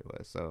forgot what exactly what it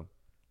was. So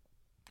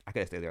I could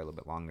have stayed there a little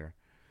bit longer.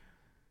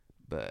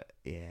 But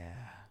yeah.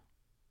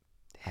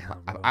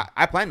 Damn,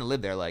 I plan to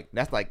live there. Like,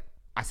 that's like,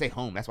 I say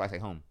home. That's why I say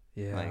home.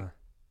 Yeah.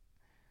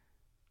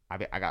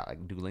 Like, I got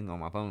like Duolingo on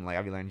my phone. Like,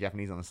 I be learning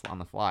Japanese on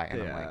the fly,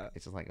 and I'm like,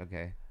 it's just like,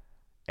 okay,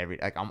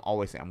 I'm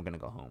always saying I'm gonna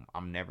go home.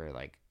 I'm never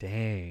like,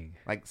 dang,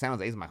 like San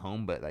Jose is my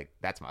home, but like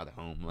that's my other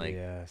home. Like,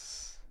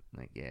 yes,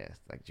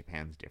 like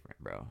Japan's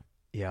different, bro.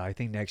 Yeah, I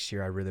think next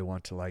year I really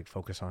want to like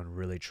focus on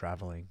really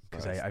traveling,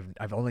 because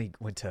I've only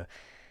went to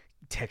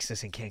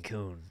Texas and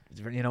Cancun.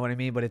 You know what I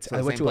mean? But it's so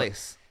I went to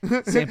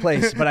same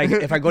place. But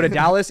if I go to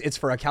Dallas, it's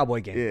for a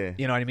Cowboy game. Yeah.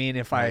 You know what I mean?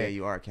 Yeah,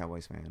 you are a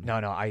Cowboys fan. No.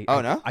 No?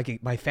 I can,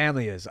 my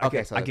family is. I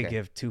could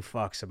give two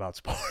fucks about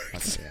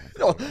sports.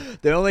 Okay.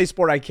 The only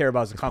sport I care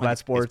about is combat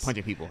sports. It's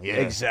punching people. Yeah.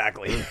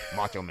 Exactly.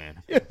 Macho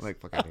man. Yes.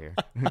 Like, fuck out of here.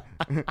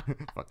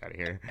 Fuck out of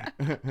here.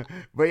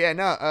 But yeah,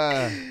 no.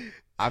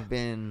 I've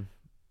been.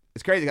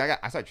 It's crazy. I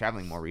started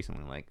traveling more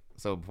recently. Like,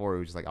 so before it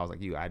was just like, I was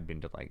like you. I'd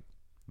been to like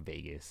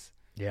Vegas.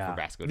 Yeah. For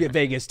basketball.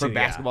 Vegas too. For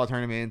basketball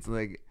tournaments.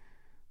 Like,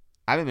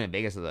 I haven't been to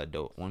Vegas as an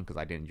adult one because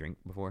I didn't drink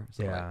before.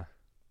 So yeah.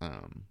 Like,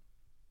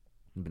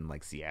 I've been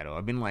like Seattle.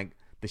 I've been like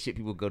the shit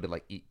people go to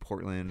like eat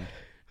Portland,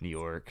 New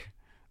York.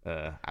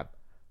 I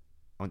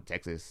went to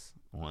Texas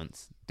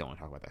once. Don't want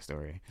to talk about that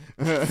story.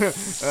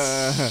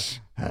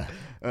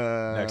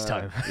 Next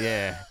time.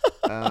 Yeah.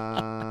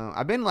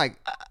 I've been like,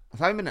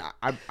 so I've been.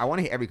 I want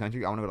to hit every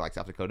country. I want to go to like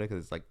South Dakota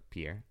because it's like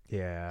Pierre.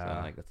 Yeah.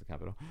 So like that's the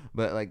capital.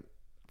 But like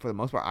for the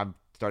most part, I've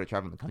started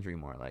traveling the country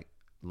more. Like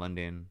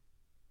London.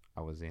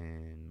 I was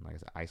in, like I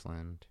said,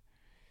 Iceland,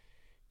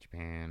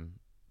 Japan.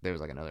 There was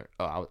like another.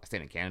 I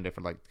stayed in Canada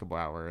for like a couple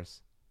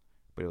hours,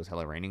 but it was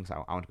hella raining,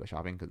 so I went to go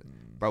shopping. Cause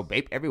bro,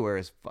 vape everywhere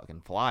is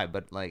fucking fly.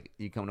 But like,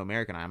 you come to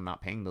America, and I'm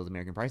not paying those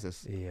American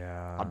prices.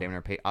 Yeah. I'll damn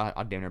near pay.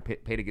 I'll damn near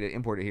pay to get it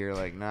imported here.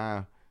 Like,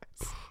 nah.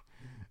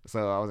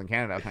 So I was in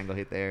Canada. I was trying to go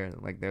hit there,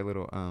 like their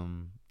little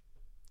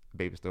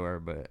vape store.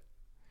 But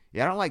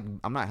yeah,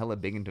 I'm not hella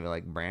big into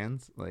like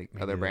brands, like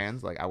other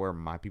brands. Like I wear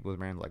my people's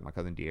brands, like my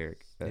cousin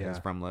Derek. His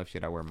From Love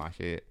shit. I wear my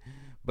shit.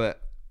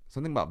 But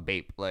something about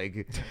vape,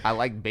 like I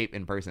like vape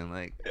in person,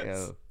 like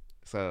yo.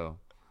 So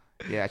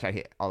yeah, I try to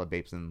hit all the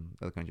vapes in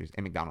other countries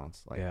and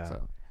McDonald's. Like, yeah.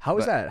 So how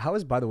is that? How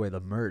is, by the way,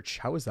 the merch?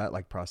 How is that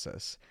like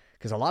process?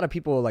 Because a lot of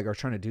people like are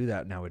trying to do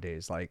that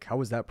nowadays. Like,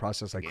 how is that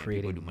process like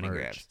creating do money merch?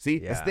 grabs. See,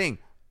 that's the thing.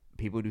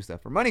 people do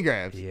stuff for money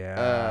grabs.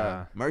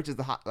 Yeah. Merch is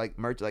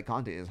merch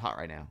content is hot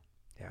right now.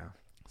 Yeah.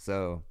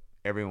 So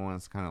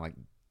everyone's kind of like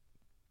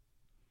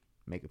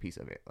make a piece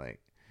of it. Like,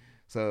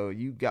 so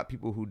you got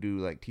people who do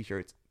like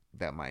t-shirts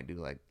that might do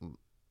like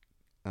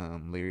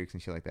lyrics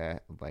and shit like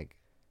that. Like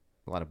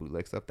a lot of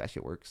bootleg stuff. That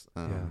shit works.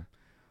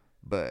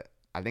 But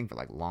I think for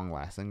like long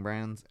lasting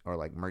brands or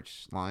like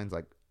merch lines,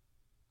 like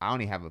I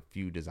only have a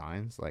few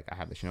designs. Like I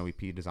have the Shinobi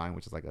P design,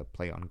 which is like a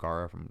play on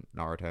Gaara from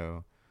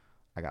Naruto.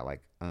 I got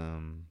like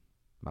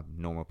my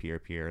normal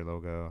Pierre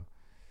logo.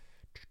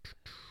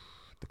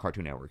 The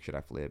Cartoon Network shit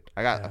I flipped.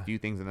 I got a few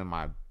things, and then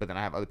but then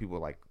I have other people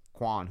like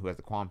Quan, who has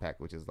the Quan pack,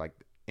 which is like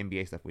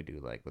NBA stuff we do,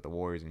 like with the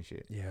Warriors and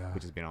shit. Yeah.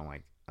 Which has been on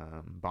like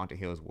Bonta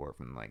Hills War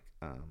from like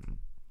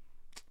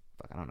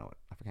I don't know what,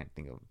 I can't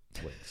think of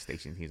what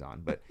station he's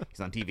on, but he's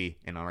on TV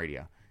and on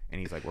radio, and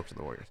he's like works with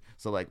the Warriors.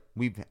 So like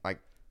we've like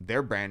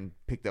their brand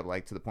picked up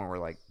like to the point where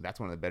like that's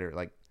one of the better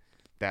like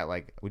that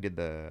like we did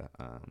the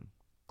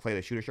Clay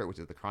the Shooter shirt, which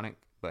is the Chronic,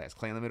 but it's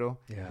Clay in the middle.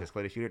 Yeah. It's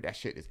Clay the Shooter. That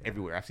shit is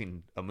everywhere. I've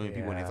seen a million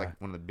people, and it's like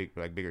one of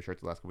the bigger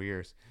shirts the last couple of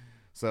years.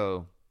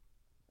 So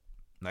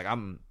like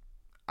I'm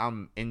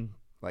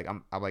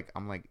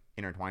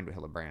intertwined with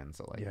hella brands.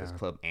 So like this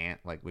Club Ant,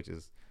 like which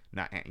is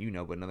not Ant,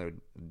 but another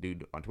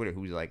dude on Twitter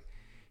who's like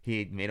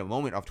he made a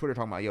moment off Twitter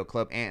talking about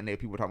Club Ant, and they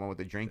people were talking about what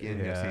they're drinking,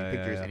 seeing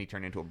pictures, and he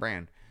turned into a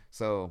brand.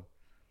 So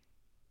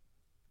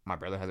my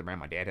brother has a brand.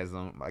 My dad has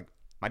them. Like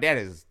my dad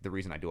is the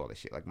reason I do all this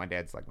shit. Like my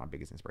dad's like my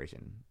biggest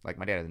inspiration. Like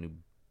my dad has a new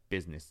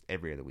business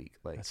every other week.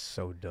 Like that's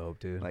so dope,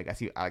 dude. Like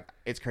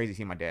it's crazy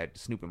seeing my dad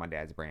snooping my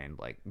dad's brand,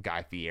 like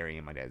Guy Fieri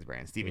in my dad's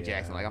brand, Steven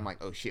Jackson. Like I'm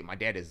like, oh shit, my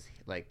dad is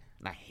like,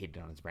 and I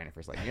hated on his brand at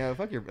first. Like, yeah,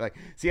 fuck your like.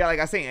 See, like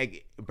I was saying,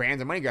 like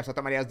brands are money grabs. So I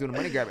thought my dad was doing a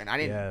money grab, and I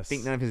didn't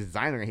think none of his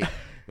designs were gonna hit.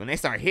 When they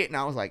started hitting,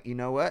 I was like, you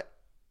know what?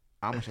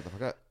 I'm gonna shut the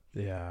fuck up.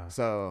 Yeah.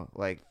 So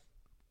like,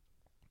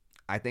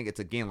 I think it's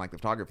again like the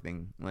photography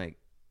thing. Like,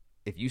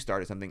 if you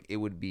started something, it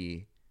would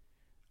be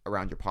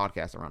around your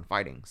podcast, around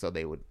fighting. So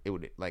they would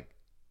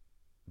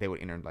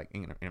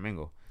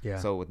intermingle. Yeah.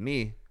 So with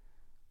me,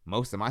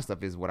 most of my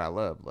stuff is what I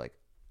love. Like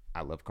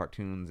I love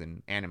cartoons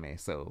and anime.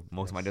 So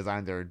most of my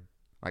designs are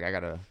like I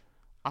can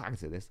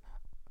say this.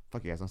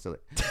 Fuck you guys, don't steal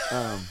it.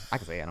 I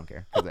can say it, I don't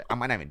care. I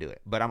might not even do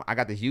it. But I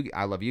got this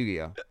I love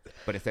Yu-Gi-Oh.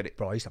 But instead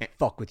bro, I used to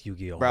fuck with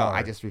Yu-Gi-Oh. Bro, hard.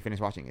 I just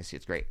finished watching it.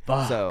 Shit's great.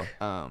 Fuck. So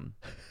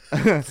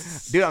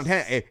dude, I'm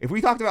telling you, if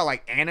we talked about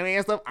like anime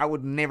and stuff, I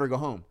would never go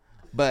home.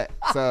 But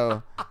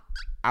so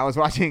I was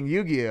watching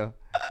Yu-Gi-Oh,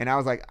 and I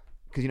was like,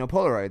 because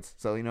Polaroids,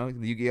 so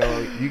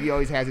Yu-Gi-Oh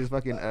always has his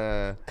fucking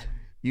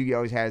Yu-Gi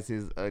always has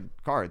his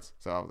cards,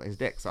 so his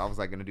deck. So I was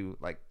like gonna do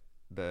like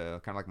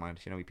the kind of like my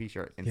Shinobi P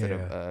shirt instead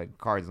of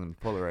cards and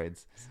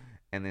Polaroids,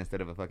 and then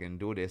instead of a fucking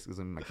dual disc, it was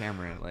in my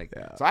camera. Like,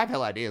 so I have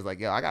hella ideas. Like,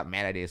 I got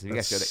mad ideas. So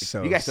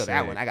you guys steal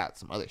that one. I got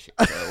some other shit.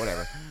 So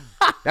whatever.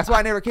 That's why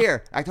I never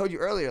care. I told you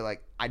earlier,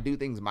 like I do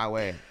things my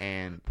way,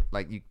 and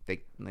like you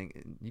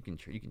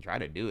can try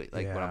to do it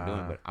like what I'm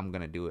doing, but I'm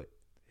gonna do it.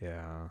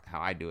 Yeah.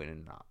 How I do it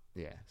and not.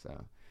 Yeah.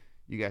 So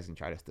you guys can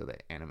try to steal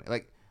that anime.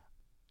 Like,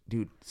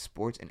 dude,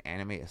 sports and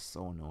anime is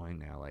so annoying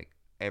now. Like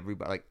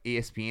everybody, like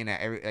ESPN,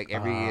 every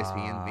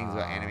ESPN things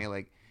about anime.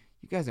 Like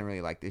you guys don't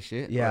really like this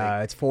shit. Yeah,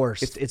 like, it's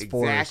forced. It's exactly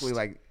forced.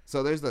 Like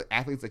so. There's the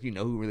athletes that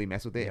who really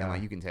mess with it, and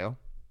like you can tell,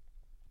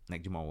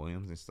 like Jamal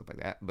Williams and stuff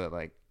like that. But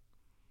like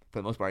for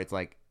the most part, it's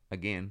like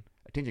again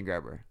attention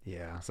grabber.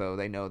 Yeah. So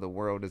they know the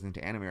world is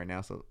into anime right now.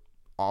 So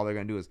all they're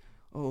gonna do is,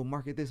 oh,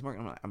 market this,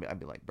 market. I'd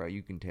be like, bro,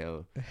 you can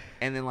tell.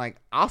 And then like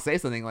I'll say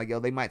something like,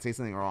 they might say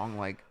something wrong,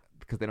 like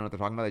because they don't know what they're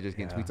talking about. They just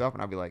getting tweets off,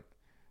 and I'll be like,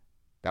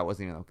 that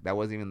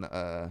wasn't even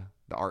the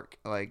arc.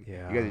 Like you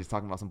guys are just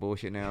talking about some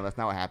bullshit now. That's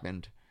not what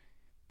happened.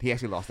 He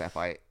actually lost that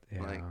fight.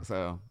 Yeah. Like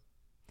so.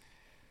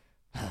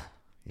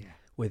 Yeah.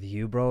 With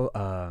you,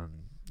 bro,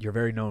 you're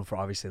very known for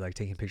obviously like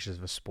taking pictures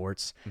of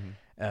sports.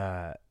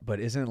 Mm-hmm. But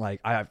isn't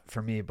like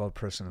for me, both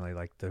personally,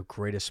 like the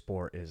greatest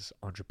sport is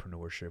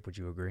entrepreneurship. Would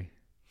you agree?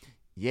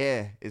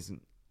 Yeah, it's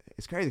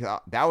crazy.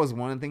 That was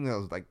one of the things that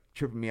was like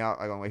tripping me out.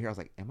 Like on the way here, I was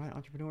like, "Am I an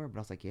entrepreneur?" But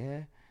I was like,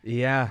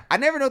 "Yeah." I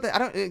never know that. I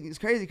don't. It's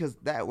crazy because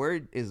that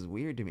word is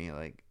weird to me.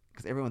 Like,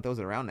 because everyone throws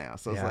it around now,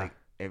 so it's like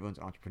everyone's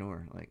an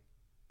entrepreneur. Like,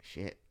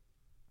 shit.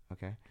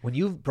 Okay. When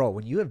you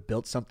have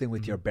built something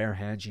with your bare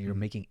hands and you're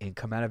making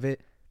income out of it,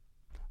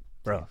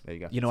 bro. There you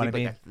go. You know what I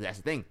mean? That's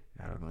the thing.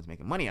 Everyone's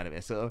making money out of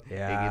it, so it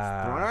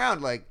gets thrown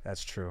around. Like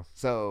that's true.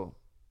 So,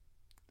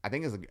 I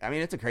think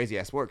it's a crazy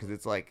ass sport because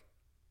it's like,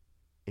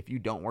 if you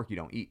don't work, you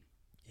don't eat.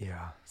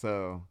 Yeah.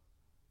 So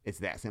it's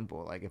that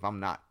simple. Like if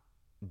I'm not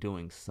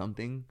doing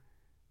something,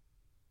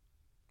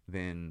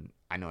 then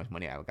I know how much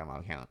money I got in my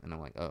account, and I'm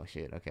like, oh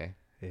shit, okay.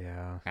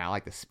 Yeah. And I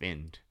like to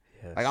spend.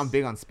 Yes. Like I'm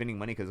big on spending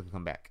money because it can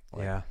come back.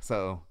 Like, yeah.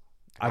 So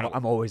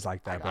I'm always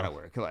like that. I gotta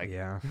work. Like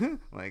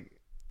like.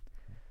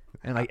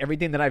 And like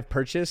everything that I've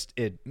purchased,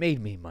 it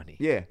made me money.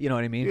 Yeah. You know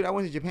what I mean? Dude, I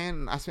went to Japan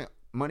and I spent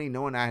money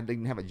knowing I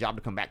didn't have a job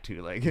to come back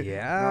to. Like,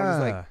 yeah. I was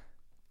just like,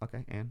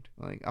 okay, and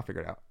like I'll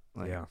figure it out.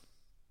 Like, yeah.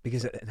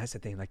 Because and that's the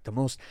thing, like the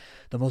most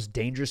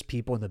dangerous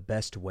people in the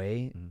best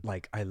way.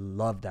 Like I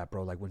love that,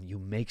 bro. Like when you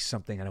make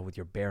something out of with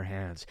your bare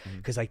hands,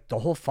 because like the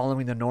whole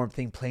following the norm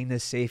thing, playing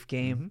this safe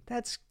game,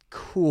 that's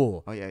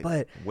cool. Oh yeah,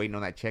 but waiting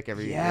on that check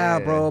every yeah,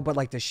 bro. But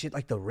like the shit,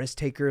 like the risk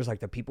takers, like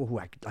the people who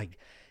like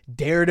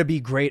dare to be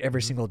great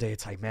every single day.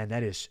 It's like, man,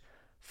 that is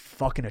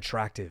fucking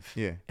attractive.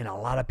 Yeah. And a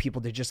lot of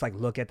people, they just like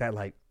look at that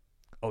like,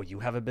 oh, you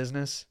have a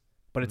business,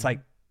 but it's like,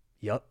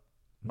 yup,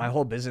 my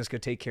whole business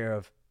could take care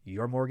of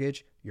your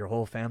mortgage, your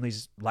whole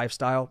family's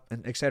lifestyle,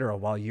 and etc.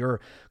 While you're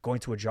going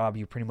to a job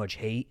you pretty much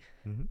hate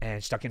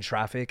and stuck in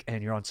traffic,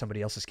 and you're on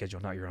somebody else's schedule,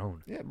 not your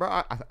own. Yeah, bro.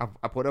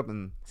 I put up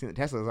and seen the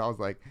Teslas. I was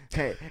like,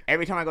 hey,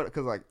 every time I go,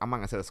 because like I'm not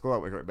gonna say the school,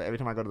 but every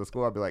time I go to the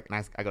school, I'll be like,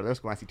 and I go to their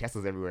school, and I see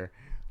Teslas everywhere.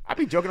 I'd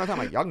be joking all the time,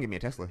 like, y'all can give me a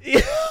Tesla.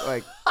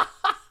 Like,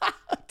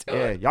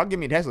 yeah, y'all give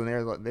me a Tesla,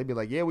 and they'd be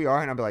like, yeah, we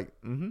are, and I'd be like,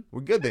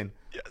 we're good then.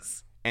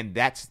 Yes. And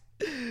that's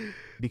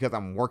because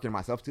I'm working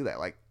myself to that.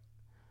 Like,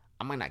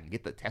 I might not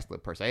get the Tesla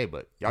per se,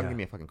 but y'all give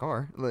me a fucking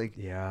car. Like,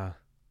 yeah,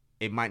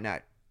 it might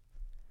not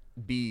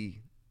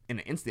be in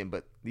an instant,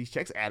 but these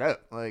checks add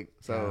up. Like,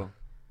 so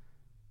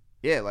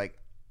yeah, like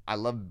I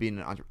love being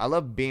an entrepreneur. I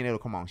love being able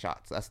to come on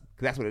shots.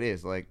 That's what it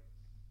is. Like,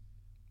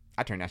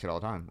 I turn that shit all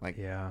the time. Like,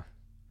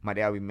 my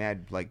dad would be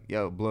mad, like,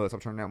 yo, blood,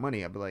 stop turning out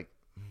money. I'd be like,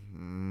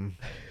 I'm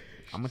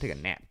gonna take a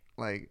nap.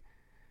 Like,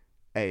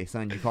 hey,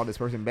 son, you called this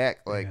person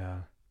back. Like,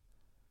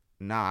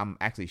 nah, I'm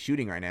actually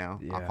shooting right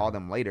now. I'll call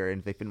them later, and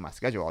if they fit in my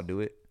schedule, I'll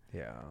do it.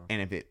 Yeah.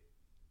 And if it,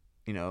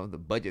 the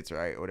budget's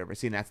right or whatever.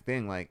 See, and that's the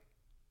thing. Like,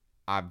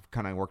 I've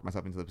kind of worked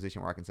myself into the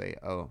position where I can say,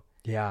 oh,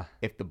 yeah,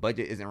 if the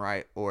budget isn't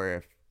right or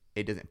if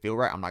it doesn't feel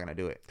right, I'm not gonna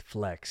do it.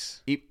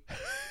 Flex. You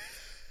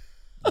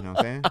know what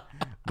I'm saying?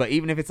 But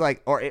even if it's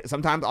like,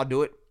 sometimes I'll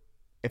do it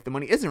if the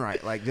money isn't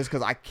right, like just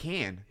because I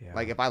can. Yeah.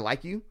 Like if I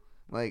like you,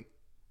 like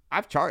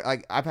I've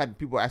had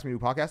people ask me to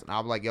do podcasts, and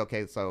I'll be like, yeah,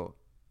 okay, so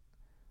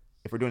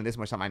if we're doing this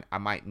much time, I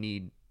might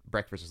need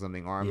breakfast or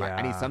something, or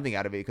I need something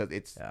out of it, because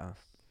it's. Yeah.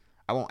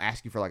 I won't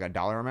ask you for like a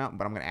dollar amount,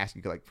 but I'm gonna ask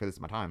you like for this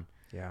my time.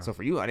 Yeah. So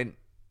for you, I didn't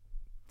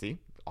see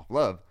off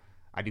love.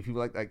 I do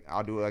people like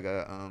I'll do like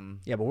a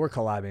Yeah, but we're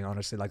collabing,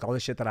 honestly. Like all the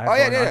shit that I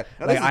have going on.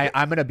 No, like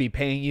I'm gonna be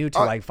paying you to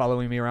like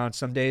following me around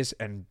some days,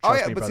 and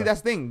trust me, but brother. See,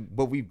 that's the thing.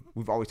 But we've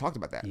always talked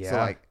about that. Yeah. So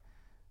like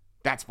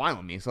that's fine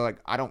with me. So like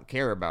I don't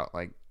care about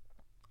like.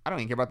 I don't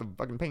even care about the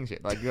fucking paying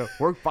shit. Like,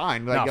 we're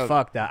fine. Like, no,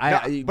 fuck that.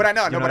 But I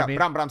know,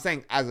 but I'm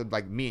saying as of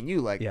like me and you,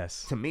 like,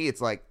 yes. To me,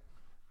 it's like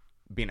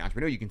being an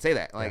entrepreneur. You can say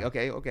that, like,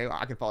 okay, well,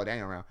 I can follow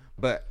Daniel around,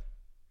 but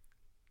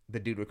the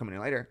dude we're coming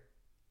in later.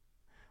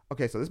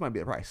 Okay, so this might be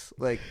the price.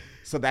 Like,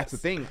 so that's the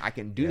thing. I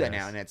can do that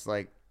now, and it's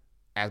like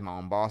as my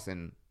own boss,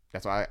 and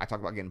that's why I talk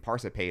about getting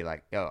Parsa paid.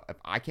 Like, yo, if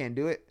I can't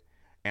do it,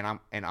 and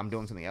I'm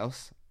doing something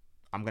else,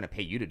 I'm gonna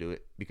pay you to do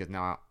it, because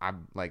now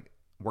I'm like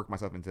worked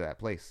myself into that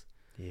place.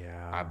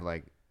 Yeah, I'm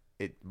like.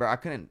 Bro,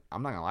 I'm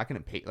not gonna lie, I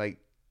couldn't pay, like,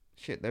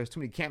 shit, there's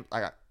too many camps,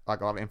 like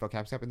a lot of NFL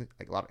camps happened,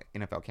 like a lot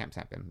of NFL camps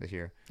happened this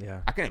year.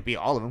 Yeah. I couldn't beat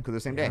all of them because the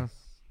same day.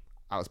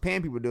 I was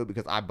paying people to do it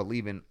because I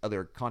believe in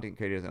other content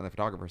creators and other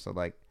photographers. So,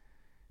 like,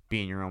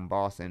 being your own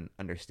boss and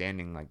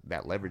understanding, like,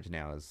 that leverage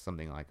now is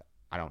something, like,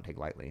 I don't take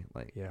lightly.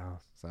 Like, yeah.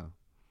 So.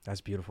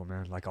 That's beautiful,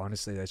 man. Like,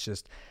 honestly, that's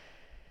just...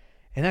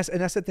 And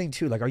that's the thing,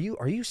 too. Like, are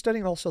you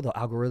studying also the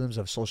algorithms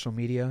of social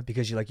media?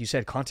 Because, you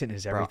said, content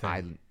is everything.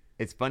 Bro,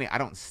 it's funny. I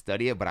don't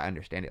study it, but I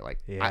understand it. Like,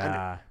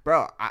 yeah,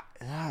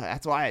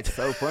 that's why it's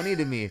so funny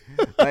to me.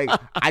 Like,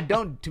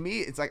 to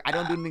me, it's like I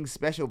don't do anything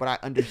special, but I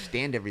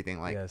understand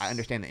everything. Like, I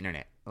understand the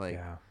internet. Like,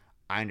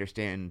 I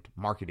understand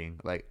marketing.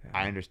 Like,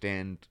 I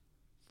understand,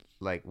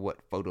 like,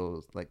 what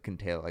photos, like, can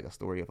tell, like, a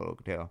story a photo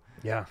can tell.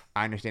 Yeah.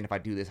 I understand if I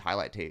do this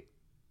highlight tape,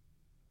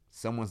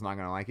 someone's not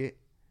going to like it,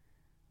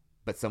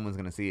 but someone's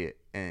going to see it,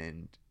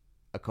 and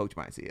a coach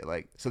might see it.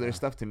 Like, so there's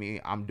stuff to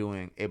me I'm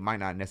doing. It might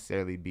not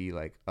necessarily be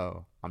like,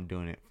 oh, I'm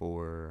doing it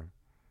for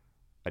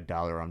 $1,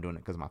 or I'm doing it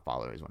because my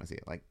followers want to see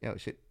it. Like, yo,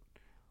 shit,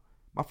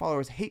 my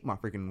followers hate my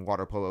freaking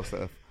water polo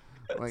stuff.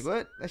 Like,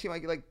 what? That shit might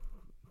get like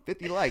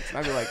 50 likes. And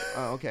I'd be like,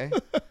 oh, okay.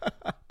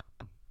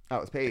 Oh,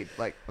 it's paid.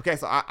 Like, okay,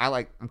 so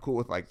I'm cool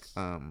with like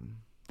the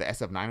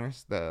SF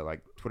Niners, the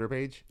like Twitter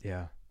page.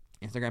 Yeah.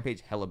 Instagram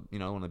page, hella,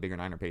 one of the bigger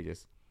Niner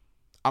pages.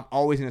 I'm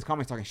always in his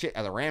comments talking shit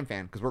as a Ram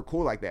fan because we're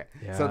cool like that.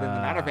 Yeah. So then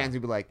the Niner fans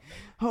would be like,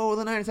 "Oh,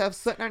 the Niners have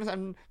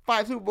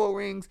 5 Super Bowl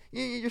rings.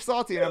 You're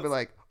salty." And I'd be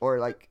like,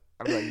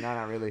 no,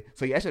 not really.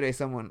 So yesterday,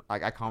 someone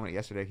I commented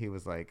yesterday. He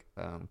was like,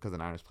 because the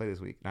Niners play this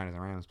week, Niners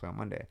and Rams play on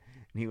Monday,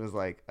 and he was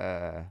like,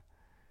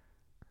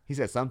 he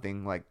said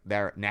something like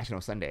their National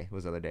Sunday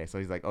was the other day. So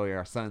he's like, "Oh, you're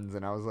our sons,"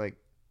 and I was like,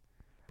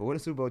 "But what a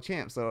Super Bowl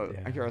champ? So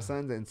aren't you our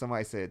sons?" And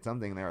somebody said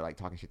something. And they were like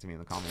talking shit to me in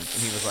the comments,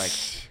 and he was like,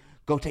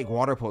 "Go take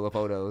water polo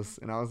photos,"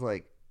 and I was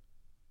like.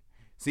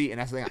 See,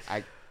 and that's the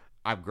thing.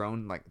 I've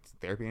grown like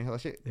therapy and hell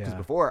shit. Because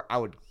before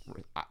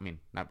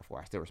not before.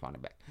 I still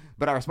responded back,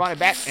 but I responded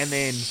back, and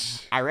then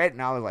I read it,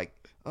 and I was like,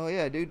 "Oh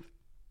yeah, dude,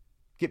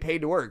 get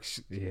paid to work."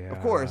 Yeah,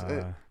 of course.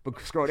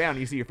 But scroll down, and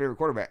you see your favorite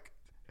quarterback,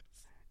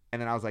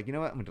 and then I was like, you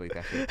know what? I'm gonna delete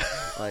that shit.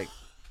 Like,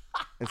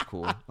 It's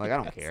cool. Like I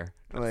don't care.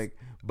 Like,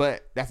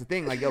 but that's the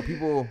thing. Like, yo,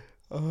 people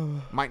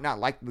might not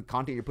like the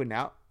content you're putting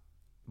out,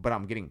 but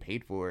I'm getting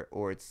paid for it,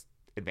 or it's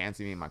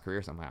advancing me in my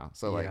career somehow.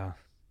 So like,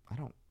 I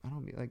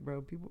don't be like,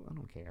 bro, people, I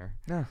don't care.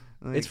 No,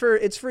 like,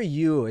 it's for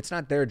you. It's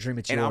not their dream.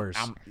 It's yours.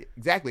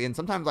 Exactly. And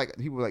sometimes like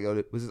people are like,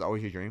 oh, was this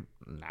always your dream?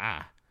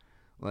 Nah.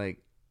 Like,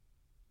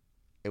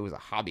 it was a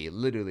hobby.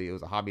 Literally, it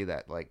was a hobby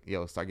that like,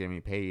 yo, start getting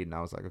me paid. And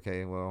I was like,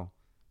 okay, well,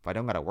 if I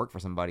don't got to work for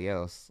somebody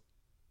else,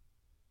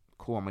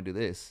 cool, I'm going to do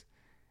this.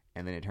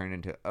 And then it turned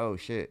into, oh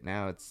shit,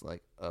 now it's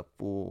like a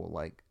full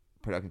like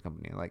production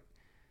company. Like,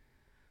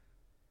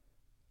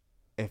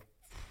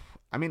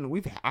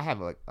 I have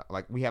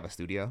we have a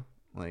studio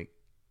like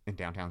in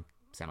downtown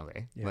San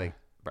Jose. Yeah. Like,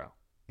 bro,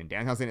 in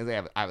downtown San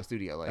Jose, I have a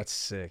studio. Like, that's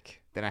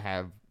sick. Then I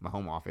have my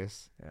home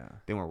office. Yeah.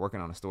 Then we're working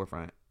on a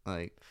storefront.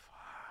 Like,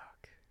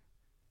 fuck.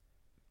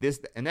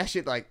 This and that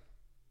shit. Like,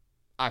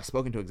 I've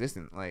spoken to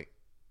existence. Like,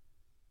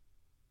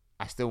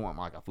 I still want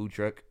like a food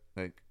truck.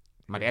 Like,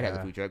 my dad has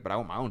a food truck, but I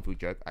want my own food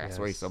truck. I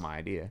swear he stole my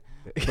idea.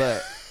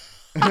 But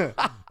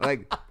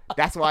like,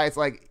 that's why it's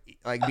like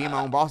being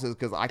my own boss is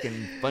because I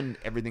can fund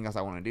everything else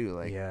I want to do.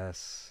 Like,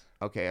 yes.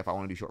 Okay, if I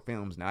want to do short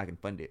films, now I can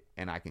fund it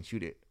and I can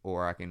shoot it,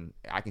 or I can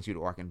shoot it,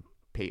 or I can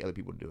pay other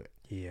people to do it.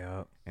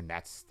 Yeah. And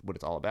that's what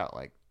it's all about.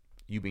 Like,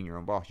 you being your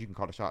own boss, you can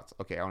call the shots.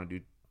 Okay, I want to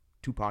do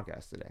 2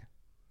 podcasts today.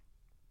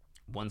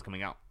 One's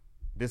coming out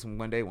this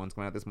Monday, one's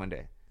coming out this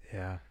Monday.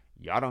 Yeah.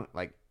 Y'all don't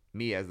like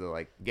me as the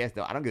like guest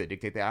though. I don't get to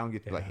dictate that. I don't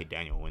get to be like, hey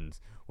Daniel,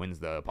 when's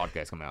the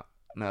podcast come out?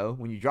 No,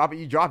 when you drop it,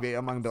 you drop it.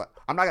 I'm not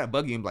gonna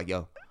bug you and be like,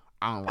 yo,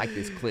 I don't like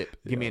this clip.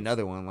 Give me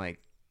another one. Like,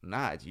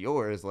 nah, it's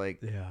yours.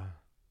 Like, yeah.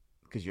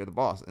 Because you're the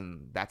boss,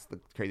 and that's the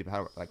crazy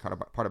part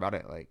about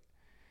it. Like,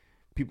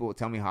 people would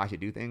tell me how I should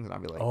do things, and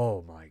I'd be like,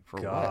 "Oh my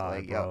god!" What?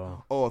 Like, bro.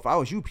 Yo, oh, if I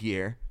was you,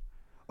 Pierre,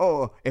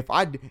 oh, if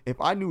I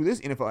knew this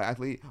NFL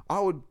athlete,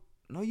 I would.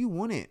 No, you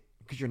wouldn't,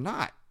 because you're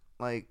not.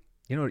 Like,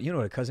 you know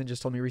what a cousin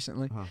just told me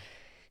recently. Huh.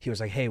 He was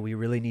like, "Hey, we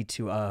really need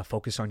to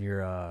focus on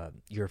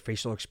your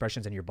facial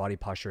expressions and your body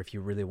posture if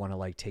you really want to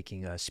like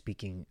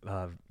speaking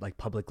like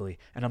publicly."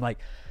 And I'm like,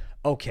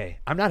 okay,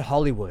 I'm not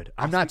Hollywood.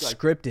 I'm not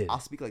scripted. I'll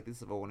speak like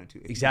this if I wanted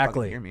to.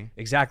 Exactly. Hear me.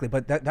 Exactly.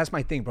 But that's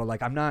my thing, bro.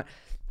 Like,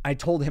 I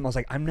told him, I was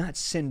like, I'm not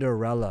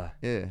Cinderella.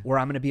 Yeah. Where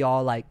I'm going to be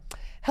all like,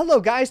 hello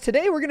guys,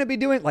 today we're going to be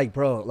doing like,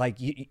 bro, like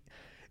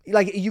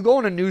you go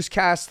on a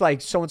newscast,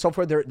 like so and so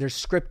forth, they're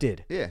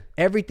scripted. Yeah.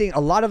 Everything,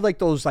 a lot of like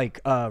those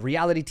like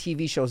reality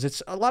TV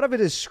shows, a lot of it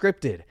is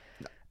scripted.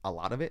 A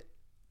lot of it?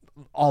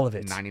 All of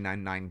it.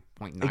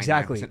 99.99%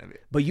 exactly. of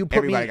it. But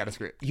everybody got a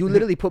script. You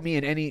literally put me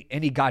in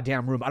any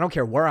goddamn room. I don't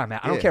care where I'm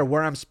at. I don't care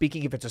where I'm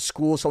speaking. If it's a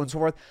school, so and so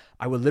forth,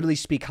 I would literally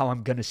speak how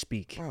I'm gonna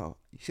speak. Bro,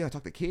 you see how I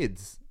talk to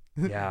kids.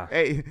 Yeah.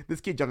 Hey,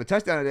 this kid jumped a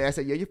touchdown today. I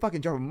said, yo, you're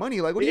fucking dropping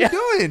money. Like, what are you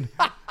doing?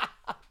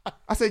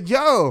 I said,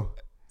 yo.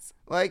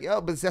 Like,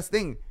 yo, but that's the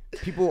thing.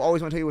 People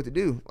always want to tell you what to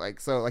do. Like,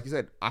 so, like you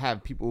said, I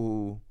have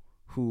people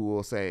who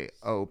will say,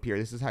 oh, Pierre,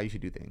 this is how you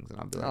should do things. And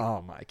I'll be like,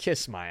 oh,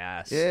 kiss my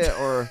ass. Yeah,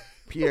 or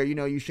Pierre,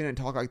 you shouldn't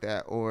talk like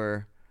that.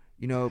 Or,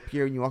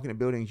 Pierre, when you walk in a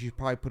building, you should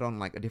probably put on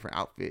like a different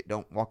outfit.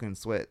 Don't walk in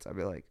sweats. I'd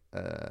be like,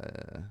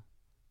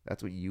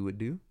 that's what you would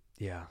do?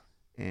 Yeah.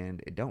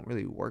 And it don't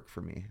really work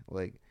for me.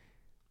 Like,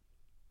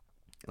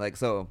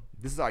 so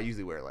this is how I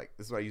usually wear. Like,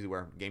 this is what I usually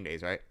wear on game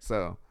days, right?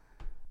 So,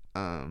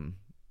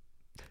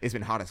 it's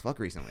been hot as fuck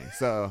recently.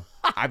 So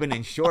I've been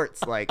in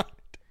shorts, like,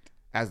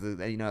 as the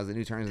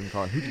new term is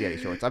called hoochie daddy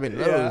shorts. I've been in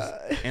those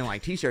and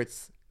like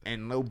t-shirts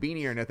and no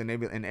beanie or nothing.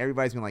 And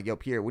everybody's been like, yo,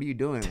 Pierre, what are you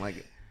doing?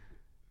 Like,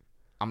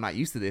 I'm not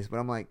used to this, but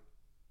I'm like,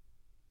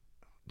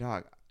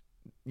 dog,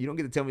 you don't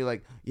get to tell me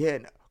like, yeah.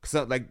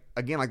 So like,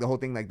 again, like the whole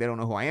thing, like they don't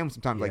know who I am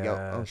sometimes. Like, yo,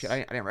 oh shit, I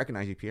didn't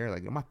recognize you, Pierre.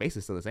 Like, my face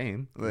is still the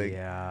same. Like,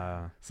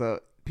 yeah. So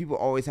people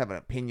always have an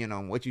opinion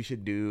on what you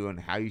should do and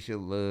how you should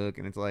look.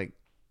 And it's like,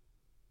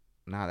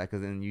 nah,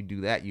 because then you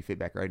do that, you fit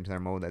back right into their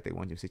mold that they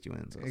want you to sit you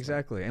in. So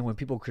exactly. Like, and when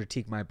people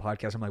critique my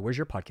podcast, I'm like, where's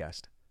your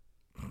podcast?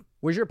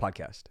 Where's your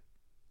podcast?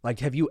 Like,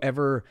 have you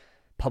ever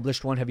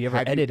published one? Have you ever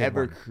edited one? Have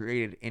you ever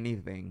created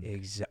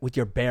anything? With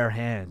your bare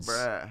hands.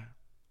 Bruh.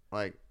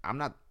 Like, I'm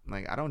not,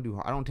 like, I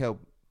don't tell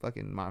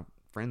fucking my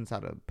friends how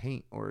to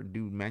paint or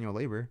do manual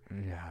labor.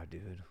 Yeah,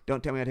 dude.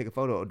 Don't tell me how to take a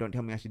photo, or don't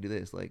tell me I should do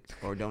this. Like,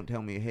 or don't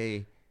tell me,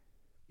 hey,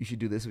 you should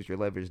do this with your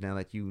leverage now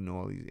that you know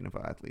all these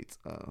NFL athletes.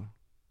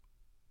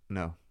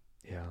 No.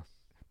 Yeah.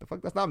 The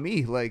fuck, that's not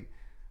me. Like,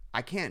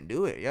 I can't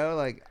do it, yo.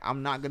 Like,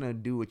 I'm not gonna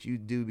do what you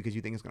do because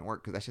you think it's gonna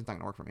work, because that shit's not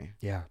gonna work for me.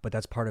 Yeah, but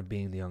that's part of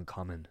being the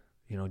uncommon.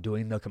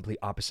 Doing the complete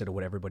opposite of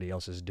what everybody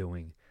else is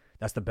doing.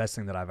 That's the best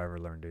thing that I've ever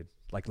learned, dude.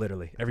 Like,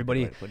 literally,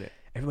 everybody's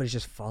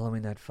just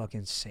following that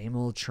fucking same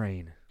old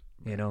train.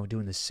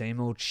 Doing the same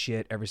old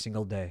shit every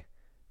single day,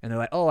 and they're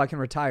like, "Oh, I can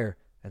retire,"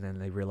 and then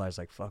they realize,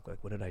 like, "Fuck,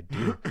 like, what did I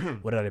do?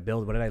 What did I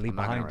build? What did I leave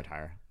behind?" I'm not gonna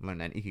retire. I'm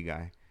learning that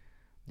ikigai.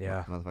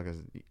 Yeah,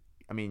 motherfuckers.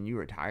 I mean, you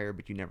retire,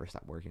 but you never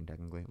stop working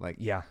technically. Like,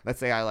 yeah. Let's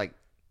say I like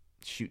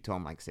shoot till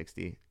I'm like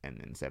 60 and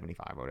then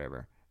 75 or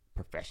whatever,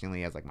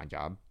 professionally as like my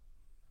job.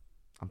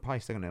 I'm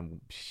probably still gonna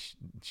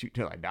shoot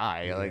till I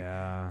die.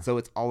 Like, so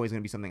it's always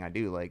gonna be something I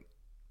do. Like,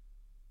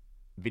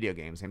 video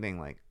games, same thing.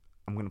 Like,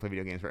 I'm gonna play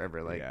video games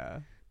forever. Like,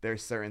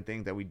 there's certain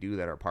things that we do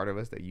that are part of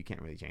us that you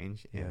can't really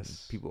change. And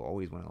people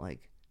always want to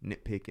like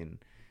nitpick and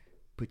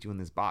put you in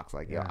this box.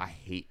 Like, yo, I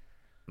hate.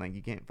 Like,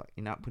 you can't.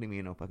 You're not putting me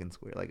in a fucking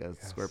square, like a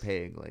square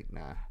peg. Like,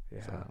 nah.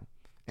 Yeah. So,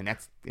 and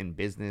that's in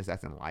business.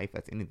 That's in life.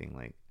 That's anything.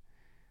 Like,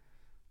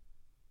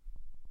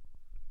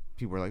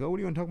 people are like, "Oh, what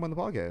are you gonna talk about on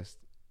the podcast?"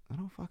 I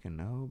don't fucking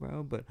know,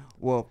 bro. But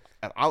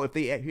if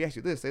he ask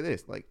you this, say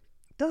this. Like,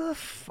 the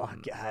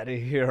fuck out of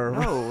here.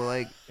 No,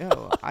 like,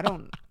 yo, I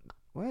don't.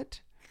 What?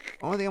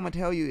 Only thing I'm gonna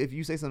tell you, if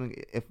you say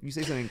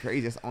something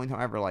crazy, that's the only time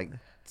I ever like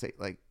say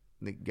like,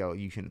 yo,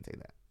 you shouldn't say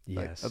that.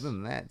 Yes. Like, other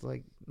than that, it's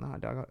like, nah,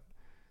 dog.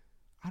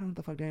 I don't know what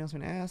the fuck Daniel's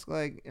gonna ask.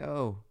 Like,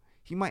 yo,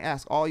 he might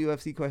ask all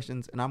UFC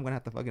questions, and I'm gonna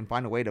have to fucking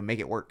find a way to make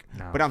it work.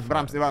 No, but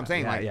I'm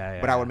saying,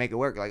 I would make it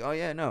work. Like, oh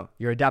yeah, no,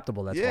 you're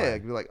adaptable. That's why.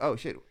 Be like, oh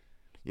shit,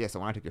 yeah. So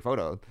when I took your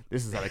photo,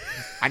 this is like,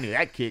 I knew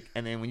that kick,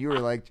 and then when you were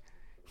like.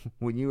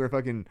 When you were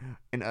fucking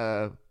in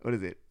what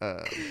is it,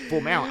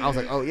 full mount, I was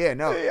like, oh yeah,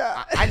 no,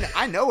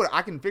 I know it,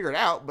 I can figure it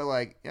out, but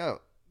like, yo,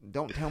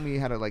 don't tell me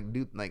how to like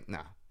do, like,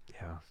 nah.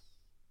 Yeah,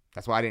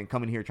 that's why I didn't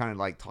come in here trying to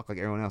like talk like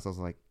everyone else. I was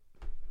like,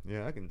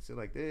 yeah, I can sit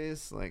like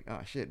this, like, oh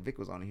shit, Vic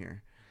was on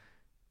here,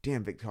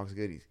 damn, Vic talks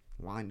good, he's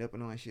lined up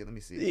and all that shit, let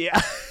me see.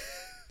 Yeah.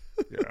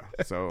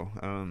 So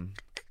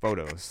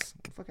photos,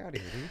 the fuck out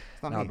of here, dude.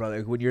 It's not no, me.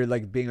 brother, when you're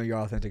like being your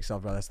authentic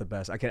self, bro, that's the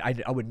best.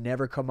 I would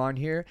never come on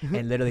here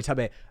and literally tell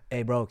me,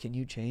 hey bro, can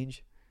you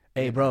change?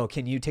 Hey bro,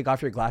 can you take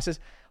off your glasses?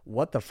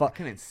 What the fuck? I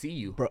couldn't see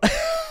you, bro.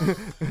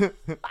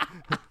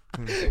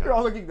 You're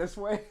all looking this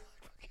way.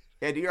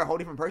 Yeah, dude, you're a whole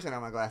different person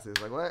on my glasses.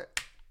 Like, what?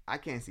 I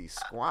can't see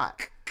squat,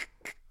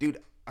 dude.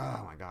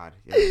 Oh my god,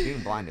 yeah,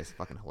 being blind is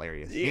fucking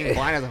hilarious. Being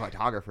blind as a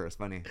photographer is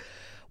funny.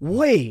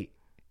 Wait.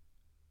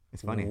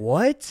 It's funny.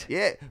 What?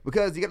 Yeah,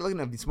 because you got to look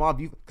at the small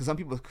view. Because some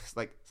people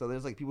like, so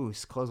there's like people who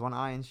close one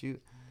eye and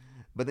shoot,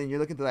 but then you're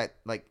looking through that,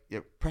 like,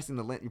 you're pressing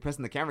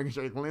the camera, you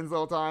show your lens the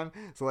whole time.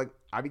 So like,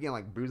 I be getting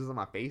like bruises on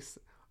my face.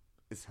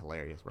 It's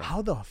hilarious, bro.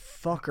 How the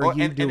fuck are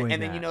you doing that?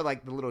 And then, you know,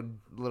 like the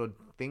little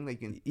thing that you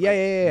can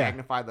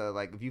magnify the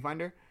like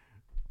viewfinder.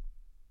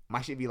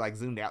 My shit be like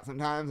zoomed out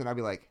sometimes, and I'd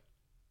be like,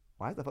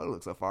 why does the photo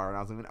look so far? And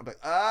I was zooming, I'm like,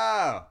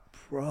 oh,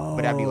 bro.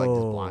 But I'd be like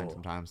just blind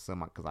sometimes, so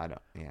because I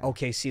don't. Yeah.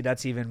 Okay, see,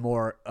 that's even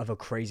more of a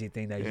crazy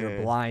thing that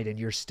you're blind and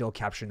you're still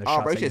capturing the shots.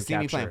 Oh, bro, you should see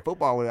me playing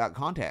football without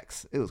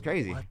contacts. It was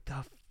crazy. What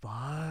the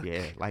fuck?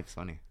 Yeah, life's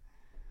funny.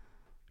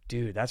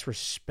 Dude, that's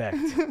respect.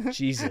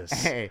 Jesus.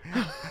 Hey,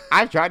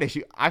 I've tried to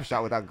shoot. I've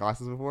shot without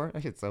glasses before.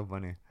 That shit's so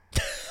funny.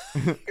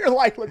 You're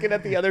like looking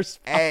at the other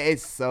spot. Hey,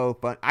 it's so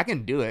fun. I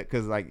can do it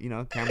because, like, you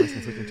know, cameras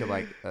can switch into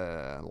like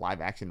live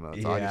action mode,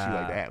 so I just shoot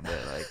like that. But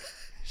like,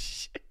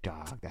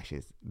 dog, that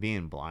shit's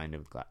being blind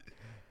with glasses.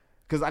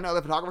 Because I know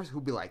other photographers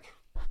who'd be like,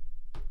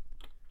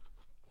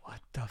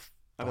 "What the fuck?"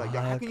 I'd be like, "Yo,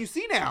 how can you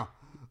see now?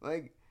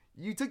 Like,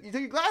 you took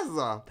your glasses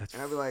off." That's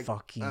and I'd be like,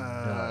 fucking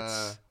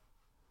nuts,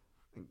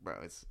 bro.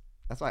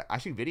 That's why I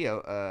shoot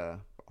video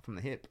from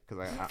the hip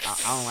because I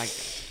don't like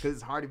because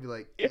it's hard to be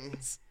like.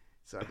 Yes.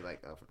 So I'd be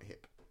like, oh, from the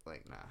hip.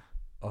 Like, nah.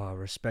 Oh,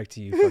 respect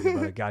to you, fucking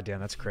brother.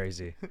 Goddamn, that's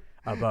crazy.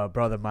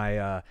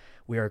 Brother,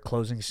 we are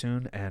closing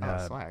soon, and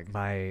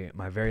my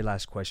very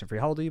last question for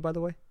you. How old are you, by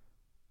the way?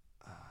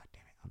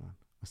 Damn it. Hold on.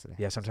 What's today?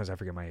 Yeah, sometimes I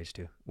forget my age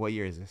too. What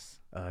year is this?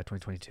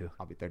 2022.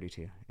 I'll be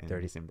 32 in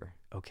December.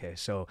 Okay,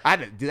 so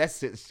dude,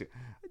 that's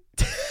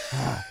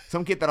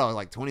some kid thought I was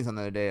like 20 something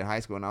the other day in high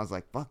school, and I was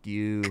like, fuck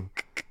you.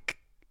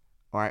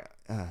 All right,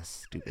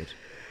 stupid.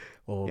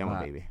 Well, yeah, I'm a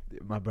baby.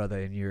 My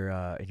brother, in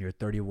your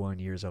 31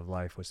 years of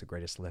life, what's the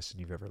greatest lesson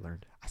you've ever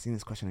learned? I seen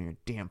this question on your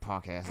damn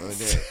podcast the other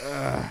day.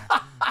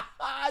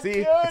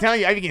 See, I'm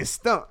telling you, I be getting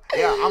stumped.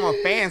 Yeah, I'm a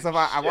fan, so if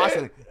I watch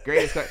the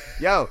greatest question.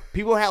 Yo,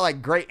 people had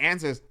like great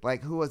answers.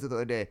 Like, who was it the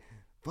other day?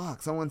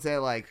 Fuck, someone said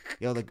like,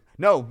 yo,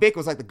 no, Vic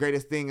was like the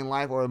greatest thing in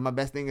life, or my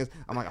best thing is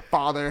I'm like a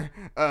father.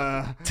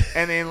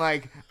 And then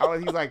like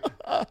he's like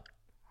a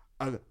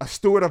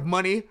steward of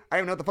money. I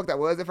didn't know what the fuck that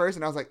was at first,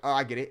 and I was like, oh,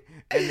 I get it.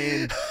 And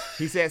then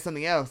he said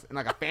something else, and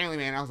like a family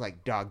man. I was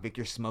like, dog, Vic,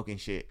 you're smoking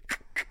shit.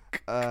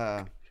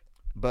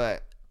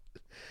 But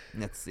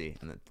let's see,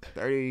 in the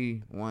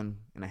 31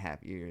 and a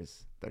half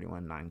years,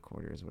 31 9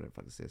 quarters, whatever the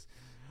fuck this is,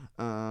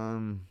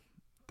 31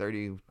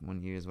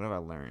 years, what have I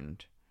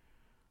learned?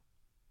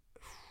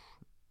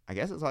 I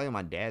guess it's probably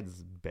my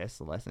dad's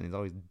best lesson. He's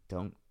always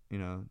don't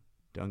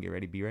get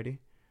ready, be ready.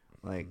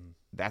 Like,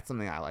 that's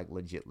something I like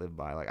legit live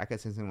by. Like, I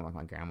could say something with like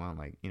my grandma, and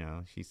like, you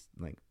know, she's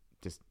like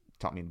just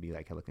taught me to be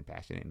like hella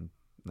compassionate and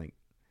like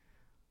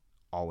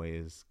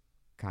always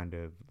kind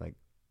of like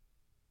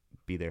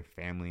be their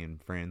family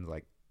and friends.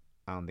 Like,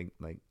 I don't think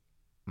like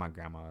my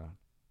grandma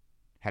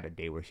had a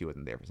day where she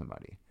wasn't there for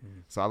somebody.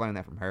 So I learned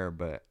that from her.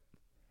 But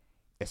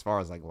as far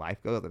as like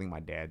life goes, I think my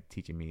dad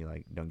teaching me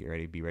like don't get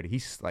ready, be ready.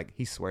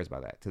 He swears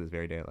by that to this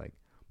very day. Like,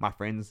 my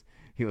friends,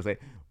 he will say,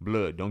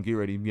 blood, don't get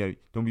ready,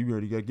 don't be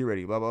ready, gotta get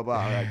ready, blah blah blah.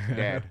 I'm like,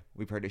 Dad,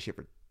 we've heard this shit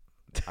for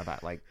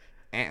about like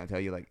Aunt will tell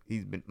you, like,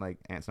 he's been like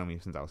Aunt's known me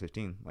since I was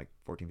 15, like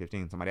 14,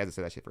 15. So my dad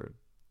said that shit for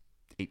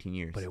 18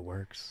 years. But it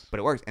works.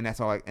 And that's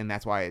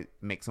why it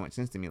makes so much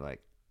sense to me.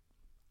 Like,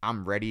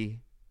 I'm ready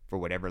for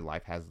whatever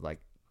life has like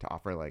to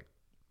offer. Like,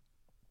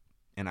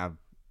 and I've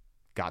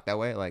got that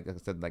way. Like I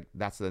said, like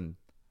that's the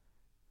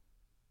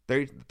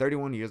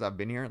 31 years I've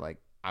been here. Like,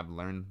 I've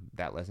learned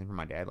that lesson from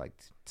my dad, like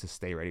to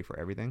stay ready for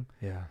everything.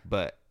 Yeah.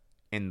 But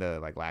in the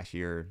like last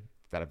year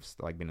that I've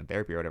like been in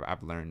therapy or whatever,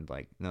 I've learned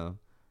like, no,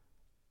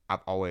 I've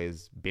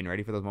always been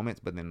ready for those moments,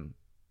 but then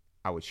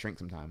I would shrink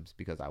sometimes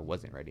because I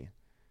wasn't ready.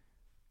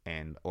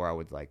 Or I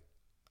would like,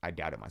 I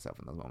doubted myself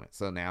in those moments.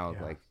 So now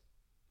like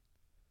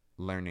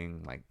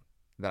learning like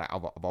that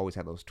I've always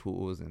had those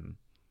tools and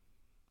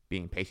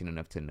being patient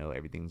enough to know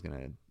everything's going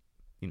to,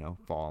 you know,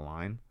 fall in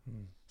line.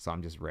 So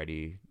I'm just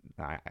ready.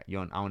 I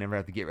don't ever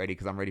have to get ready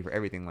because I'm ready for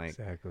everything. Like,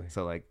 exactly.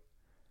 So like,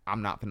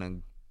 I'm not gonna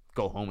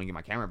go home and get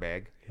my camera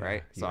bag,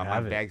 right? So I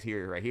have bags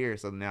right here.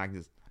 So now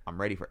I'm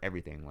ready for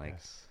everything. Like,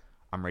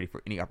 I'm ready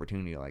for any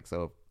opportunity. Like,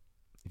 so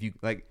if you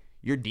like,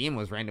 your DM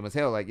was random as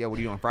hell. Like, yo, what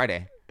are you doing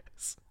Friday?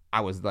 I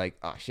was like,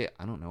 oh shit,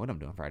 I don't know what I'm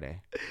doing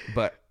Friday,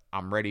 but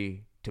I'm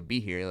ready to be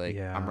here. Like,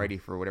 I'm ready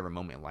for whatever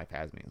moment life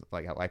has me.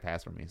 Like, how life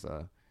has for me.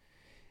 So.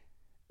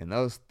 In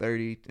those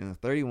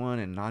 31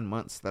 and 9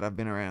 months that I've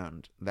been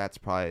around, that's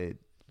probably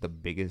the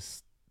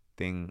biggest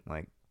thing.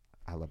 Like,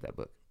 I love that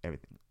book.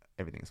 Everything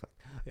is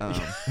fine.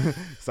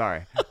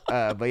 Sorry.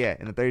 But yeah,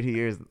 in the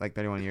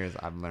 31 years,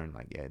 I've learned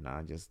like,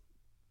 just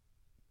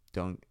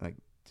don't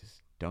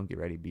get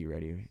ready, be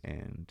ready.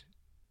 And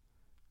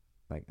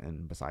like,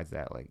 and besides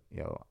that, like,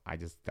 yo, I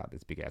just got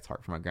this big ass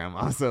heart from my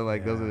grandma. So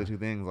like, those are the two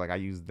things. Like, I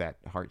use that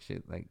heart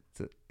shit, like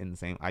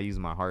I use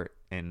my heart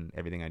in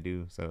everything I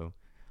do. So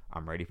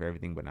I'm ready for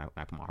everything, but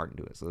I put my heart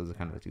into it. So those are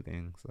kind of the two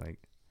things. Like,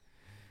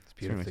 it's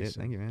beautifully said.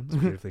 Thank you, man. It's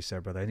beautifully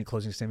said, brother. Any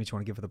closing statements you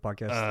want to give for the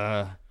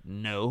podcast?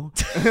 No.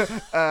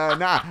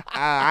 Nah.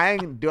 I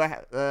ain't. Do I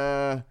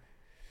have?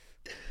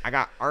 I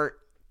got art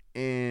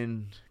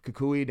in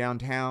Kukui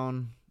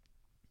downtown,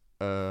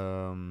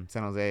 San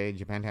Jose,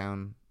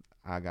 Japantown.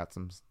 I got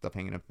some stuff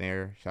hanging up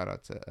there. Shout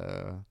out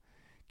to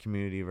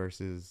community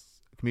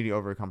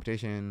over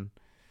competition.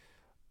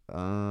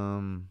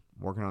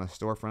 Working on a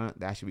storefront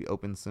that should be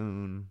open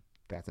soon.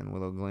 That's in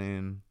Willow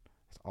Glen.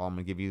 That's all I'm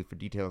gonna give you for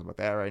details about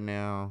that right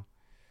now.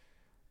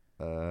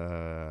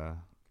 Where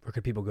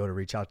could people go to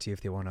reach out to you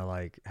if they want to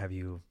like have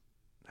you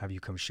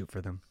come shoot for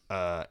them?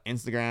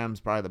 Instagram's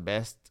probably the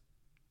best.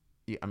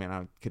 I mean,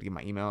 I could get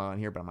my email on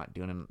here, but I'm not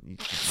doing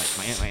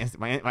it.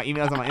 My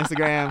email's on my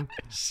Instagram.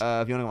 If you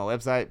want to go to my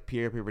website,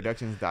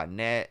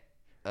 pierreproductions.net.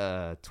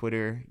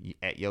 Twitter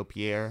at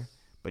YoPierre.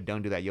 But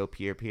don't do that, yo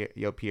Pierre,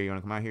 you want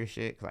to come out here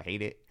shit? Because I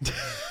hate it.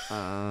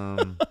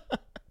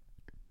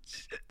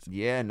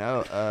 Yeah,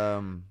 no.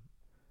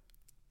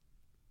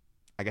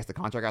 I guess the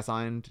contract I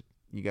signed,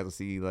 you guys will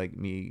see like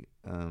me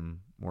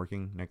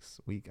working next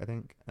week, I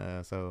think.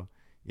 So,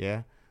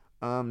 yeah.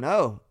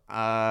 No.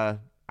 I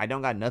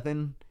don't got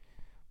nothing.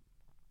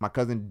 My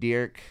cousin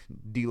Derek,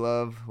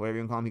 D-Love, whatever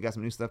you want to call him, he got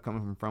some new stuff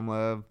coming from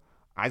Love.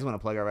 I just want to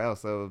plug everybody else.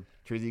 So,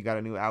 Trizzy got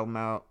a new album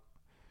out.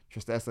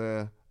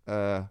 Tristessa,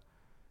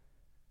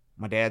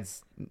 my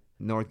dad's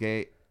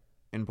Northgate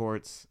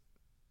Imports,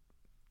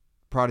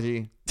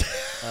 Prodigy,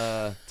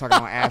 Talking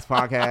About My Ass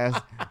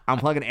podcast. I'm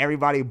plugging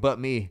everybody but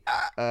me,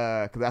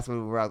 cause that's what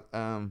we're out.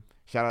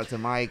 Shout out to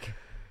Mike,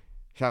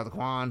 shout out to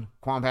Quan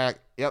Pack.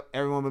 Yep,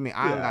 everyone but me.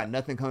 I got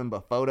nothing coming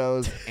but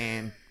photos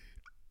and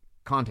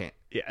content.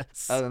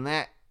 Yes. Other than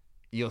that,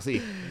 you'll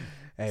see.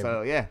 Hey,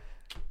 so yeah.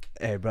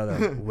 Hey,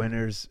 brother,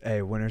 winners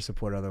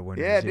support other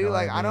winners. Yeah, dude,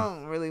 like, I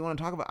don't really want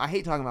to talk about, I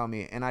hate talking about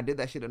me, and I did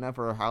that shit enough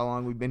for how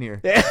long we've been here.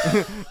 Yeah.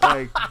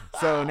 Like,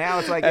 so now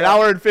it's like an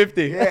hour and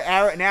 50.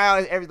 Yeah, now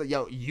it's everything.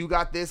 Yo, you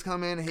got this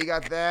coming, he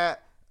got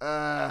that.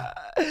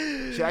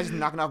 Shit, I just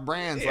knocking off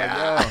brands. Like,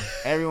 yo,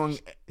 everyone,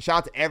 shout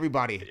out to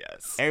everybody.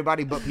 Yes.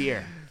 Everybody but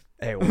Pierre.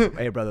 Hey,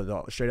 hey, brother,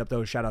 though, straight up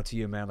though, shout out to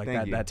you, man.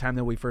 Like, that time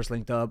that we first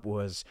linked up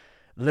was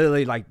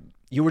literally like,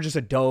 you were just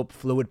a dope,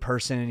 fluid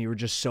person, and you were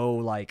just so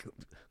like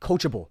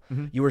coachable.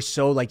 Mm-hmm. You were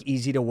so like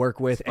easy to work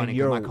with, and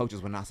my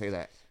coaches would not say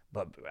that.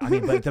 But I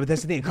mean, but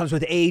that's the thing. It comes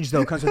with age,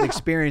 though. It comes with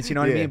experience. You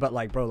know what I mean? But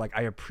like, bro, like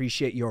I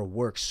appreciate your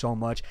work so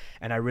much,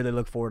 and I really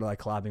look forward to like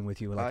collabing with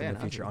you like in the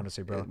future.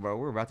 Honestly, bro. Bro,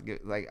 we're about to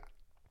get like,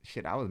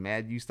 shit. I was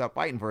mad you stopped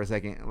fighting for a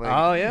second. Like,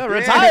 oh yeah,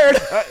 retired,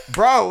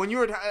 bro. When you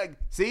were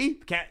see,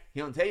 he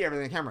don't tell you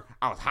everything on camera.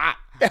 I was hot.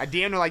 I DM'd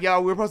him like,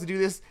 yo, we were supposed to do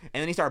this, and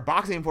then he started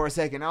boxing for a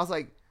second. I was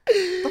like,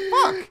 the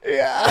fuck?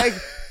 Yeah. Like,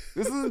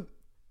 this is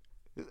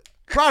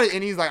proud of,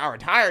 and he's like, I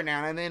retired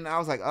now. And then I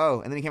was like,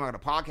 oh. And then he came out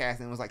with a podcast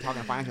and was like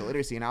talking financial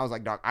literacy. And I was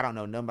like, dog, I don't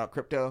know nothing about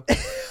crypto.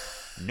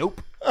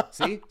 Nope.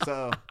 See?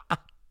 So.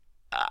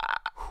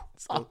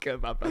 It's all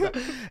good, my brother.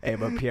 Hey,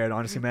 but Pierre,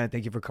 honestly, man,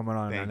 thank you for coming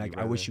on. Thank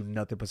you, I wish you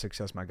nothing but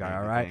success, my guy.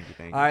 All right?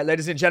 Thank you. All right,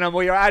 ladies and gentlemen,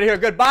 we are out of here.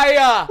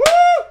 Goodbye.